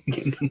here.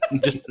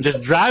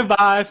 just drive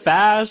by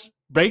fast,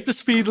 break the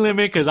speed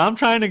limit, because I'm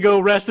trying to go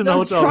rest in the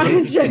hotel room.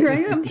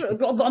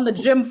 I'm on the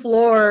gym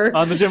floor.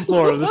 On the gym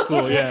floor of the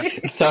school,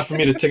 It's time for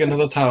me to take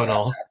another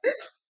Tylenol.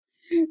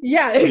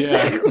 Yeah,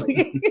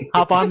 exactly.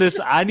 Hop on this.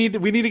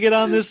 We need to get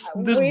on this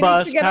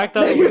bus packed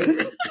up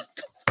with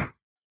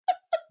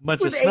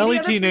bunch of smelly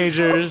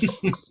teenagers,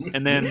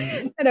 and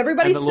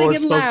everybody's the Lord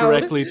singing spoke loud.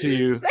 directly to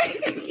you.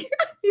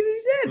 He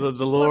did.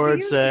 The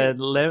Lord said,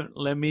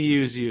 "Let me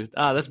use you."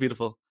 Ah, that's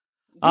beautiful.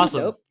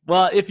 Awesome. Dope.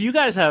 Well, if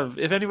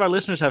any of our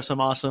listeners have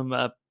some awesome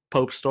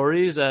Pope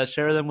stories,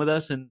 share them with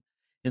us in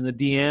the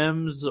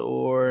DMs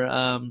or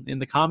in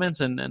the comments,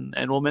 and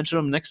we'll mention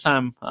them next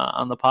time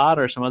on the pod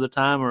or some other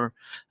time, or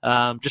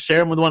just share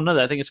them with one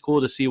another. I think it's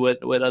cool to see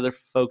what other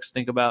folks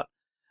think about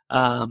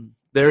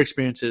their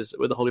experiences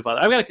with the Holy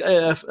Father. I've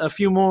got a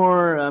few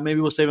more. Maybe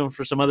we'll save them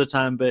for some other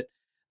time. But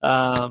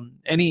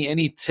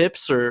any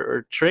tips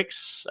or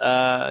tricks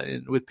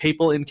with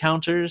papal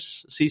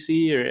encounters,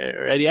 CC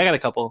or Eddie? I got a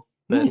couple.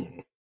 But,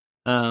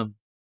 I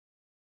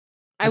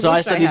wish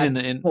I studied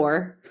in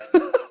more.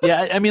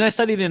 Yeah, I mean, I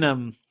studied in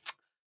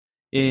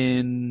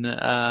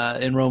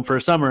Rome for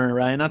a summer,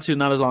 right? Not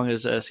as long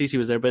as Cece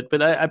was there,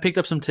 but I picked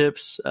up some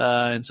tips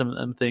and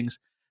some things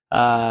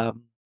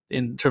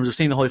in terms of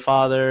seeing the Holy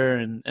Father,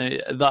 and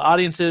the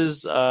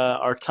audiences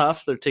are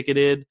tough. They're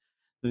ticketed.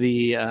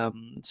 The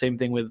same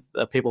thing with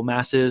papal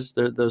masses.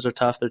 Those are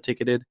tough. They're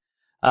ticketed.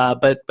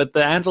 But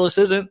the Angelus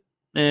isn't.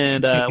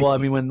 And well, I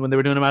mean, when they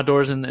were doing them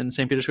outdoors in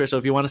St. Peter's Square. So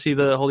if you want to see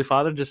the Holy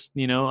Father, just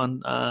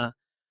on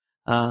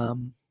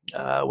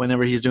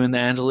whenever he's doing the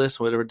Angelus,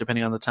 whatever,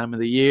 depending on the time of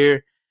the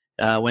year,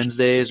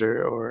 Wednesdays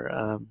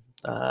or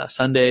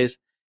Sundays,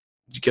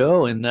 you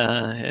go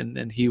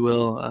and he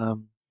will,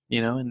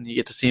 and you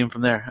get to see him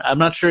from there. I'm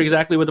not sure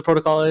exactly what the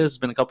protocol is. It's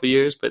been a couple of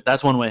years, but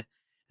that's one way.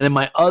 And then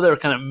my other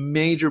kind of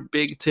major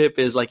big tip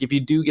is, like, if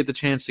you do get the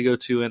chance to go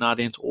to an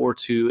audience or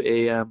to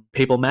a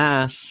papal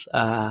mass,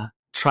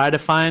 try to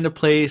find a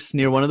place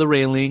near one of the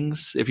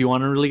railings if you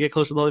want to really get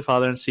close to the Holy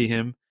Father and see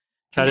him.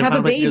 Try to have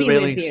find a baby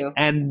with you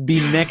and be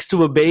next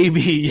to a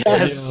baby.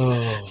 Yes.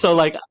 Oh. So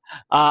like,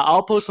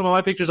 I'll post some of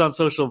my pictures on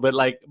social, but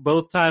like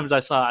both times when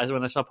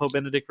I saw Pope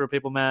Benedict for a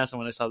papal mass and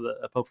when I saw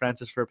Pope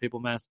Francis for a papal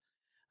mass,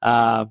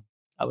 I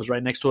was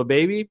right next to a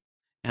baby,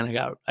 and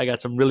I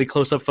got some really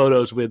close up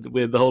photos with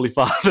the Holy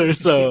Father.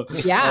 So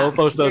yeah, I'll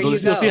post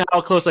those. You'll see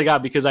how close I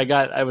got, because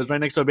I was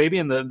right next to a baby,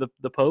 and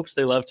the popes,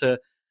 they love to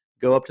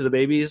go up to the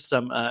babies.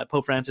 Some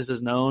Pope Francis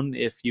is known,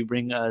 if you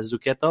bring a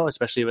zucchetto,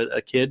 especially if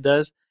a kid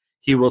does,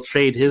 he will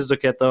trade his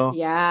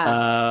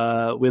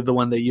zucchetto with the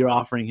one that you're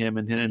offering him,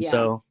 and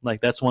so like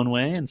that's one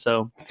way. And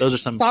so those are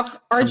some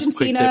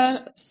Argentina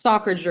some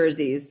soccer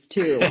jerseys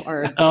too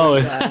are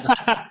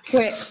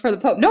quick for the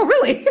Pope. No,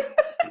 really,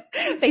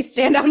 they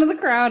stand out in the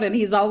crowd, and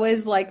he's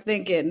always like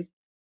thinking,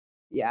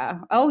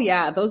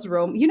 those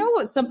Rome. You know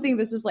what?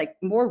 This is like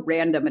more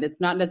random, and it's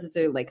not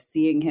necessarily like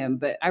seeing him,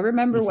 but I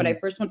remember when I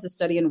first went to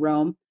study in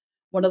Rome,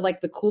 one of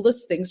like the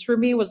coolest things for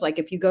me was like,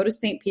 if you go to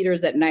St.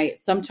 Peter's at night,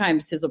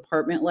 sometimes his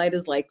apartment light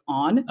is like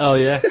on. Oh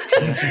yeah.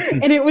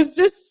 And it was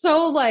just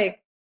so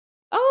like,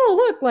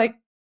 oh, look, like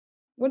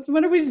what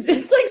are we,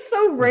 it's like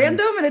so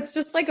random. And it's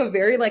just like a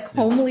very like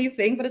homely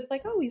thing, but it's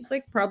like, oh, he's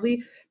like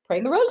probably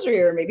praying the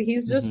rosary, or maybe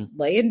he's just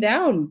laying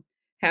down,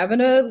 having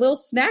a little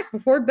snack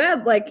before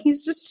bed. Like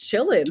he's just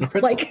chilling.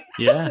 Like,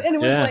 and it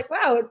was like,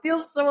 wow, it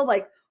feels so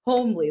like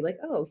homely. Like,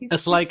 oh,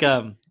 it's like,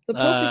 the Pope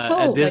is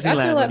home. At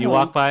Disneyland, like, when you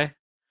walk by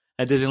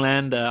at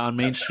Disneyland on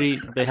Main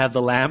Street, they have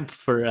the lamp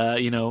for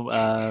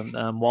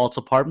Walt's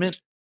apartment.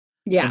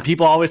 Yeah, and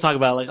people always talk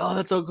about like, oh,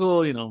 that's so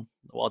cool.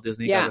 Walt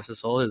Disney, God rest his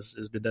soul, has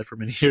been dead for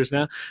many years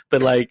now.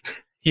 But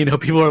like,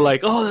 people are like,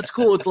 oh, that's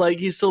cool. It's like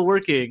he's still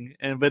working,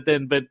 but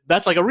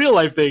that's like a real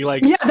life thing.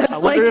 Like, I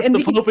wonder if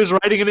the Pope is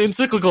writing an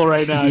encyclical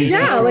right now.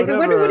 I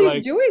wonder what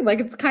he's doing. Like,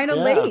 it's kind of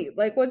late.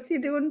 Like, what's he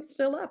doing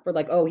still up? Or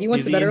like, oh, he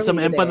went to bed early some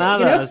today,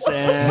 empanadas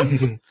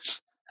and.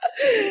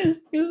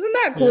 Isn't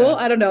that cool?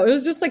 I don't know. It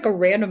was just like a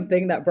random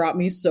thing that brought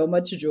me so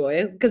much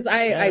joy, because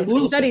I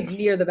studied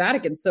near the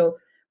Vatican, so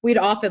we'd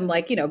often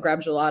like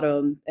grab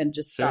gelato and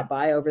just stop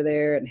by over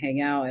there and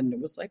hang out, and it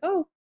was like,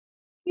 oh,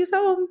 he's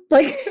home.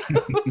 Like,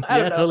 I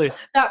don't know. Totally.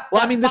 That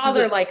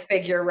father like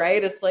figure,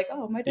 right? It's like,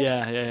 oh, my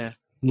dad. Yeah.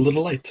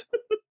 Little light.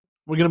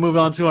 We're gonna move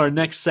on to our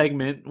next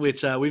segment,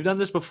 which we've done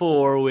this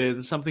before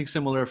with something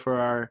similar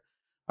for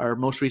our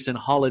most recent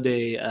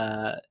holiday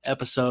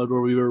episode,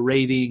 where we were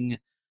rating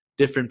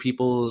different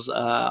people's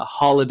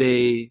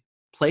holiday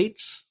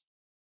plates.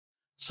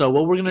 So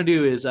what we're going to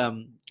do is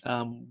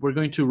we're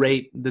going to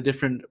rate the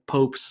different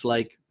popes'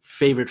 like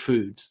favorite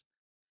foods.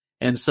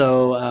 And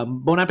so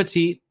Bon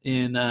Appetit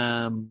in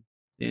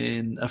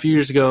a few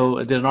years ago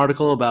did an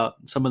article about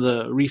some of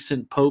the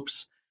recent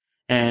popes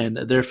and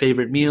their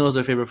favorite meals,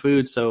 their favorite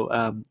foods.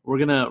 So we're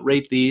going to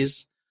rate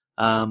these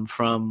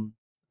from,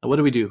 what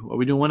do we do? Are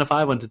we doing 1 to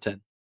 5, 1 to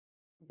 10?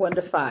 1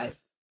 to 5.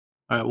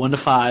 All right, 1 to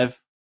 5.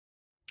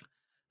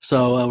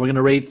 So we're going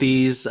to rate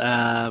these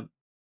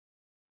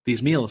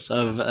meals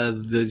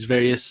of these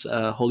various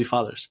Holy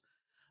Fathers.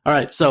 All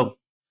right, so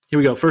here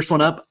we go. First one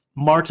up,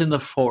 Martin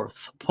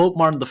IV, Pope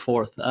Martin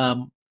IV.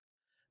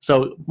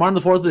 So Martin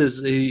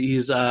IV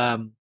he's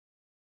not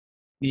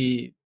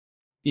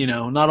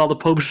all the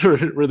popes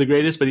were the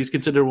greatest, but he's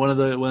considered one of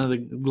the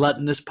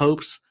gluttonous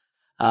popes.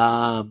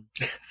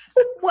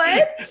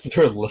 What? Is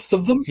there a list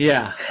of them?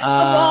 Yeah. Of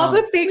all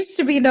the things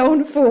to be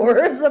known for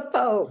as a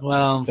pope.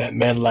 Well, that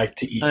man liked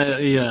to eat.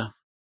 Yeah,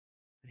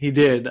 he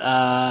did.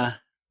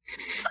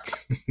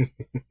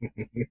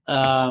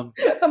 Um,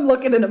 I'm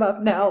looking him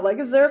up now. Like,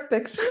 is there a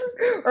picture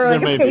or There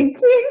like may a be.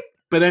 painting?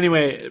 but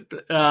anyway,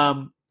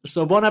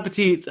 so Bon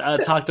Appetit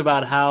talked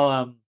about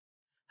how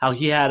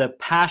he had a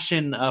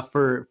passion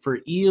for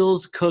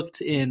eels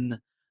cooked in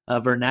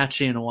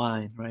Vernaccian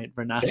wine, right?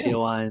 Vernaccia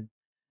wine.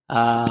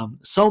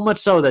 So much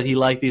so that he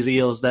liked these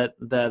eels that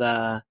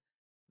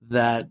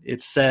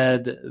it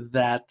said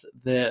that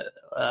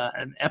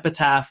an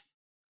epitaph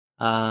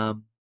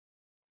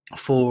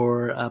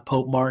for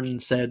Pope Martin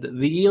said,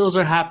 "The eels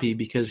are happy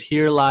because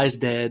here lies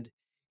dead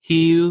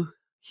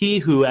he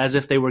who, as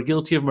if they were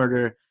guilty of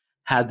murder,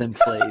 had them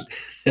flayed."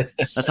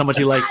 That's how much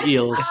he liked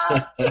eels.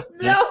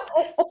 No.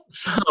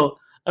 So,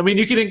 I mean,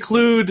 you can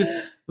include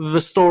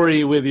the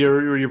story with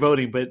your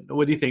voting, but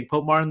what do you think?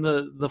 Pope Martin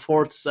the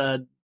Fourth's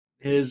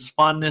his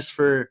fondness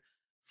for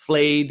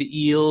flayed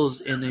eels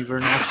in a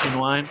Vernaccian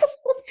wine.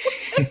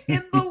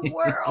 In the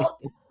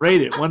world.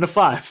 Rate it 1 to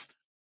 5.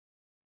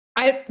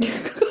 I'm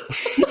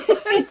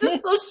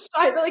just so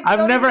shy. Like, I've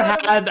don't never even-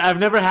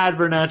 had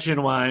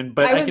Vernaccian wine,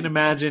 but I I can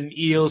imagine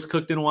eels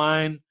cooked in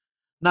wine.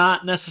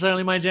 Not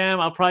necessarily my jam.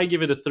 I'll probably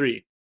give it a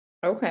 3.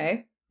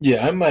 Okay.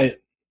 Yeah, I might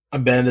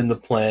abandon the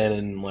plan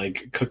and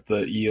like cook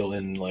the eel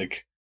in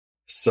like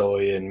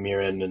soy and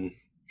mirin and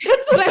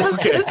That's what I was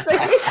gonna say.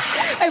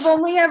 I've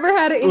only ever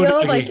had an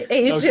eel Unagi. like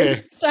Asian Okay.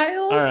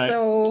 style, All right.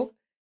 so.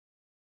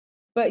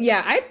 But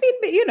yeah, I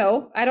mean, you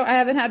know, I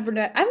haven't had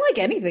Vernet. I like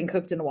anything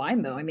cooked in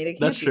wine, though. I mean, it can't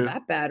That's be true.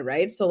 that bad,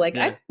 right? So, like,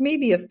 Yeah. I'd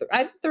maybe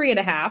I'd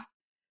 3.5,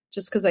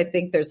 just because I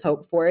think there's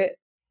hope for it.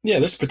 yeah,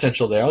 there's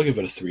potential there. I'll give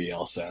it a 3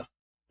 also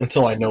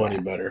until I know any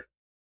better.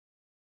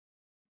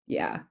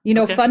 Yeah, you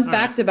know, Okay, fun all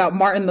fact about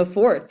Martin the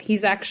Fourth: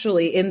 he's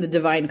actually in the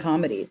Divine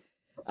Comedy.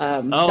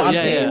 Oh,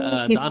 Dante's.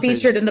 yeah, He's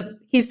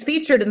Dante's.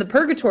 featured in the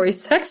Purgatory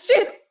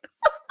section.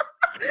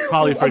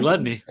 Probably for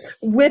gluttony.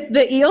 With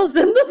the eels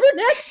in the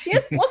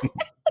Venetian wine.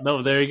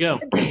 No, there you go.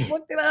 Just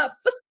looked it up.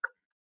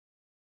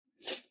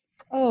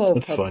 Oh,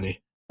 That's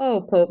funny.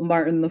 Oh, Pope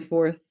Martin the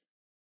Fourth.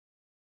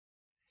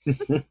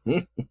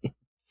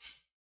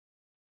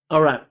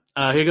 All right,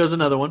 here goes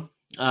another one.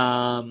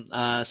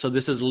 So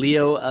this is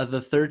Leo the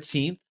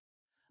 13th.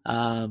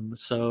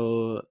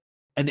 So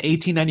an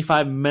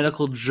 1895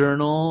 medical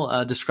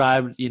journal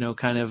described,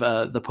 kind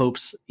of the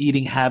Pope's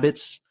eating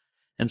habits,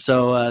 and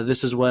so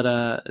this is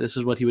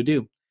what he would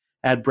do: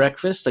 at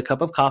breakfast, a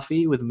cup of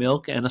coffee with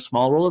milk and a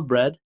small roll of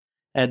bread.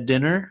 At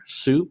dinner,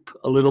 soup,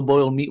 a little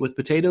boiled meat with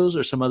potatoes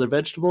or some other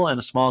vegetable, and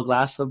a small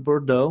glass of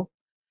Bordeaux.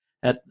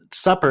 At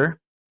supper,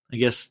 I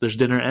guess there's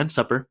dinner and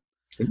supper.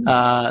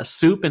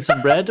 Soup and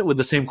some bread with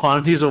the same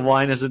quantities of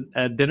wine as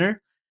at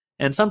dinner,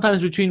 and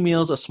sometimes between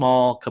meals a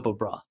small cup of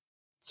broth.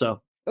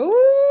 So,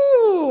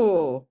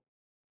 ooh,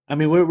 I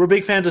mean, we're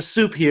big fans of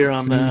soup here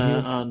on the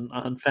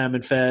on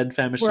Famine Fed.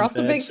 Famished we're and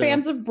also Fed, big so-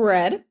 fans of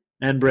bread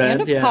and bread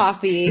and of yeah.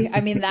 coffee.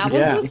 I mean, that was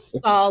Yeah. a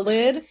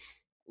solid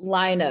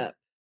lineup.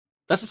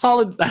 That's a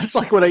solid. That's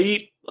like what I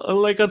eat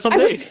like on some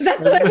days.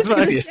 That's what I was Like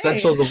going the to say.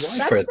 essentials of life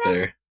That's right not-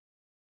 there.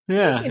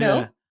 Yeah, You know,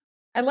 yeah.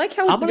 I like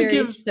how I'm it's gonna very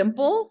give-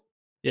 simple.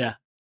 Yeah.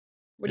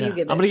 What do Yeah. you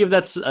give I'm it? gonna give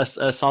that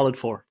a solid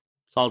 4.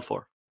 Solid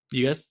 4.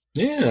 You guys?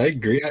 Yeah, I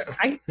agree.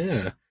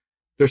 Yeah,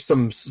 there's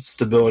some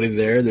stability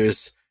there.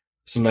 There's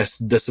some nice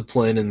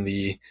discipline in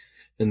the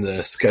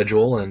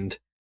schedule and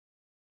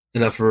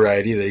enough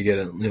variety that you get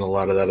a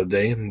lot of that a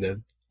day in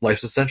the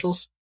life's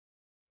essentials.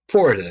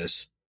 4 it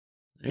is.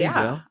 There you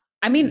Yeah. go.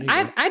 I mean, There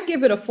you go. I'd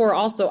give it a 4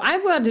 also. I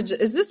wanted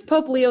to, is this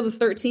Pope Leo the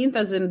 13th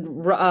as in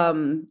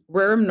Rerum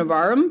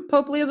Novarum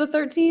Pope Leo the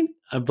 13th?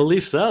 I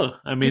believe so.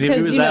 I mean, if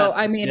Because, it was you know, that,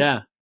 I mean,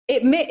 yeah,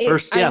 it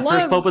first I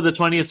love, Pope of the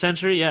 20th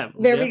century. Yeah,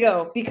 there yeah. we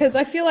go. Because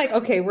I feel like,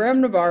 okay,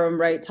 Rerum Novarum,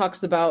 right,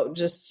 talks about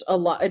just a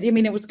lot. I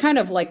mean, it was kind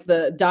of like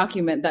the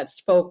document that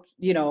spoke,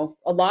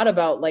 a lot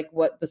about like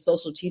what the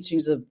social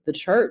teachings of the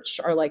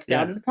church are like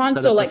founded upon.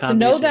 Set So up the like to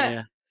know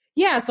foundation,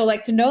 that, so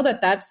like to know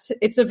that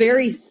it's a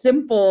very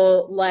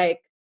simple,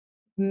 like,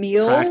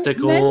 meal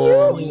Practical,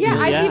 menu. Yeah,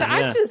 I yeah, mean,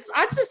 yeah.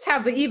 I just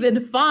have an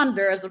even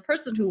fonder as a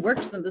person who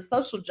works in the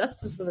social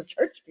justice of the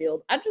church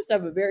field. I just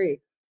have a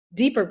very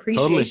deep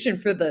appreciation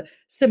for the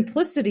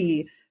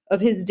simplicity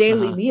of his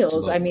daily Uh-huh.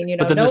 meals. I mean,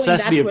 but the knowing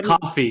necessity that's of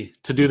what coffee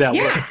to do that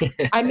Yeah. work.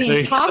 I There mean,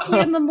 you coffee go.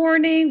 in the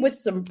morning with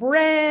some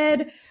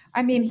bread.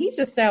 I mean, he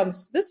just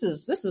sounds. This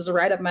is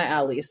right up my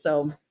alley.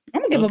 So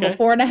I'm gonna give him Okay. a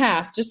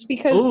 4.5, just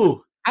because.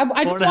 Ooh, I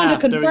just 4.5. wanted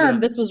to There we confirm go.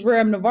 this was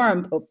Rerum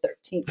Novarum Pope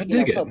 13th. I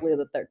dig it. Pope Leo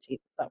the 13th.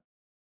 So.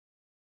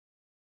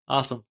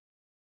 awesome.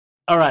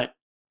 All right,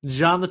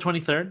 John the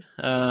 23rd.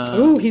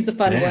 Ooh, he's a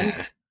fun one.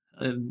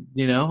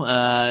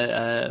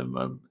 Yeah.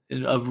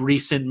 Of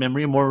recent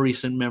memory, more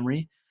recent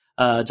memory.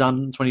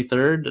 John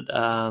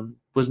 23rd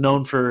was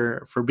known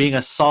for being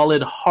a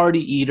solid,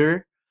 hearty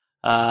eater.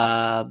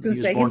 I was gonna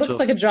say, he born to looks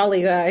like a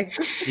jolly guy.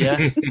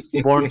 yeah,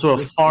 born to a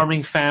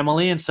farming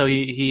family, and so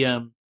he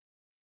enjoyed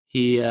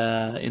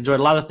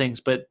a lot of things.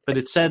 But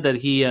it said that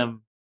he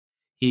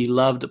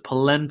loved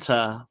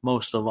polenta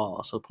most of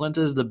all. So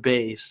polenta is the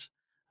base,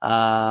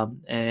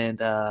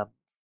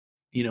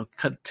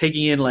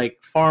 taking in like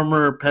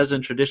farmer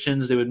peasant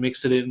traditions. They would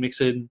mix it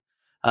in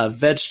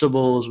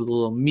vegetables with a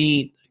little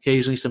meat,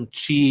 occasionally some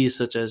cheese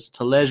such as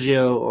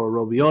taleggio or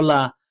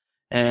roviola,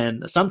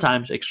 and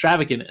sometimes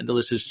extravagant and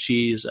delicious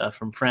cheese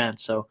from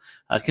France. So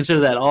consider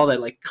that all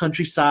that like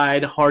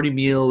countryside hearty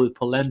meal with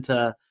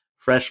polenta,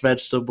 fresh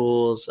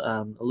vegetables,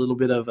 a little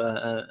bit of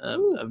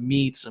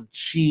meat, some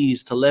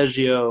cheese,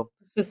 taleggio.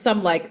 This is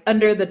some like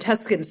under the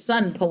Tuscan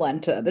sun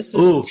polenta. This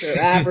is your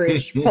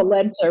average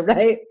polenta,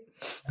 right?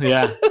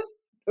 Yeah.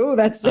 Ooh,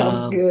 that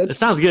sounds good. It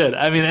sounds good.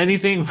 I mean,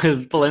 anything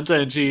with polenta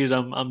and cheese,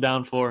 I'm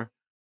down for.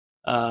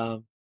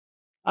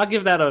 I'll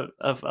give that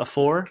a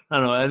 4. I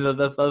don't know. Any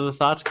other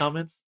thoughts,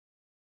 comments?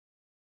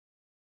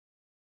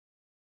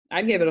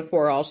 I'd give it a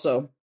 4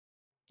 also.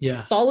 Yeah.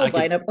 Solid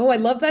lineup. Oh, I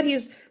love that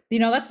he's,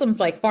 that's some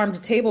like farm to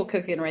table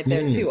cooking right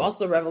there too.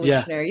 Also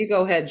revolutionary. Yeah. You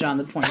go ahead, John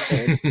the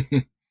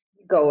 23rd.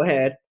 Go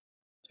ahead.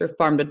 It's your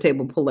farm to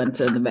table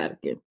polenta in the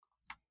Vatican.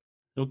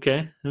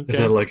 Okay. Is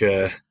that like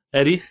a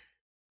Eddie?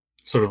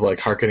 Sort of like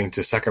hearkening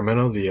to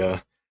Sacramento,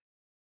 the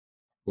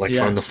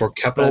from the fourth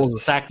capital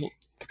of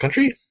the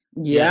country?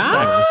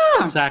 Yeah.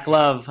 Sac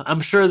Love.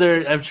 I'm sure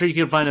you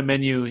can find a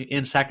menu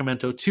in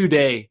Sacramento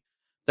today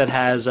that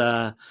has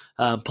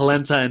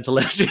polenta and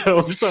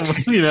taleggio,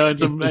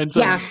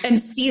 and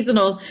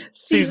seasonal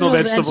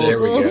vegetables. There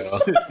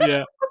we go.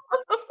 Yeah.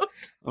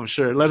 I'm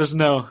sure. Let us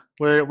know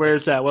where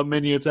it's at, what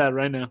menu it's at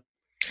right now.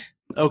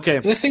 Okay.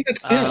 And I think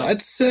that's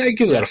I'd say I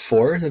give that a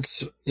 4.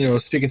 It's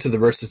speaking to the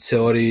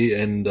versatility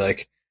and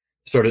like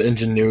sort of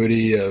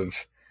ingenuity of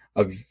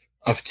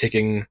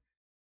taking,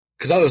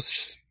 because I was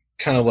just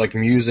kind of like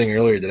musing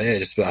earlier today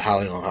just about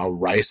how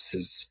rice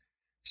is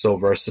so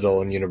versatile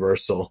and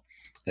universal,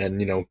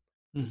 and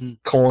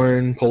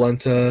corn,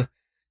 polenta,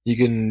 you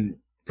can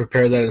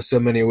prepare that in so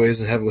many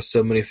ways and have it with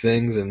so many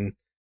things, and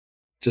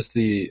just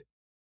the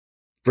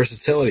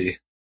versatility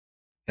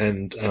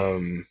and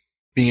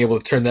being able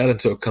to turn that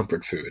into a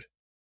comfort food.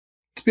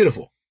 It's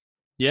beautiful.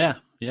 Yeah,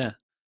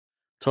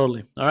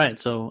 totally. All right,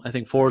 so I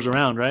think 4's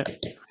around, right?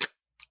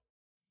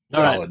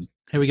 All Solid. Right,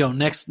 here we go.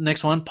 Next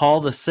one, Paul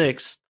VI.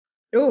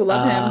 Oh,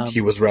 love him. He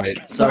was right.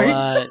 Sorry.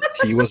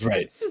 He was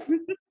right.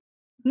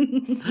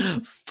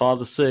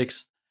 Paul VI.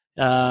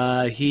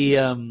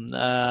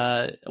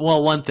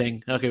 One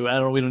thing. Okay, we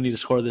don't need to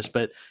score this,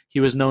 but he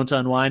was known to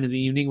unwind in the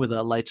evening with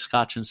a light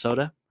scotch and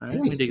soda. All right,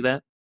 we dig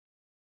that.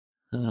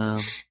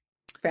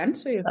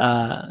 Fancy.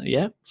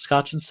 Yeah,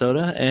 scotch and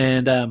soda,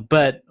 and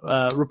but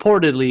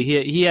reportedly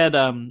he had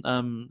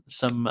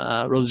some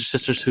religious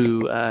sisters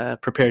who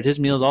prepared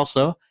his meals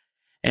also,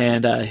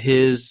 and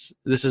this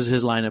is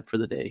his lineup for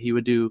the day. He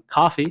would do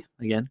coffee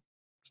again,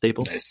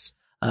 staple. Nice.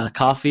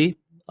 Coffee,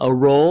 a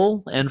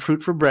roll, and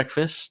fruit for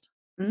breakfast.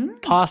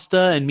 Pasta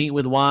and meat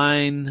with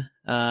wine,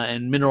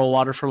 and mineral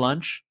water for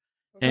lunch.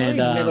 And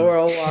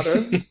mineral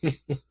water.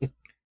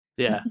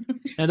 Yeah,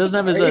 and it doesn't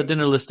have his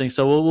dinner listing,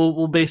 so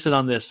we'll base it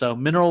on this. So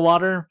mineral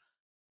water,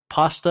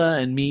 pasta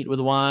and meat with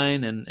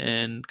wine,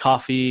 and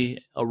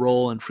coffee, a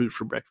roll, and fruit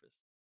for breakfast.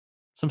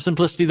 Some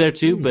simplicity there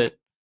too, but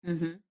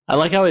I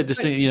like how it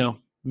just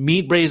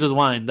meat braised with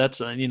wine. That's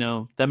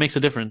that makes a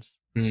difference.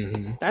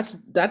 Mm-hmm.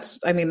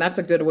 That's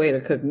a good way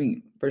to cook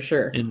meat for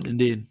sure.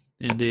 Indeed.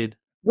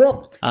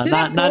 Well,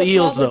 not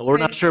eels though. We're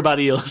not sure about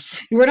eels.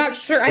 We're not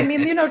sure. I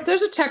mean,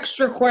 there's a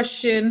texture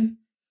question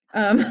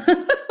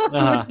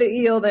with the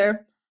eel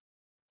there.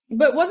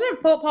 But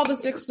wasn't Pope Paul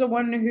VI the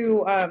one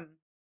who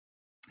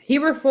he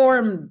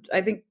reformed,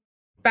 I think,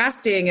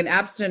 fasting and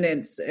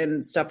abstinence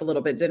and stuff a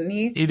little bit, didn't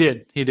he? He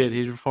did. He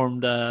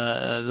reformed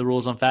the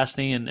rules on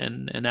fasting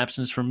and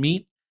abstinence from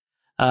meat.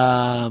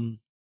 Yeah,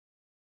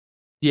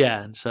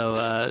 and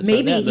so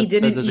maybe he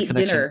didn't eat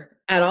dinner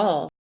at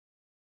all.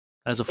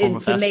 As a form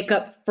of fasting. To make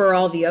up for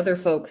all the other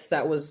folks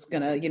that was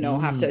gonna,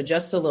 have to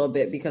adjust a little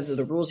bit because of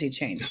the rules he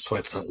changed. That's why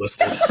it's not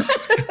listed.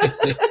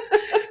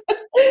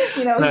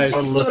 Nice.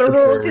 The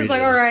rules. He's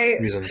like, all right,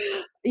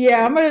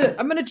 yeah, I'm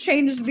gonna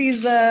change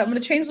these. I'm gonna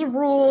change the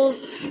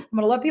rules. I'm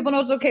gonna let people know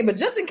it's okay, but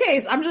just in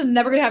case, I'm just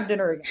never gonna have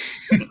dinner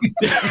again.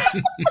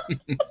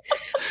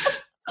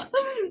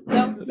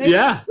 No, maybe.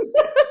 Yeah.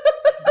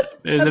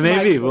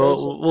 Maybe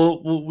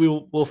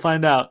we'll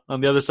find out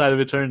on the other side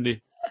of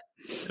eternity.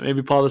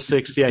 Maybe Paul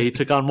VI, he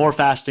took on more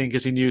fasting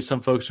because he knew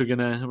some folks were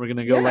gonna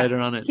go lighter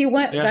on it. He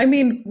went. Yeah. I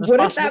mean,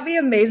 wouldn't that be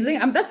amazing?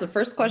 That's the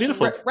first question.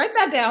 Beautiful. Write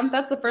that down.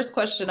 That's the first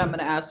question I'm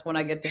gonna ask when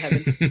I get to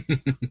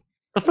heaven.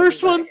 The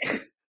first one.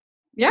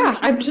 Yeah,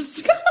 I'm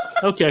just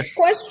okay.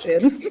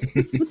 Question.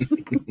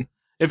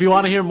 If you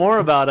want to hear more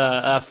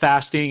about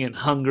fasting and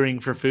hungering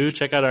for food,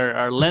 check out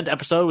our Lent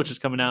episode, which is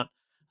coming out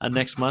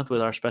next month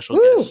with our special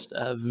guest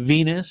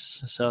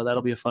Venus. So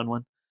that'll be a fun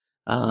one.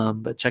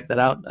 But check that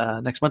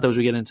out next month as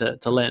we get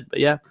into Lent. But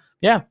yeah,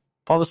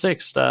 Paul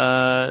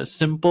VI,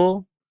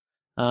 simple.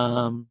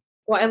 Well,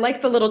 I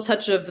like the little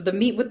touch of the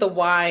meat with the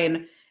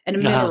wine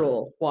and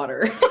mineral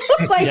water.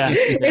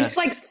 It's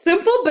like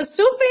simple but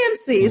still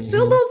fancy. It's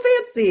still a little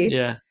fancy.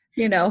 Yeah.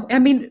 I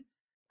mean,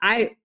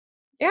 I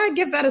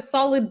give that a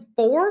solid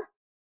 4.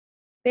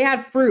 They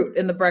had fruit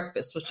in the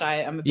breakfast, which I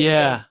am a big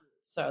fan of,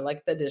 so I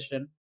like the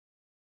addition.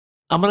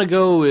 I'm gonna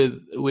go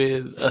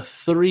with a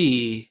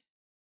 3.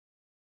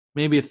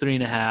 maybe a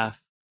 3.5,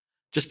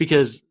 just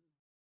because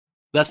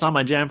that's not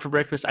my jam for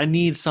breakfast. I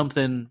need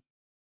something.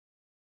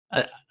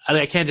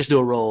 I can't just do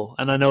a roll,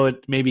 and I know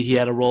it. Maybe he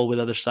had a roll with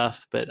other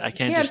stuff, but I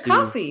can't just do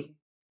coffee.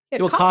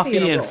 coffee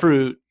in a and roll.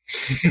 fruit.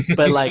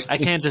 But like, I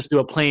can't just do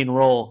a plain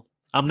roll.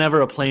 I'm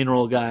never a plain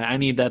roll guy. I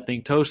need that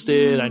thing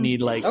toasted. I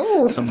need like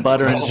some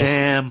butter and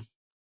jam.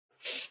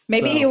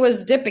 Maybe So- he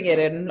was dipping it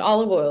in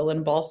olive oil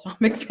and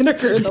balsamic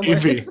vinegar in the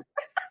morning.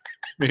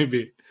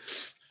 Maybe.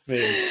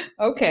 Okay.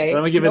 But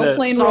I'm gonna give no it a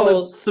plain solid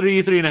rolls.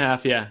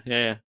 3.5.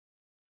 Yeah.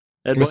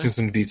 Ed boy? Missing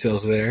some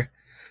details there.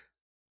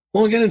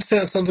 Well, again, it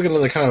sounds like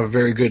another kind of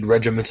very good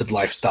regimented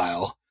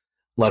lifestyle.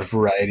 A lot of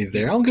variety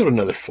there. I'll give it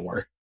another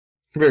 4.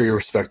 Very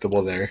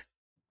respectable there.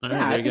 All right,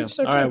 Yeah, I there you go. think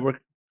so, All right, too.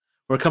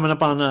 we're coming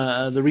up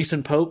on the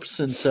recent popes,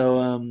 and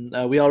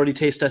so we already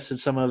taste tested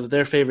some of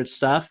their favorite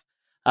stuff.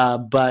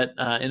 But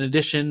in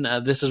addition,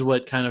 this is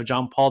what kind of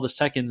John Paul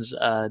II's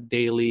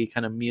daily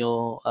kind of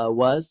meal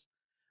was.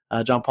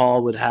 John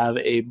Paul would have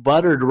a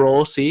buttered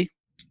roll. See,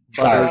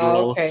 buttered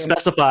roll okay.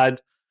 specified.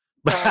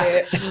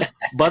 Got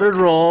Buttered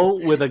roll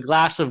with a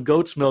glass of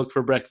goat's milk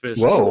for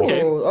breakfast. Whoa.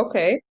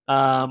 Okay.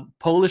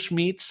 Polish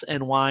meats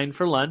and wine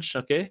for lunch.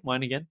 Okay,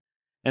 wine again.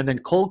 And then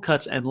cold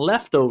cuts and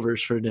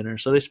leftovers for dinner.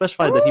 So they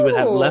specified that he would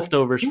have Oh.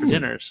 leftovers for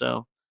dinner.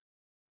 So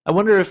I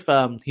wonder if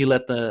he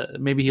let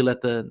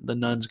the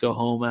nuns go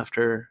home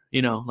after,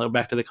 like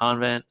back to the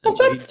convent. Oh, And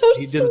so that's so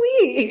he didn't-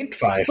 sweet.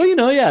 5.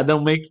 Well, yeah,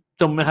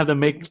 don't have them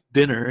make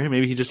dinner.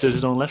 Maybe he just did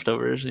his own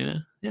leftovers.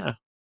 Yeah.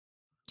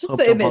 Just Hope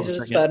the John Paul image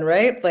is II. fun,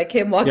 right? Like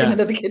him walking Yeah.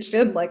 into the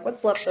kitchen, like,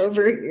 what's left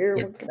over here?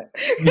 Yeah. What can I-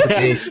 Yeah.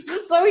 It's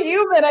just so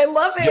human. I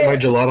love Get my it.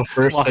 gelato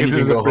first, Walking then you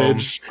into can the go home.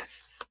 fridge.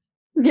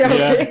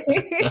 Yeah.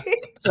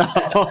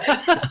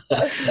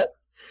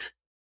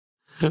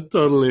 Okay.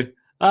 Totally.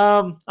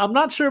 I'm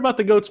not sure about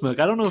the goat's milk.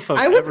 I don't know if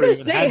I was ever gonna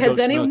even say, had has goat's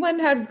milk. anyone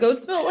had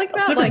goat's milk like I've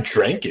that? never Like,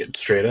 drank it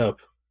straight up.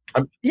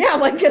 yeah,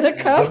 like in a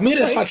cup. I've made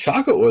a Like- hot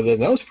chocolate with it.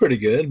 That was pretty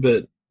good,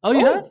 but Oh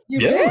yeah. You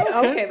Yeah. did?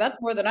 Okay. Okay,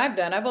 that's more than I've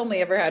done. I've only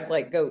ever had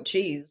like goat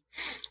cheese,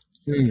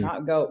 hmm.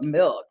 not goat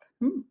milk.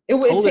 It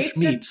Polish tasted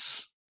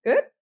meats.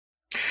 good.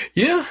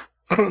 Yeah,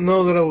 I don't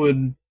know that I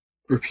would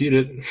repeat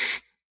it.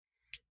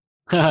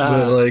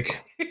 But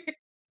like,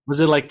 Was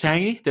it like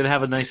tangy? Did it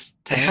have a nice it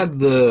tang? had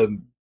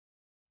the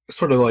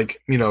sort of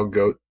like,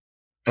 goat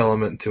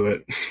element to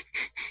it.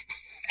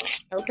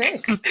 Okay.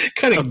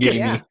 Kind of Okay. gamey.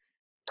 Yeah.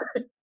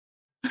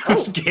 It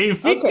was gamey.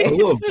 Okay. A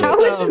little bit.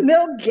 How is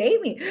milk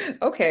gamey?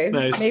 Okay.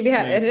 Nice, Maybe it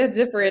nice. had a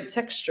different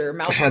texture.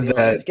 Mouth Had feel,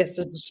 that- I guess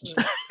is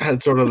It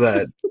had sort of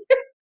that.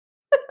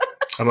 I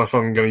don't know if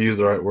I'm going to use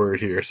the right word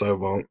here, so I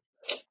won't.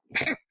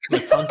 The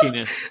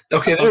funkiness.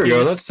 Okay, there we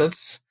go. Funkiness.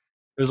 That's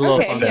It was a little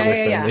okay. funky.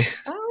 family Yeah. friendly.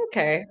 Oh,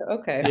 okay.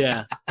 Okay.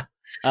 Yeah.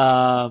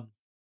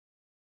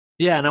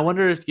 Yeah, and I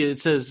wonder if it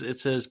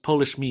says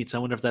Polish meats. I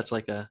wonder if that's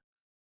like a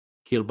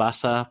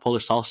kielbasa,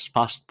 Polish sausage,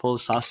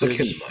 Polish It's looking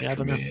sausage. like Yeah, I for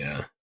don't know. me,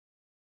 yeah.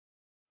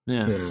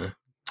 Yeah.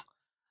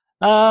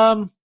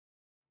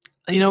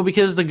 Yeah.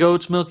 Because the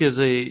goat's milk that's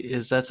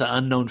an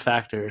unknown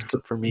factor It's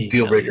a for me.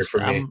 deal at breaker least. for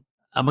me.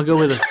 I'm gonna go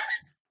with a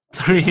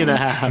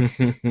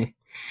 3.5.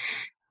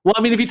 Well,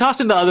 I mean, if you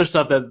toss into other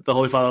stuff that the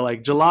Holy Father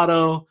like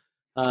gelato,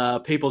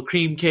 papal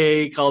cream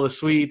cake, all the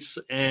sweets,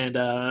 and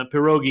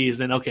pierogies,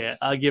 then okay,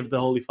 I'll give the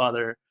Holy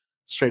Father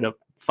straight up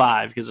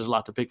 5 because there's a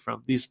lot to pick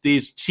from.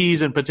 These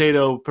cheese and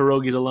potato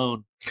pierogies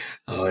alone.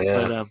 Oh,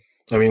 yeah.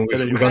 But, I mean, but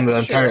we've done the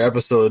That's entire true.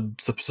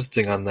 episode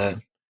subsisting on that.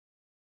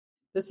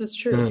 This is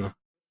true. Yeah.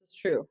 This is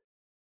true.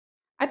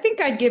 I think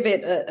I'd give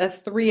it a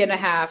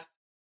 3.5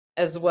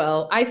 as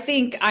well. I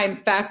think I'm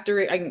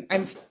factoring.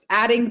 I'm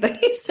adding the.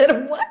 He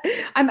said what?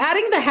 I'm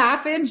adding the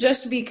half in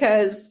just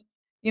because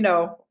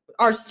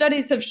our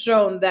studies have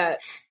shown that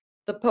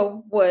the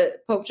Pope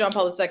John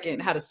Paul II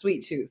had a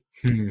sweet tooth,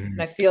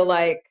 and I feel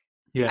like.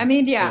 yeah, I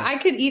mean, yeah. I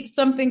could eat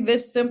something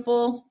this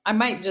simple. I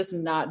might just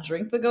not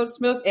drink the goat's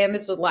milk, and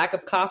it's a lack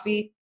of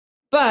coffee.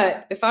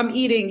 But if I'm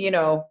eating,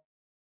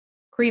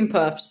 cream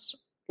puffs,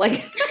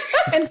 like,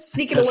 and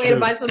sneaking That's away to true.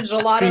 buy some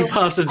gelato, Cream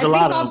puffs and I think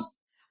gelato.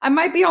 I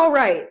might be all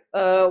right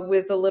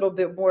with a little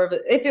bit more of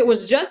it. If it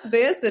was just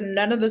this and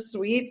none of the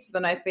sweets,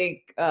 then I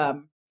think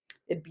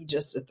it'd be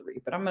just a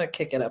 3. But I'm gonna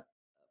kick it up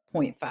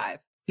 0.5. I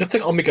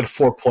think I'll make it a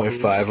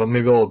 4.5. Or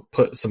maybe I'll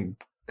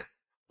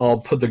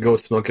put the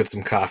goat's milk in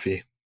some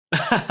coffee.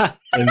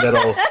 And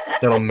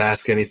that'll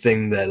mask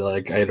anything that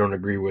I don't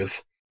agree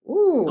with.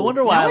 Ooh, I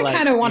wonder why, Now I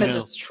kind of want to you know.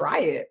 just try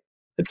it.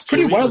 It's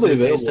pretty Should we widely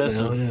do a taste available test?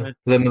 now. Yeah. Is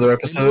that another Maybe we'll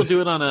episode? do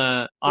it on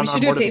our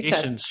should do a taste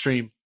mortification test.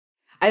 stream.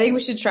 I think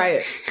we should try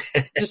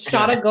it. Just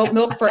shot of goat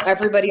milk for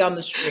everybody on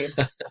the stream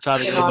Try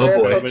to in go honor boy. of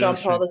Pope everybody John on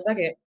the stream. Paul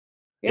II.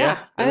 Yeah, Yeah,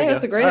 there I we think go.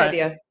 that's a great All right.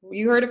 idea.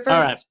 You heard it first.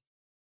 All right.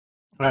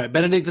 All right,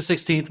 Benedict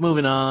XVI.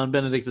 Moving on,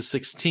 Benedict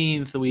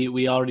XVI.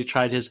 We already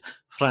tried his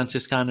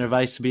Franziskaner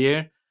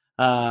Weissbier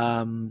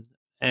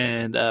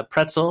and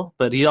pretzel,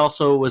 but he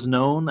also was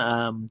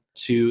known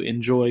to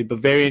enjoy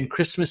Bavarian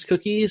Christmas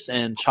cookies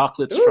and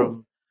chocolates Ooh.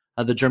 from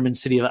the German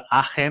city of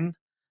Aachen.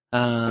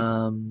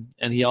 And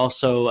he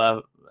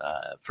also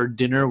for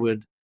dinner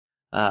would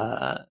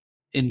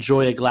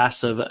enjoy a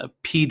glass of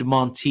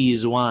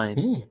Piedmontese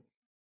wine.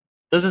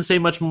 Doesn't say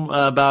much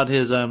about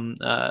his and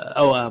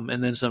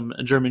then some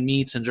German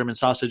meats and German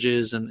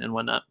sausages and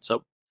whatnot.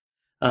 So,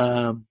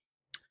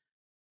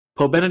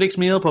 Pope Benedict's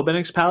meal, Pope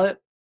Benedict's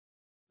palate.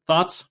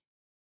 Thoughts?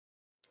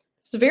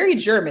 It's very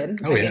German.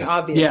 Oh, I mean,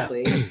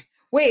 obviously.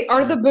 Wait,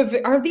 are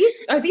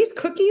these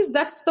cookies?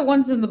 That's the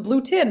ones in the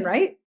blue tin,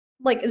 right?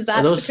 Like, is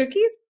that the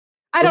cookies?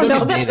 I don't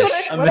know. That's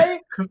what I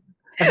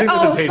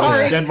oh,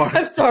 sorry. Denmark.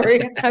 I'm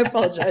sorry. I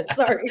apologize.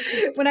 Sorry.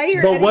 When I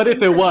hear, but what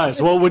if it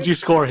was? What would you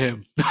score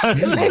him? I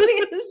mean,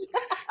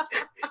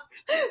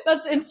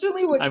 that's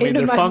instantly what came to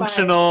they're my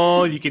functional.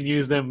 mind. You can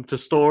use them to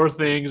store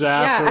things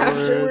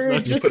afterwards.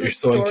 Yeah, just the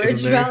storage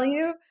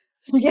value.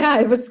 Yeah,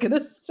 I was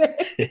gonna say.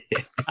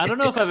 I don't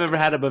know if I've ever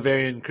had a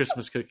Bavarian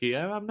Christmas cookie.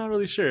 I'm not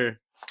really sure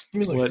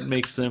what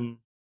makes them.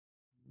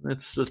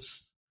 Let's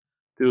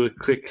do a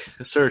quick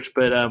search.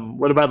 But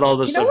what about all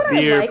this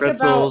beer,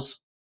 pretzels?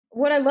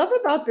 What I love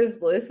about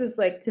this list is,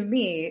 like, to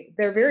me,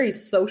 they're very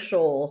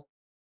social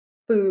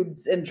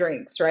foods and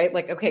drinks, right?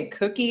 Like, okay,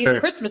 cookies,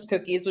 Christmas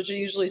cookies, which are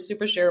usually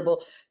super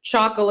shareable,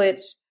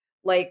 chocolate,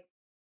 like,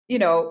 you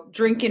know,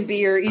 drinking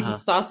beer, eating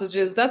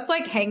sausages. That's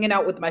like hanging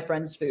out with my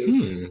friends'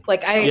 food.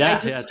 Like, I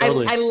like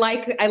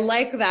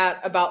that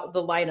about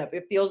the lineup.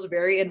 It feels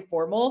very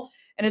informal.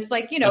 And it's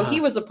like, you know, he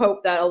was a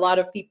pope that a lot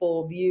of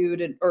people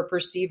viewed or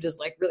perceived as,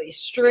 like, really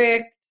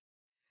strict.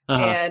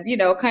 And, you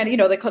know, kind of, you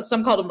know,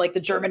 some called him like the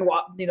German,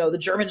 you know, the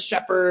German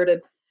shepherd.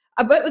 And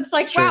but it's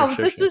like,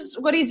 this is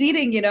what he's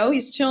eating. You know,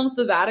 he's chilling at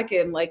the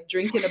Vatican, like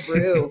drinking a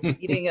brew,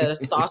 eating a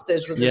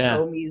sausage with his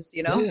homies.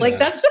 You know, like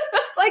that's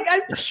like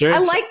I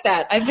like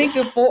that. I think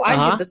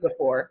I give this a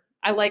 4.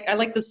 I like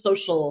the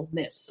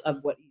socialness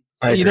of what.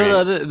 You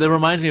know, that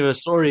reminds me of a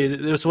story.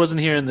 This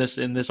wasn't here in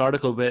this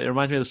article, but it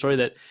reminds me of the story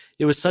that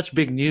it was such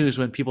big news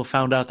when people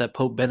found out that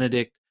Pope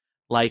Benedict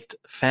liked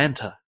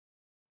Fanta.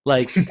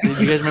 Like, do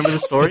you guys remember the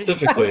story?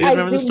 Specifically, I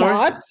do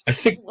not. I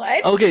think.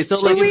 What? Okay, so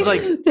like it was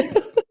like,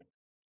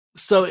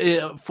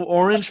 so for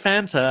orange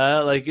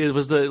Fanta, like it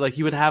was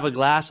he would have a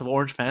glass of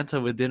orange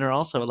Fanta with dinner.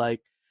 Also, like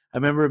I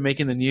remember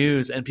making the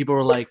news, and people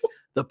were like,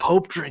 "The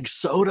Pope drinks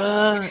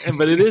soda,"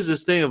 but it is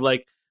this thing of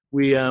like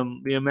we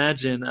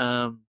imagine.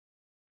 I'm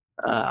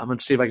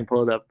gonna see if I can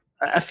pull it up.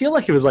 I feel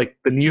like it was like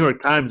the New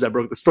York Times that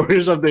broke the story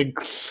or something.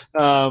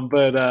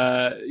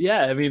 The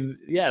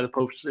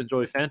popes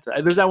enjoy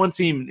Fanta. There's that one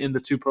scene in The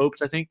Two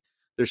Popes, I think.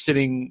 They're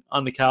sitting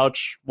on the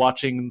couch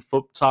watching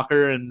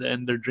soccer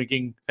and they're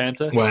drinking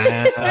Fanta. Wow.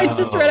 I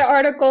just read an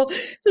article.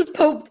 It says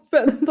Pope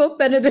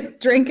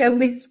Benedict drank at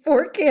least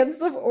 4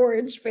 cans of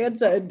orange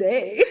Fanta a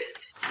day.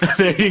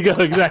 There you go,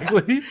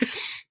 exactly.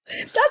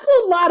 That's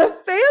a lot of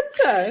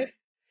Fanta.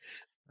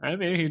 I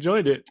mean, he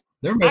enjoyed it.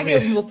 I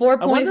give him a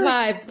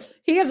 4.5.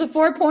 He has a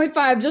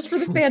 4.5 just for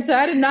the Fanta.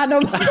 I did not know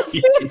about the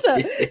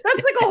Fanta.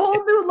 That's like a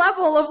whole new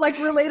level of like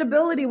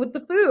relatability with the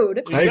food.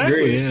 Exactly. I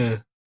agree, yeah.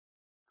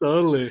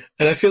 Totally.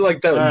 And I feel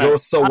like that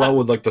goes so well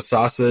with like the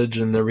sausage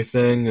and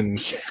everything,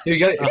 and you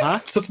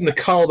got something to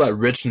call that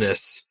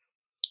richness.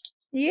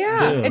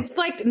 Yeah, it's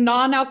like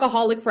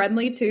non-alcoholic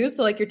friendly too.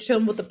 So like you're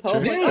chilling with the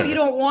Pope. Like, oh, you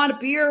don't want a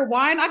beer or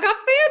wine? I got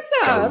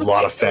Fanta. Got a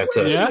lot of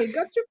Fanta. Yeah,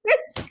 got your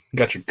Fanta.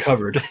 Got you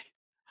covered.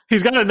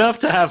 He's got enough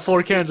to have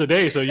 4 cans a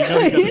day, so you know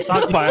he's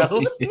got a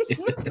stockpile.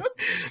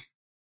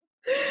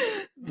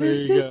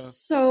 This is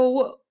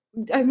so.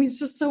 I mean, it's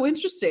just so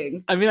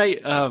interesting. I mean,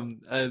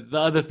 the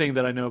other thing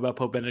that I know about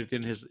Pope Benedict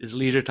in his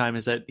leisure time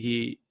is that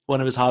one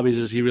of his hobbies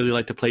is he really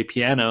liked to play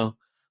piano,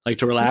 like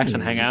to relax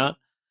and hang out.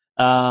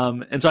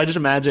 And so I just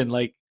imagine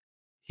like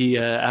he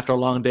after a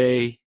long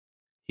day,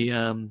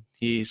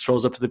 he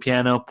strolls up to the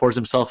piano, pours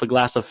himself a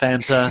glass of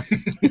Fanta,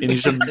 and you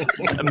should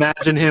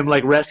imagine him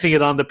like resting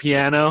it on the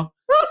piano,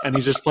 and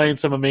he's just playing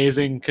some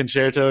amazing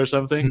concerto or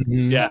something.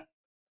 Mm-hmm. Yeah,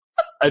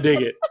 I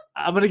dig it.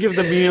 I'm gonna give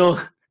the meal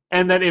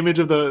and that image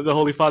of the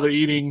Holy Father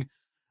eating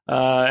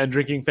and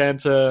drinking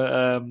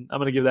Fanta. I'm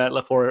gonna give that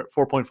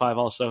 4.5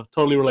 also.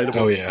 Totally relatable.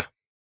 Oh yeah,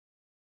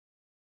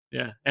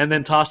 yeah. And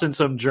then toss in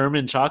some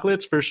German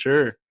chocolates for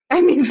sure. I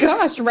mean,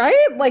 gosh,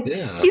 right? Like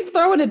he's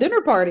throwing a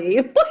dinner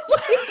party.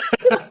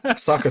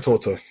 Soccer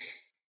Toto.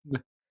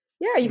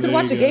 Yeah, you could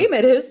watch a game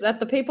at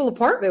the papal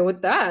apartment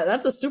with that.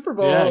 That's a Super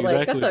Bowl. Yeah, exactly.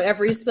 Like that's a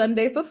every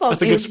Sunday football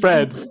That's game. A good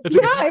spread. That's a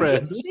good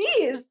spread.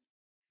 Jeez.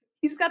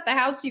 He's got the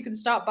house you can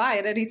stop by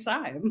at any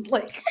time.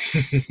 Like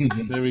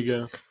there we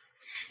go.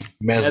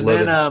 Man's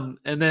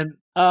and then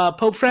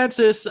Pope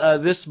Francis.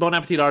 This Bon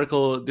Appetit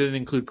article didn't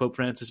include Pope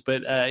Francis,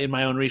 but in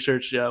my own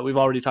research, we've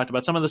already talked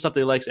about some of the stuff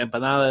that he likes: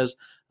 empanadas,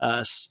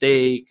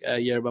 steak,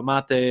 yerba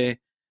mate.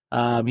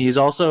 He's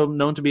also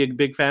known to be a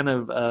big fan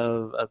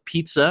of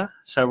pizza.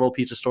 Several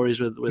pizza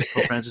stories with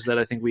Pope Francis that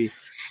I think we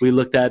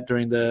looked at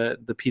during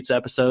the pizza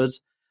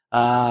episodes.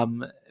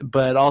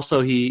 But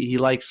also he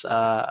likes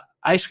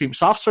ice cream,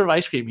 soft serve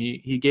ice cream.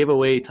 He gave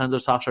away tons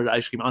of soft serve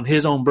ice cream on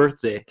his own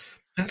birthday.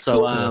 That's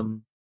so cool.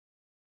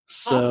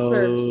 Soft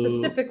serve,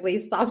 specifically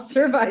soft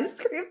serve ice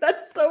cream.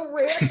 That's so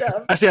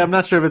random. Actually, I'm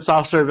not sure if it's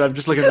soft serve. I'm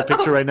just looking at the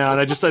picture right now, and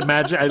I just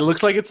imagine it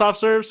looks like it's soft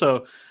serve.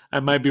 So I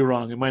might be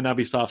wrong. It might not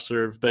be soft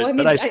serve, but Well, I mean,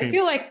 but ice cream. I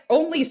feel like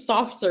only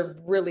soft serve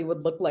really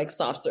would look like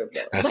soft serve.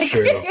 Though. That's like,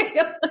 true.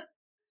 Yeah,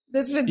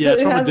 it's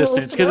from a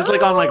distance because it's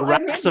like on like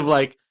racks of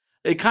like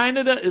it kind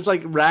of it's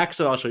like racks.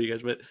 So I'll show you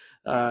guys, but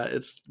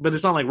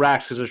it's on like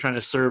racks because they're trying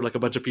to serve like a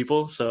bunch of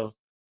people. So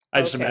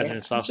I just imagine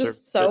it's soft serve.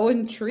 Just so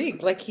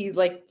intrigued. Like he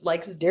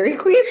likes Dairy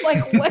Queen.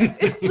 Like what?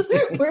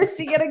 Where's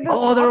he getting this?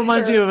 Oh, that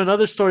reminds me of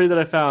another story that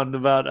I found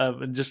about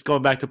and just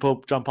going back to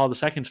Pope John Paul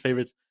II's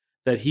favorites.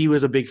 That he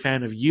was a big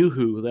fan of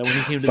Yoo-Hoo. That when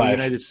he came to 5. the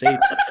United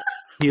States,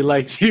 he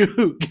liked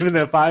Yoo-Hoo. Giving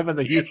that 5 on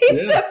the Yoo-Hoo. He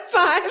said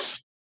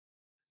 5.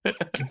 I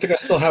think I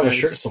still have a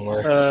shirt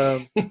somewhere.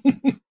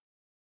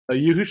 A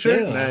Yoo-Hoo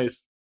shirt? Yeah. Nice.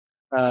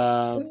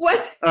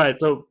 What? All right,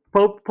 so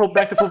Pope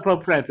back to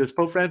Pope Francis.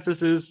 Pope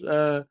Francis is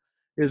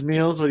his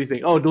meals. What do you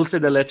think? Oh, dulce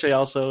de leche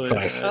also is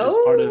 5.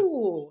 part of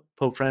Oh.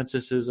 Pope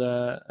Francis's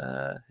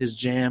his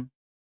jam.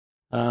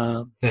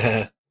 Yep.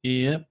 Kind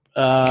of like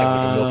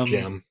a milk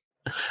jam.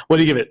 What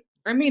do you give it?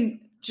 I mean,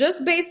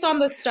 just based on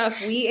the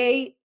stuff we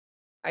ate,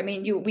 I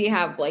mean, we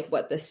have like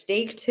what the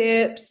steak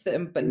tips, the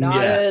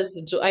empanadas.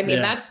 I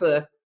mean, that's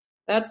a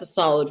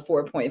solid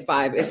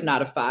 4.5, if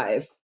not a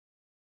 5.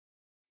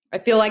 I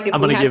feel like if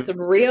we had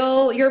some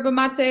real yerba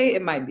mate,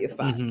 it might be a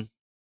 5. Mm-hmm.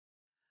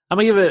 I'm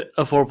gonna give it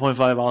a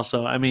 4.5.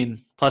 Also, I mean,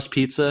 plus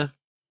pizza.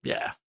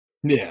 Yeah.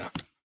 Yeah.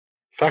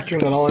 Factoring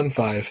that all in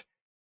 5.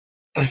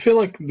 I feel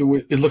like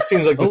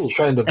seems like this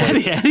trend of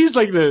like, Eddie's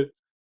like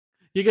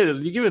you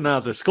giving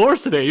out the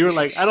scores today. You were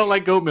like, I don't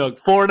like goat milk,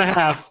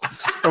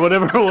 4.5 or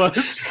whatever it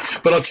was.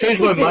 But I'll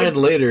change my mind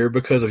later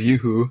because of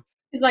Yoo-Hoo.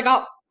 He's like,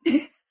 oh.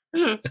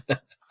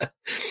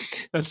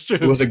 That's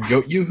true. Was it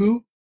goat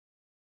Yoo-Hoo?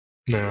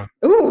 No.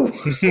 Ooh.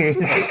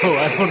 Oh,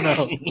 I don't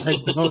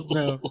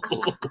know.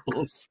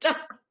 Stop.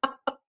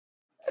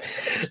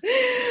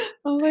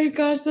 Oh my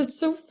gosh, that's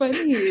so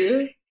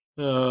funny.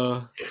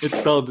 It's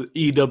spelled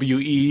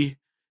EWEHOO.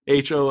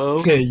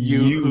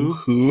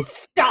 Yoo-Hoo.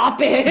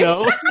 Stop it.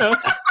 No.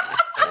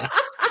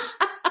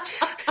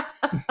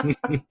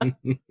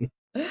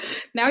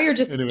 Now you're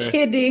just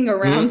kidding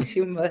around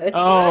too much.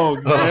 Oh,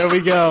 there we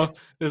go.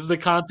 This is the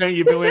content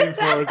you've been waiting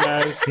for,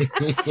 guys.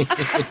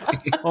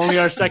 Only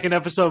our second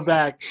episode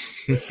back.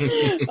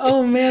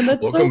 Oh man,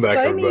 that's Welcome so back,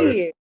 funny.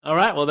 everybody. All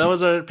right, well, that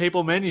was our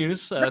papal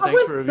menus. That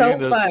Thanks was for so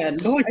reviewing fun.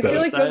 those. I like I feel that.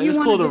 like don't you It's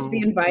want cool to to just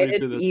be invited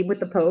do to this. eat with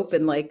the Pope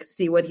and like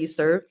see what he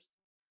serves?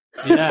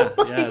 Yeah,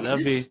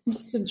 that'd be. I'm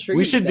just intrigued.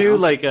 We should now. do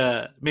like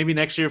maybe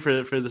next year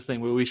for this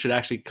thing where we should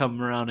actually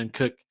come around and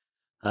cook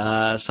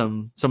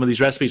some of these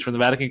recipes from the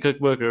Vatican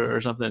cookbook or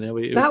something. Yeah,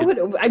 we that'd could,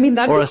 be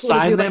cool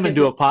assign to do, them like, and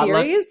do a as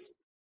potluck. series.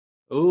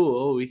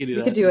 Oh, we could do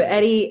We that. could do it.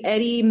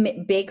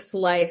 Eddie Bakes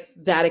Life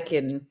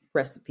Vatican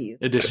recipes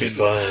That'd be edition.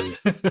 fun.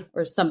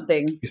 or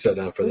something. You sat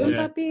down for Wouldn't that.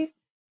 that be?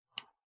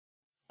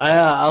 I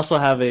also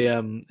have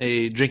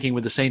a drinking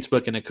with the Saints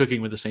book and a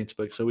cooking with the Saints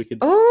book, so we could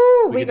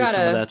Oh, we could do some of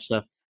gotta. that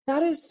stuff.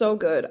 That is so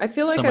good. I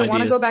feel like Some I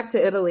want to go ideas. back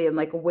to Italy and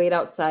like wait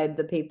outside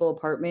the papal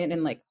apartment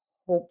and like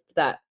hope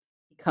that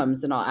he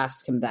comes and I'll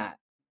ask him that.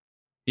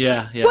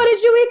 Yeah. What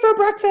did you eat for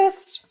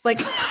breakfast?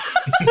 Like,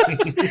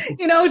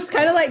 it's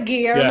kind of like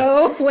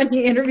Guillermo when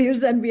he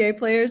interviews NBA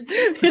players.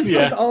 It's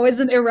like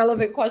always an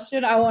irrelevant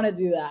question. I want to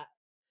do that.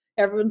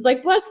 Everyone's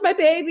like, bless my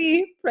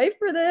baby. Pray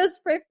for this.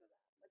 Pray for that.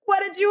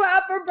 What did you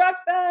have for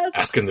breakfast?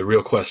 Asking the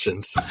real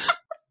questions.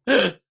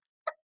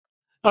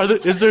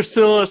 Is there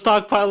still a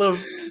stockpile of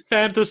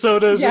Fanta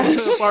sodas in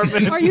the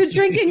apartment? Are you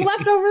drinking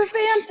leftover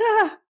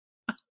Fanta?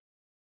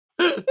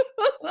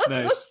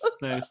 Nice.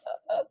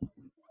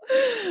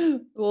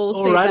 We'll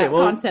save that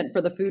content for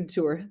the food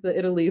tour, the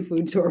Italy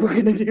food tour we're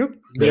going to do.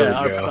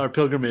 Our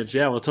pilgrimage.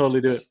 Yeah, we'll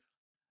totally do it.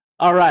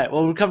 All right.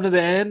 Well, we're coming to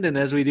the end, and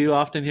as we do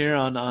often here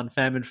on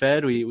Fam and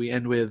Fed, we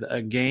end with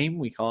a game.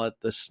 We call it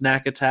the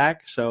Snack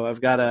Attack. So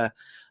I've got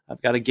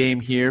a game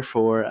here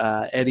for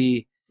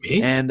Eddie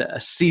and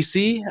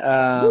Cece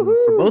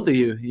for both of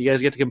you. You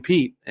guys get to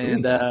compete,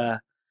 and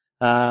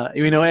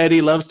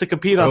Eddie loves to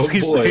compete on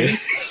these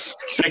things.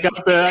 Check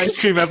out the ice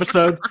cream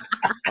episode.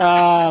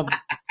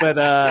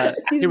 But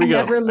here we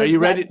go. Are you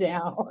ready?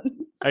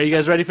 Are you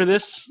guys ready for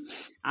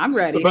this? I'm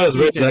ready.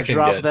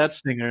 Drop that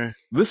stinger.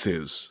 This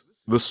is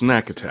the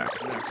Snack Attack.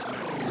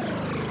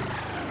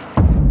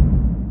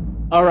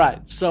 All right.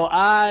 So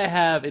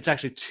it's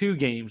actually 2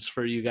 games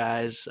for you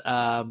guys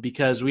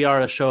because we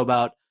are a show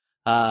about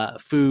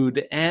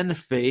food and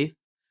faith.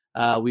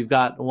 We've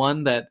got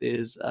one that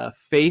is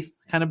faith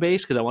kind of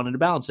based because I wanted to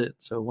balance it.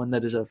 So one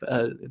that is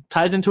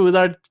ties into with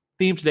our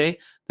theme today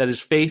that is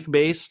faith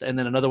based, and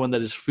then another one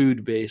that is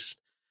food based.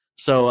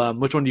 So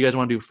which one do you guys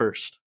want to do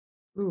first?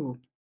 Ooh,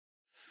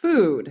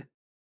 food.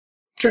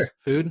 Sure.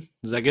 Food.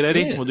 Is that good,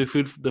 Eddie? Yeah. We'll do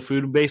the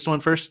food based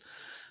one first.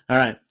 All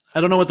right.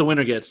 I don't know what the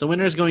winner gets. The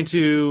winner is going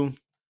to. What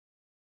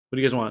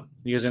do you guys want?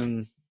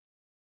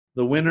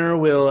 The winner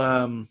will.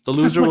 The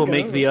loser will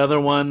make the other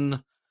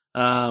one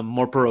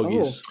more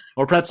pierogies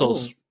or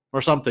pretzels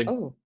or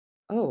something.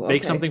 Okay.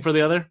 Bake something for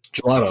the other.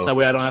 Gelato. That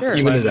way I don't have to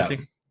even it out.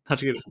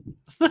 How'd you get it?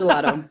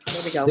 Gelato.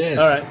 There we go. Yeah.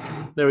 All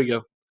right. There we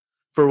go.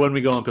 For when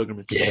we go on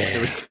pilgrimage. Yeah.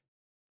 There we go.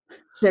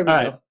 There we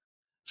All go. right.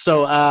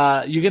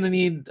 So you're gonna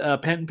need a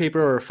pen and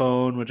paper or a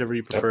phone, whichever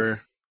you prefer.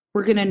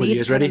 We're gonna What, you need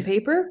guys pen ready? and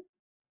paper.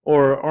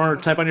 Or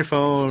type on your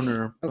phone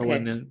or Okay.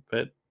 whatnot.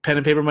 But pen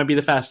and paper might be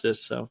the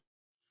fastest. So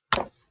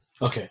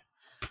Okay.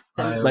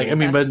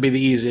 might be the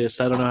easiest.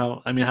 I don't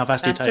know how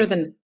fast do you Faster type?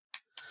 than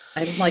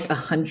I'm like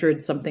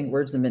 100-something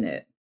words a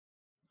minute.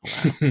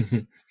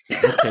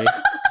 Okay.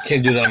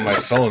 Can't do that on my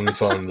phone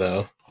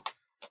though.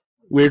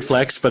 Weird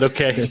flex, but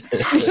okay.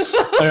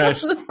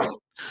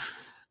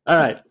 All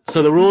right.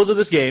 So the rules of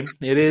this game,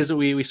 it is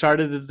we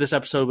started this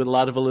episode with a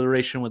lot of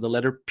alliteration with the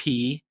letter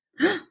P.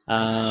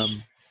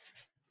 In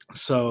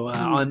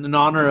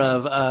honor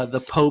of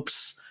the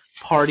Pope's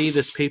party,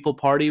 this papal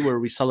party where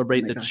we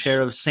celebrate the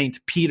chair of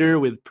Saint Peter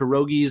with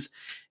pierogies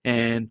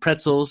and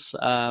pretzels.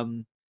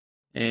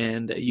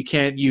 And you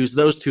can't use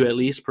those two, at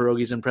least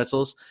pierogies and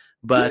pretzels.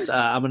 But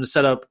I'm going to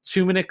set up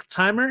 2-minute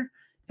timer,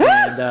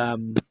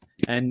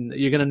 and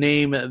you're going to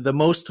name the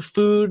most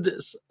food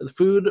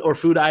or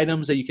food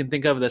items that you can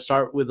think of that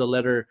start with the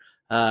letter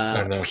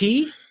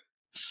P.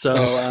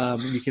 So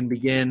you can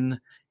begin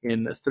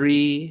in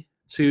 3,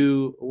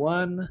 2,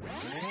 1.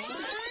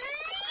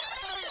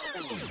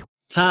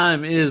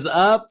 Time is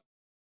up.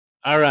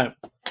 All right.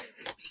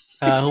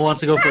 Who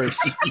wants to go first?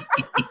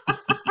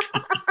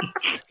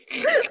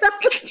 That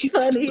was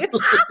funny.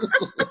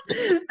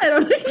 I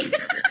don't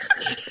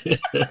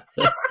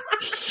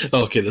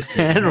Okay, this is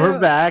And we're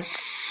back.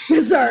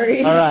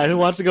 Sorry. All right. Who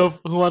wants to go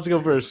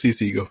first?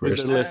 CC, go With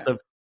first. the list of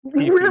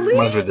Really?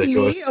 Mine's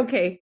ridiculous. Me?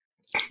 Okay.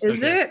 Is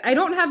Okay. it? I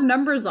don't have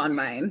numbers on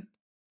mine.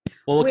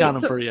 Well, we'll Wait, count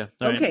them so- for you.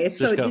 All right, Okay, just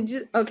so go. did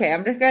you? Okay,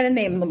 I'm just gonna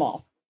name them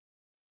all.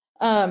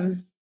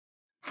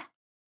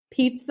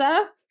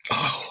 Pizza,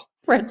 Oh.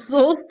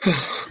 pretzels,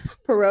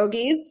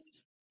 pierogies.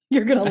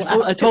 You're gonna laugh.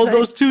 I told 'cause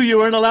those two you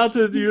weren't allowed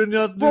to. You were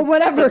not. Well,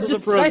 whatever.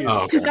 pretzels Just and pierogies.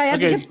 Oh, okay. I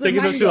had to Okay, get the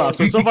taking those mind two going. off.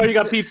 So far you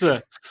got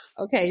pizza.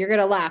 Okay, you're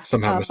gonna laugh.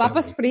 Somehow missed that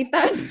Papas one.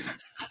 fritas,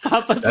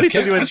 Papas That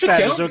fritas, you in should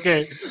Spanish. count.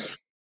 Okay.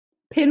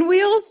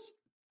 pinwheels.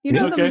 You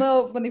know Okay. them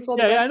little when they fold.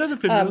 Yeah, them I up? know the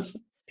pinwheels.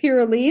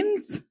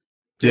 Purolines,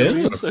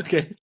 Yeah.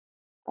 Okay.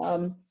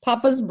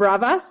 papas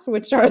bravas,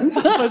 which are the,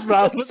 Papas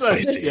bravas,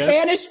 the yes.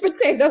 Spanish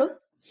potatoes.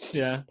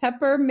 Yeah.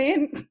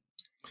 Peppermint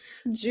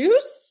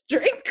juice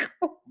drink.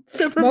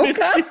 Peppermint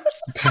Mocha.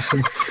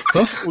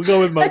 juice. We'll go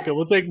with mocha.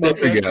 We'll take There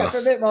we mocha. go.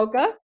 Peppermint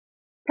mocha.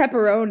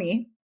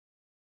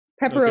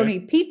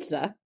 Pepperoni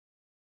pizza.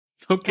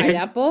 Okay.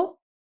 Pineapple.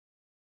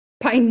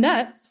 Pine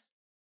nuts.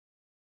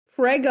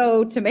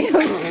 Prego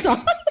tomato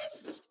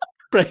sauce.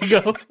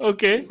 Prego.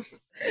 Okay.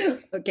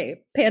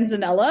 Okay.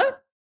 Panzanella.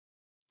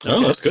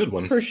 Oh, that's a good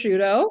one.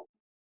 Prosciutto.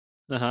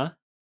 Uh-huh.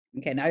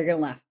 Okay, now you're gonna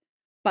laugh.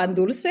 Pan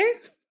dulce.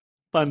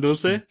 Pan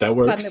dulce. That Pan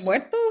works. de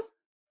muerto.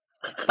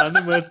 Pan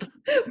de muerto.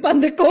 Pan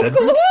de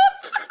coco.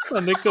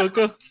 Pan de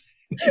coco.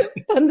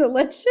 Pan de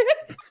leche.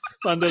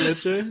 Pan de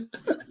leche.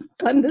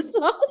 Pan de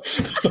sal.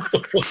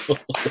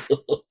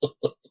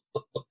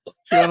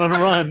 She went on a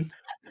run.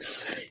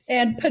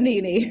 And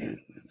panini.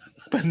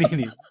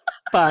 Panini.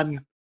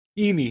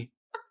 Panini.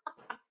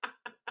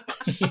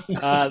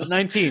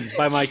 19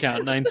 by my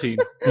count. 19.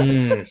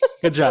 Mm.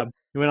 Good job.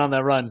 You went on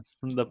that run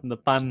from the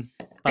pan.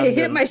 I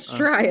hit my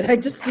stride. I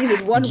just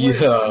needed one word Yeah.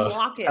 to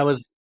unlock it. That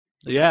was,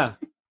 yeah.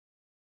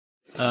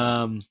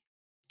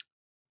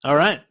 All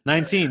right,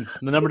 19.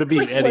 The number to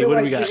beat. Eddie, what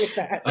do we got? do with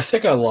that? I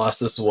think I lost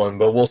this one,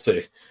 but we'll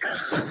see.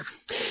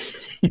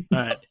 All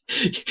right.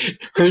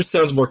 Hers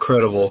sounds more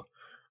credible.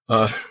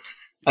 I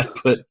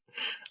put.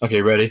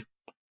 Okay, ready?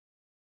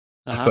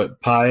 I Uh-huh. put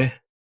pie.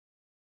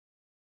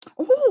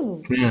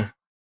 Ooh. Yeah.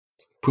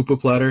 Poo-poo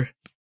platter.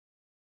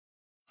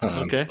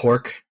 Okay.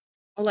 Pork.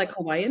 Oh, like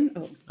Hawaiian?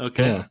 Oh.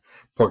 Okay. Yeah.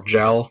 Pork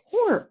jowl.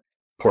 Pork.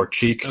 Pork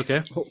cheek.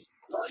 Okay.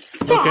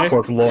 Stop. Okay.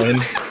 Pork loin.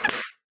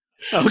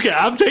 Okay,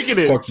 I'm taking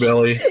it. Pork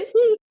belly.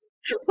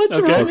 What's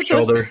Okay. wrong Pork with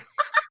shoulder.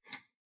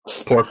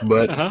 Pork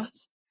butt. Uh-huh.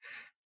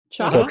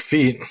 Chop. Pork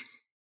feet.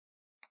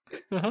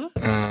 Uh-huh.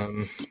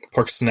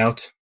 Pork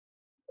snout.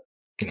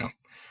 You know.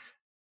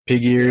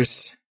 Pig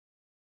ears.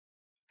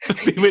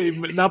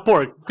 Wait, not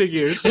pork. Pig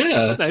ears.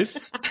 Yeah. Nice.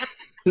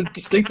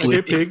 Distinctly.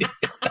 Okay, pig.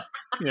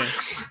 Yeah.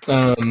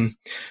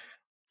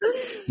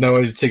 Now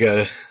I need to take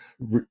a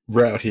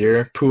route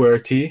here.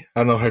 Puerty. I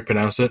don't know how you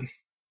pronounce it.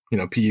 You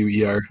know,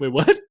 P-U-E-R. Wait,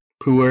 what?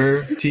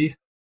 Puerty.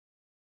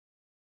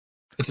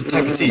 It's a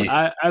type of tea.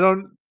 I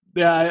don't.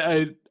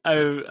 Yeah,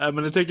 I'm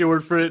gonna take your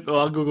word for it. Well,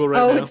 I'll Google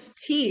right Oh, now. it's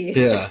tea. It's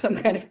Yeah. like some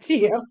kind of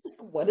tea. I was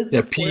like, what is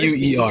Yeah, the word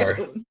P-U-E-R.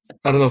 tea?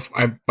 I don't know if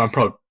I'm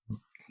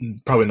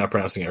probably not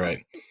pronouncing it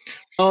right.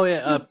 Oh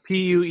yeah,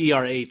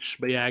 P-U-E-R-H.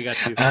 But yeah, I got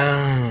you.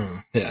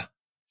 Yeah,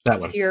 that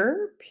one.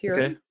 Pure?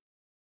 Okay.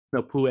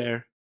 No,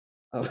 puer.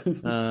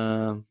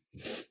 Oh.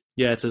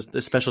 Yeah, it's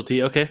a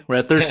specialty. Okay, we're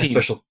at 13.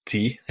 Special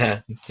tea.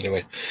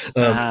 Anyway,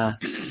 Uh-huh.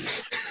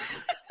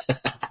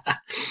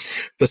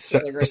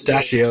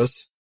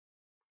 pistachios.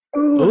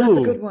 Ooh, that's a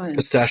Ooh. good one.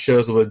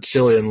 Pistachios with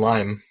chili and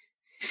lime.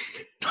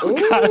 Oh,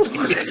 God.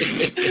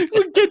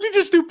 Can't you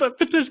just do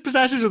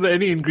pistachios with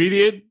any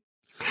ingredient?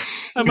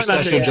 I might not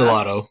Pistachio take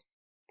gelato.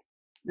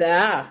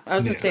 Yeah, I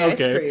was going to say ice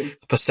Okay. cream.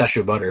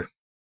 Pistachio butter.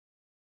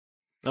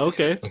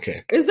 Okay.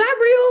 Okay. Is that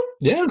real?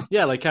 Yeah.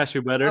 Yeah, like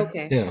cashew butter.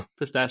 Okay. Yeah.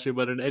 Pistachio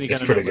butter, any It's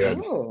kind of pretty nut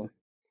butter. good.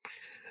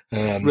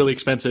 Oh, Really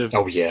expensive.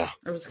 Oh yeah.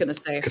 I was gonna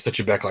say. Could set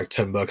you back like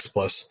 $10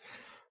 plus.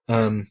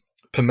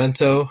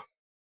 Pimento.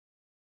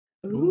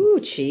 Ooh,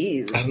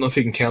 cheese. I don't know if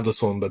you can count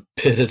this one, but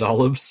pitted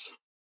olives.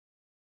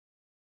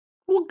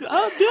 Well,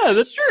 yeah,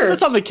 that's Sure.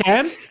 That's on the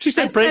can. She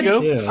said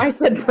Prego. Yeah. I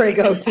said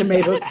Prego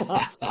tomato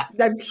sauce.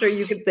 I'm sure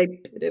you could say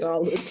pitted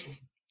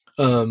olives.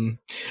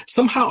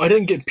 Somehow I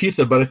didn't get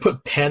pizza, but I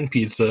put pan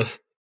pizza.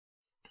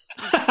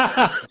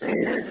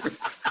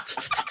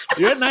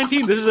 You're at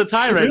 19. This is a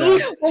tie right now.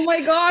 Oh my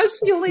gosh,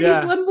 he only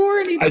needs one more.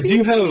 And he I do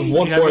beats have me.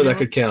 one You have more any that more?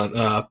 could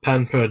count.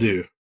 Pan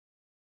Perdue.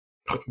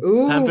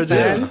 Ooh, Pamperdou.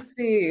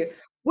 fancy.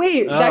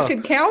 Wait, that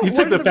could count? You What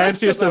took are the rest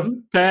fanciest of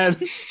them? pan.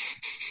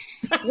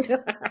 You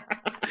took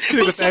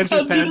the fanciest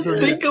I pan didn't for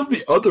think of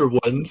the other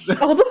ones.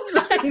 All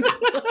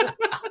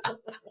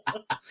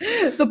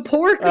the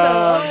pork, though.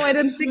 Oh, I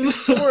didn't think of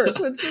pork.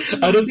 It's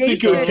just I don't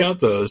think you would basic. count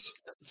those.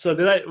 So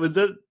was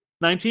that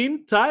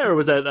 19 tie or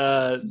was that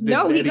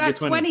No, did he Eddie got get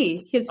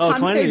 20. His Oh,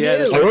 20, yeah,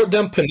 that's I wrote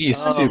down panisse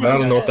Oh, too, but I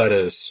don't know what that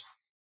is.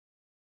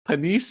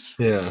 Panisse?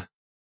 Yeah.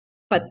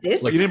 But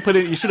this? You didn't put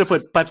it. You should have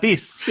put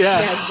patis. Yeah.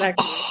 Yeah,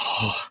 exactly.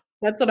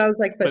 That's what I was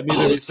like. But neither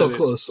Oh, of you it's so said it.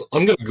 close.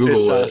 I'm gonna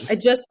Google Fish it. I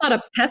just thought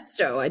of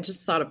pesto.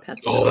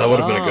 Oh, that would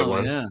have been a good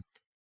one. Yeah.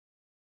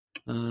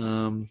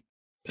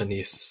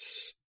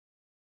 Panisse.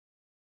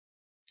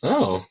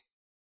 Oh.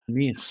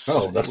 Panisse.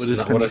 Oh, that's What does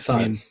not what I panisse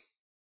thought. mean?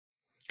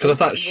 Because I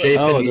thought Chez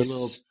Oh, the Panisse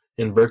little-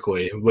 in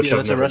Berkeley, which Yeah, I've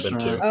that's a never been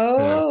restaurant. to.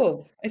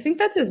 Oh, I think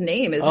that's his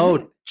name, isn't Oh,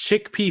 it?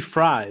 chickpea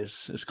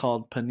fries is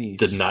called panisse.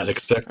 Did not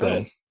expect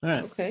that. All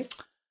right. Okay.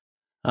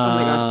 Oh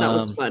my gosh, that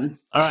was Um, fun.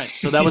 All right,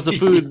 so that was the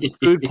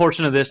food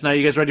portion of this. Now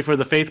you guys ready for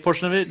the faith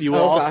portion of it? You will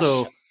Oh, gosh.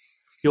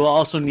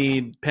 also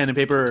need pen and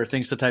paper or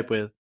things to type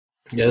with.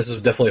 Yeah, this is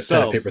definitely a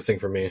pen and So- paper thing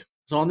for me.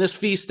 So on this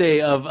feast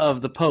day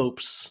of the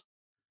popes,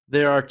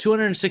 there are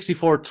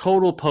 264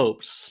 total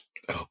popes.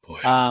 Oh boy.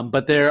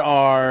 But there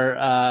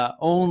are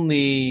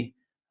only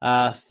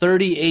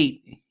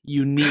 38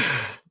 unique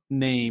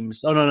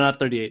names. Oh no, not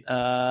 38.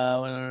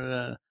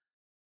 I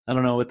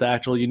don't know what the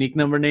actual unique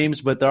number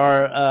names, but there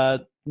are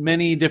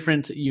many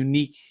different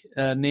unique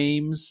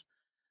names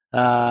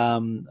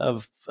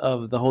of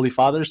the Holy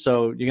Father.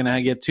 So you're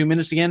gonna get 2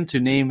 minutes again to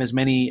name as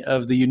many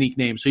of the unique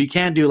names. So you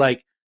can't do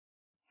like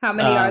How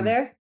many are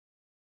there?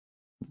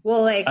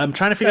 Well, like I'm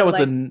trying to figure out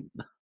what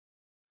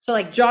So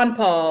like John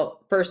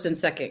Paul first and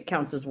second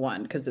counts as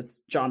one because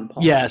it's John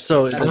Paul. Yeah,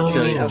 so That's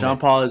okay. John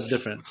Paul is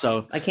different.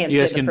 So I can't you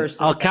say guys the can. first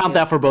and I'll second. count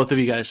that for both of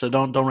you guys. So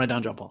don't write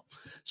down John Paul.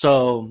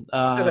 So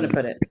I'm gonna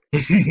put it.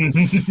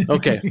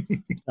 okay,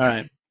 all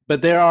right.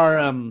 But there are.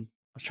 I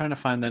was trying to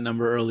find that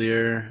number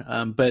earlier.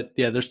 But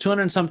yeah, there's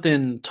 200 and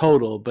something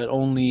total, but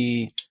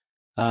only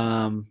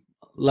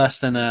less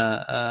than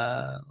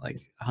like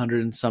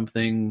 100 and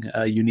something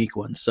unique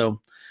ones.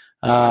 So.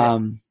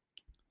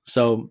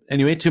 So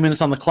anyway, 2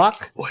 minutes on the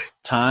clock. Boy.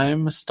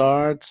 Time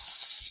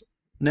starts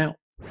now.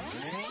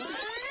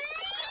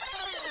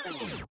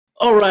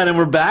 All right, and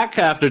we're back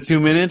after 2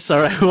 minutes.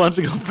 All right, who wants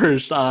to go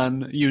first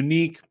on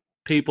unique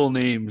papal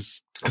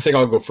names? I think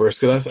I'll go first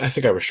because I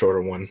think I have a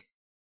shorter one.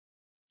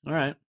 All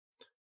right.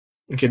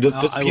 Okay,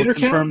 does I Peter will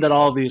confirm count? that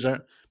all of these are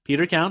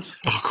Peter counts.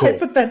 Oh, I cool.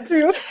 put that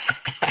too.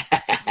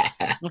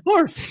 Of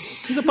course,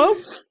 he's a pope.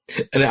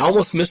 And I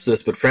almost missed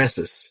this, but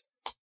Francis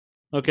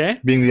Okay.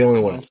 being the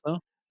only one. Also,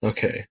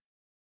 Okay.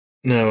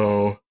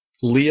 Now,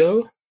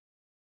 Leo,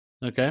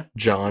 okay.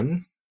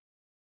 John,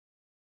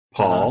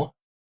 Paul,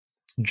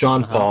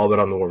 John Uh-huh. Paul, but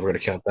I don't know if we're going to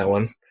count that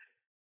one.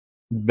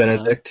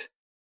 Benedict,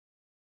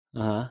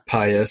 Uh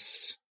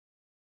Pius,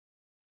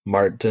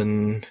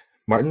 Martin,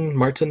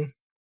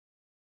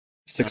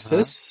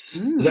 Sixtus.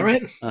 Is that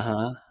right?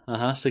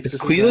 huh. Six.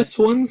 Is Cletus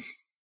one?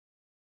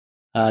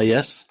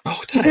 Yes.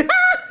 Oh, tight.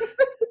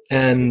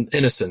 And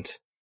Innocent.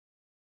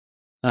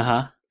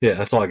 Uh Yeah,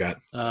 that's all I got.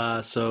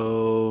 huh.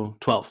 So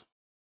 12.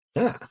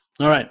 Yeah.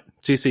 All right,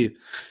 GC,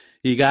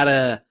 you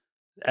gotta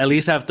at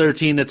least have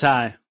 13 to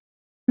tie.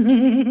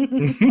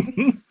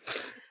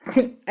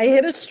 I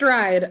hit a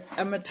stride.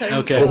 I'm gonna tell you.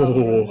 Okay.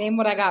 Name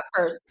what I got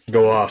first.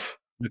 Go off.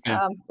 Okay.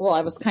 Well,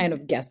 I was kind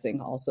of guessing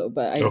also,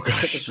 but I Oh, took a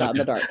gosh. shot in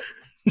the dark.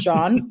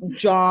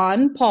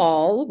 John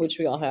Paul, which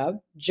we all have.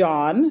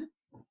 John,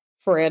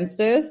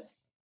 Francis,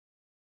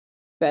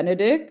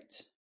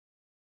 Benedict,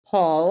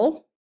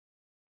 Paul,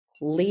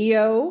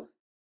 Leo.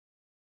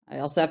 I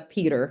also have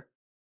Peter.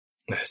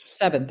 Nice.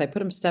 Seventh. I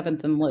put him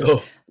seventh in the list.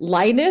 Oh,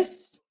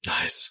 Linus,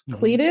 nice.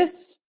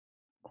 Cletus,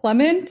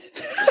 Clement.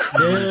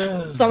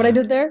 Yeah. Saw what I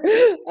did there?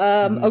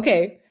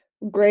 Okay.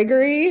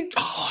 Gregory,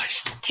 Oh, I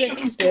should have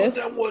Sixtus,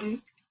 that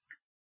one.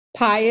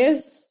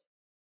 Pius.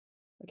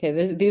 Okay,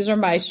 these are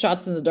my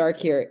shots in the dark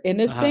here.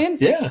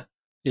 Innocent, Yeah.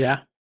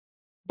 Yeah.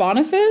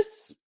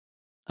 Boniface,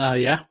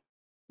 Yeah.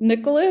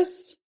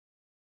 Nicholas,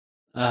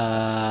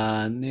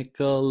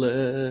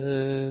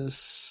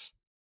 Nicholas.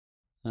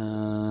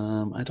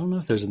 I don't know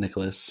if there's a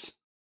Nicholas.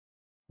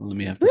 Let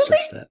me have to Really?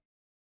 search that.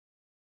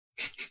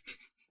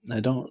 I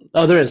don't.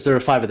 Oh, there is. There are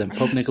 5 of them.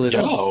 Pope Nicholas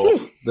Oh.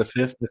 the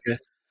 5th. Okay.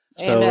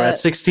 So And, we're at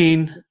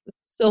 16.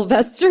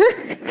 Sylvester.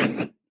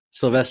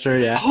 Sylvester,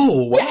 yeah.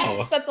 Oh, wow.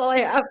 Yes, that's all I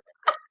have.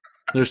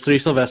 There's 3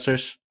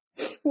 Sylvesters.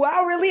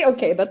 Wow, really?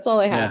 Okay, that's all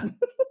I have.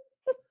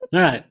 All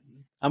right.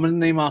 I'm gonna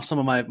name off some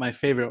of my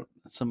favorite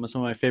some of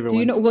my favorite Do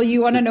you ones. know? Well,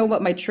 you want to know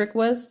what my trick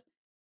was?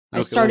 I Okay,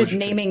 what started was your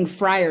trick? naming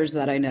friars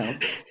that I know.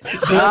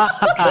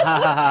 I'm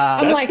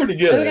I'm That's like, pretty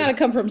good. they got to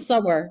come from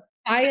somewhere.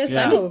 Pius,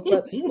 Yeah. I know,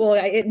 but well,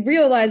 I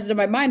realized in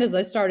my mind as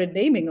I started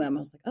naming them, I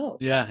was like, oh,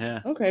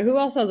 yeah. okay, who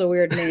else has a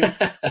weird name?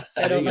 I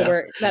There don't you know go.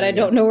 where that I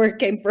don't know where it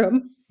came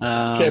from.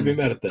 Can't be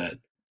mad at that.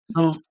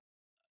 So,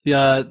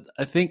 yeah,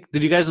 I think.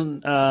 Did you guys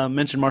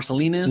mention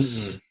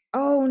Marcellinus?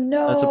 Oh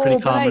no, That's a pretty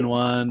but common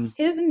one.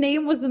 His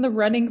name was in the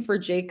running for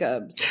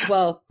Jacobs.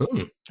 Well,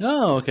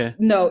 Oh, okay.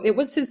 no, it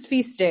was his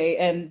feast day,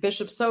 and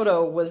Bishop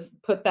Soto was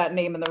put that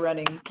name in the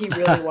running. He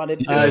really wanted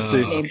to I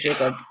see. name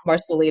Jacob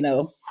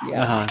Marcelino.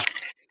 Yeah.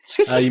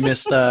 Uh-huh. You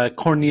missed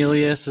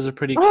Cornelius is a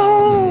pretty common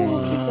Oh,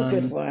 one. it's a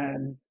good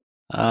one.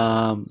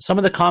 Some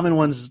of the common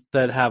ones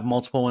that have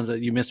multiple ones that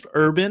you missed.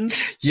 Urban,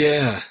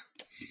 Yeah.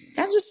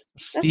 That's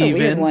a weird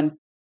Steven. one.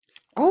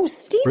 Oh,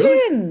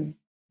 Stephen.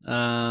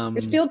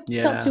 It felt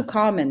yeah. too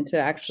common to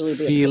actually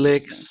be a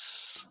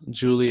Felix,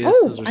 Julius.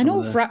 Oh, those are I some know.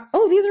 of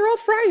the- These are all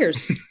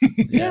friars.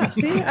 Yeah.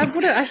 See,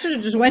 I should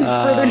have just went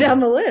further down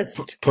the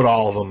list. Put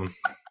all of them.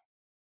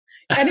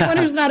 Anyone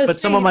who's not a But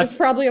some of saint my- is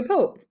probably a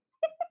pope.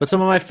 But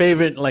some of my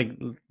favorite like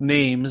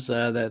names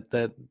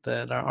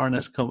that aren't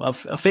as common.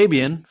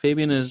 Fabian.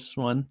 Fabian is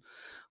one.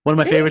 One of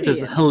my favorites is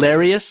Fabian.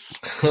 Hilarious.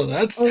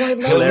 That's Oh, I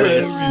love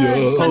Hilarious. that.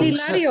 San Pope-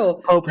 Hilario.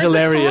 Pope That's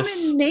Hilarious. a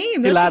common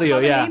name. That's Hilario, a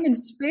common yeah. name in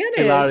Spanish.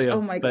 Hilario.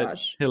 Oh my but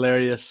gosh.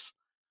 Hilarious.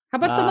 How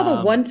about some of the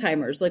Um,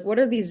 one-timers? Like, what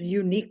are these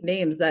unique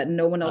names that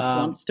no one else um,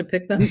 wants to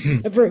pick them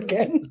ever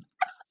again?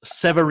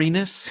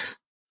 Severinus. Oh,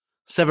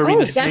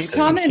 Severinus. that's Saint.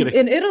 common I'm just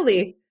kidding. in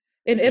Italy.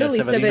 In Italy,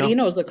 Severino.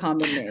 Severino is a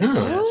common name. Huh.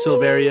 Yeah, Oh.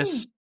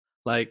 Silverius.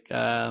 Like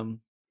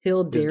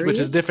Hildarius? which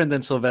is different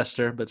than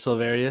Sylvester, but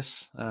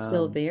Silverius.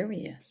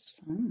 Silverius.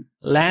 Oh.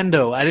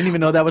 Lando. I didn't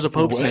even know that was a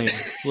pope's What? name.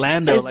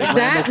 Lando, Is like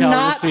that Lando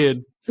not-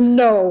 Calrissian.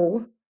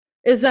 No.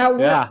 Is that what?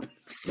 Yeah.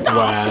 Stop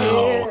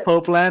Wow. it.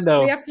 Pope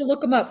Lando. We have to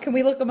look him up. Can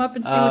we look him up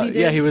and see what he did?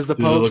 Yeah, he was the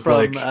Does it pope look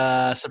from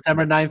like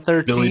September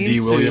 9/13 Billy D.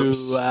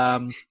 Williams?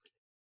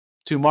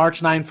 to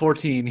March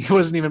 9/14. He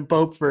wasn't even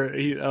pope for.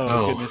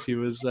 Oh. Goodness, he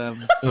was.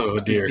 Oh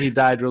dear. He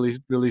died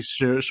really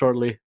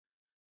shortly.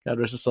 God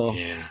rest his soul.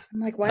 Yeah. I'm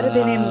like, why did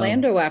they name Um,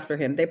 Lando after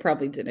him? They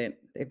probably didn't.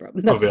 That's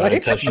Probably why.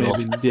 unintentional.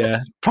 Maybe,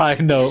 yeah,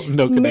 probably no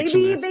connection.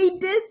 Maybe there. they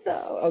did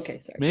though. Okay,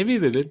 sorry. Maybe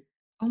they did.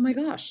 Oh my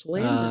gosh,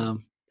 Lando.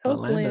 Pope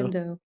Lando.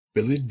 Lando.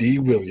 Billy D.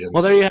 Williams.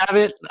 Well, there you have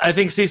it. I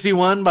think CC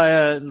won by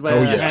a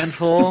Oh, yeah.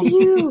 handful,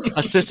 Phew.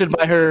 assisted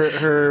by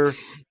her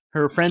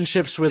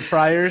friendships with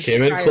friars.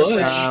 Came in Friar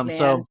clutch.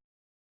 French.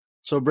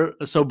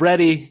 So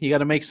Breddy, you got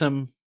to make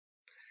some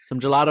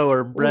gelato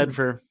or bread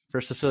Ooh.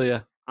 for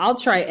Cecilia. I'll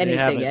try There you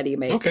have anything it. Eddie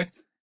makes. Okay.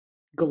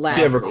 Gladly. If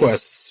you have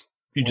requests,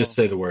 you just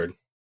say the word.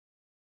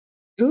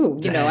 Ooh,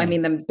 I Dang.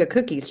 mean the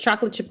cookies,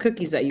 chocolate chip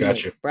cookies that you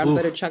Gotcha. make. Brown Ooh.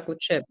 butter chocolate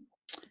chip.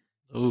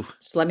 Ooh,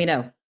 Just let me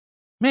know.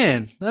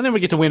 man, I never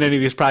get to win any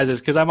of these prizes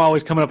because I'm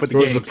always coming up with the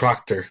Where's games. the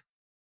proctor?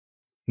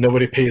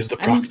 Nobody pays the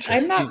proctor.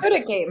 I'm not good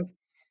at game.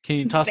 Can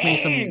you toss me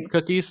some Dang.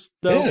 cookies,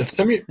 though, Yeah,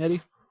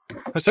 Eddie?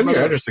 send me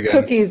your address again.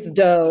 Cookies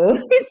dough.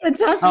 He said toss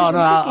me Oh some no,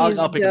 I'll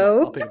cookies pick it up.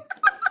 dough. I'll pick it up.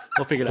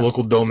 We'll figure it out.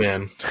 Local dough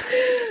man.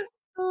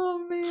 Oh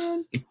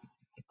man.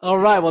 All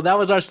right, well, that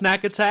was our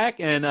snack attack,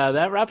 and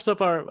that wraps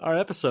up our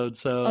episode.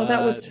 So, Oh,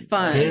 that was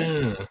fun.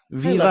 Yeah.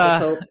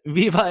 Viva,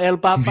 viva el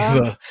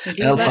Papa,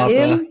 Viva El Viva Papa.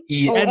 il-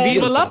 Y Oh, and and-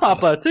 viva la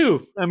Papa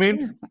too. I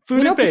mean, food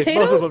You know, and faith, both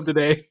of potatoes? them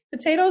today.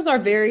 Potatoes are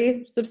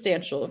very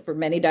substantial for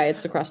many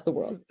diets across the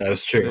world. That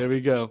is true. There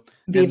we go.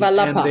 Viva and,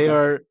 la and they Papa.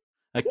 are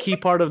a key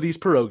part of these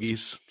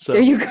pierogies. So,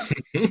 There you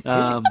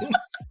go.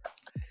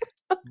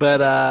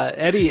 But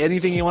Eddie,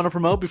 anything you want to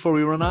promote before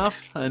we run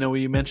off? I know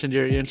you mentioned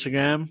your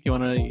Instagram. You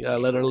want to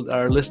let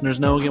our listeners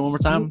know again one more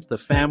time? The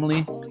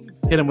family,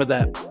 hit them with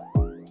that.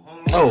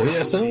 Oh,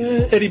 yeah, so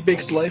Eddie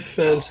Bakes Life.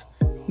 That's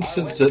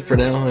it for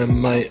now. I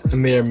may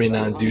or may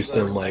not do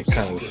some, like,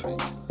 kind of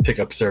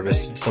pickup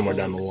service somewhere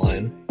down the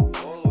line.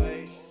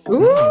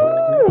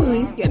 Ooh,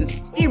 he's getting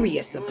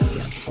serious up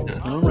here.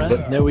 All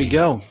right, there we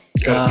go.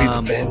 Gotta feed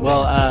the family.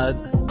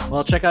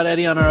 Well, check out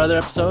Eddie on our other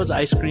episodes,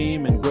 ice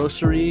cream and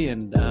grocery,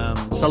 and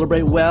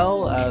celebrate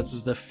well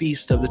the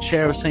feast of the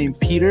Chair of St.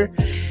 Peter,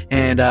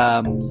 and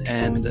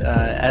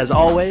as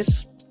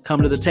always,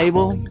 come to the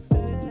table.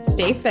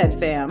 Stay fed,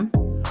 fam.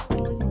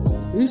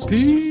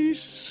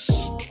 Peace.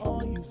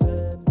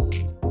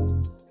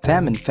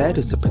 Fam and Fed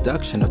is a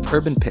production of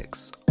Urban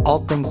Picks, all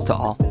things to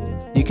all.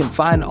 You can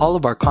find all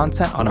of our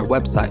content on our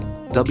website,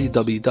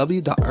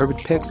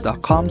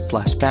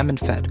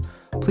 www.urbanpicks.com/famandfed.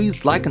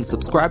 Please like and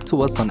subscribe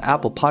to us on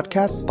Apple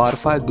Podcasts,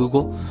 Spotify,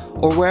 Google,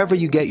 or wherever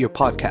you get your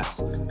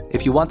podcasts.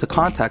 If you want to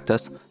contact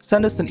us,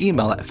 send us an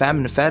email at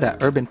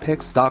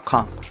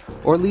famandfed@urbanpicks.com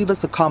or leave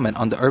us a comment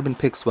on the Urban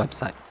Picks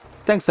website.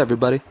 Thanks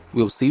everybody.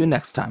 We will see you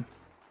next time.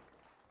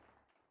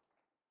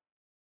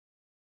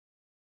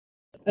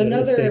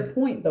 Another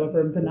point, though,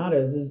 for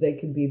empanadas is they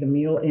could be the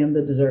meal and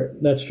the dessert.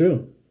 That's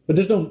true. But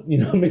just don't,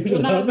 mix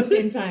it not up. at the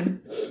same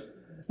time.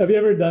 Have you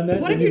ever done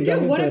that? What if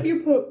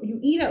you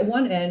eat at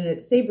one end and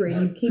it's savory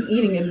and you keep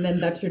eating and then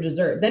that's your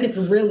dessert? Then it's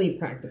really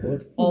practical.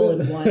 It's all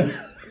in one.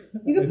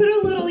 You can put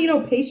a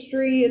little,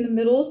 pastry in the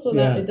middle so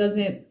that it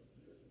doesn't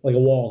like a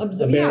wall,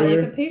 absorb, like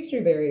a pastry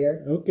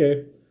barrier.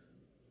 Okay,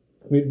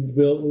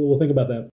 we'll think about that.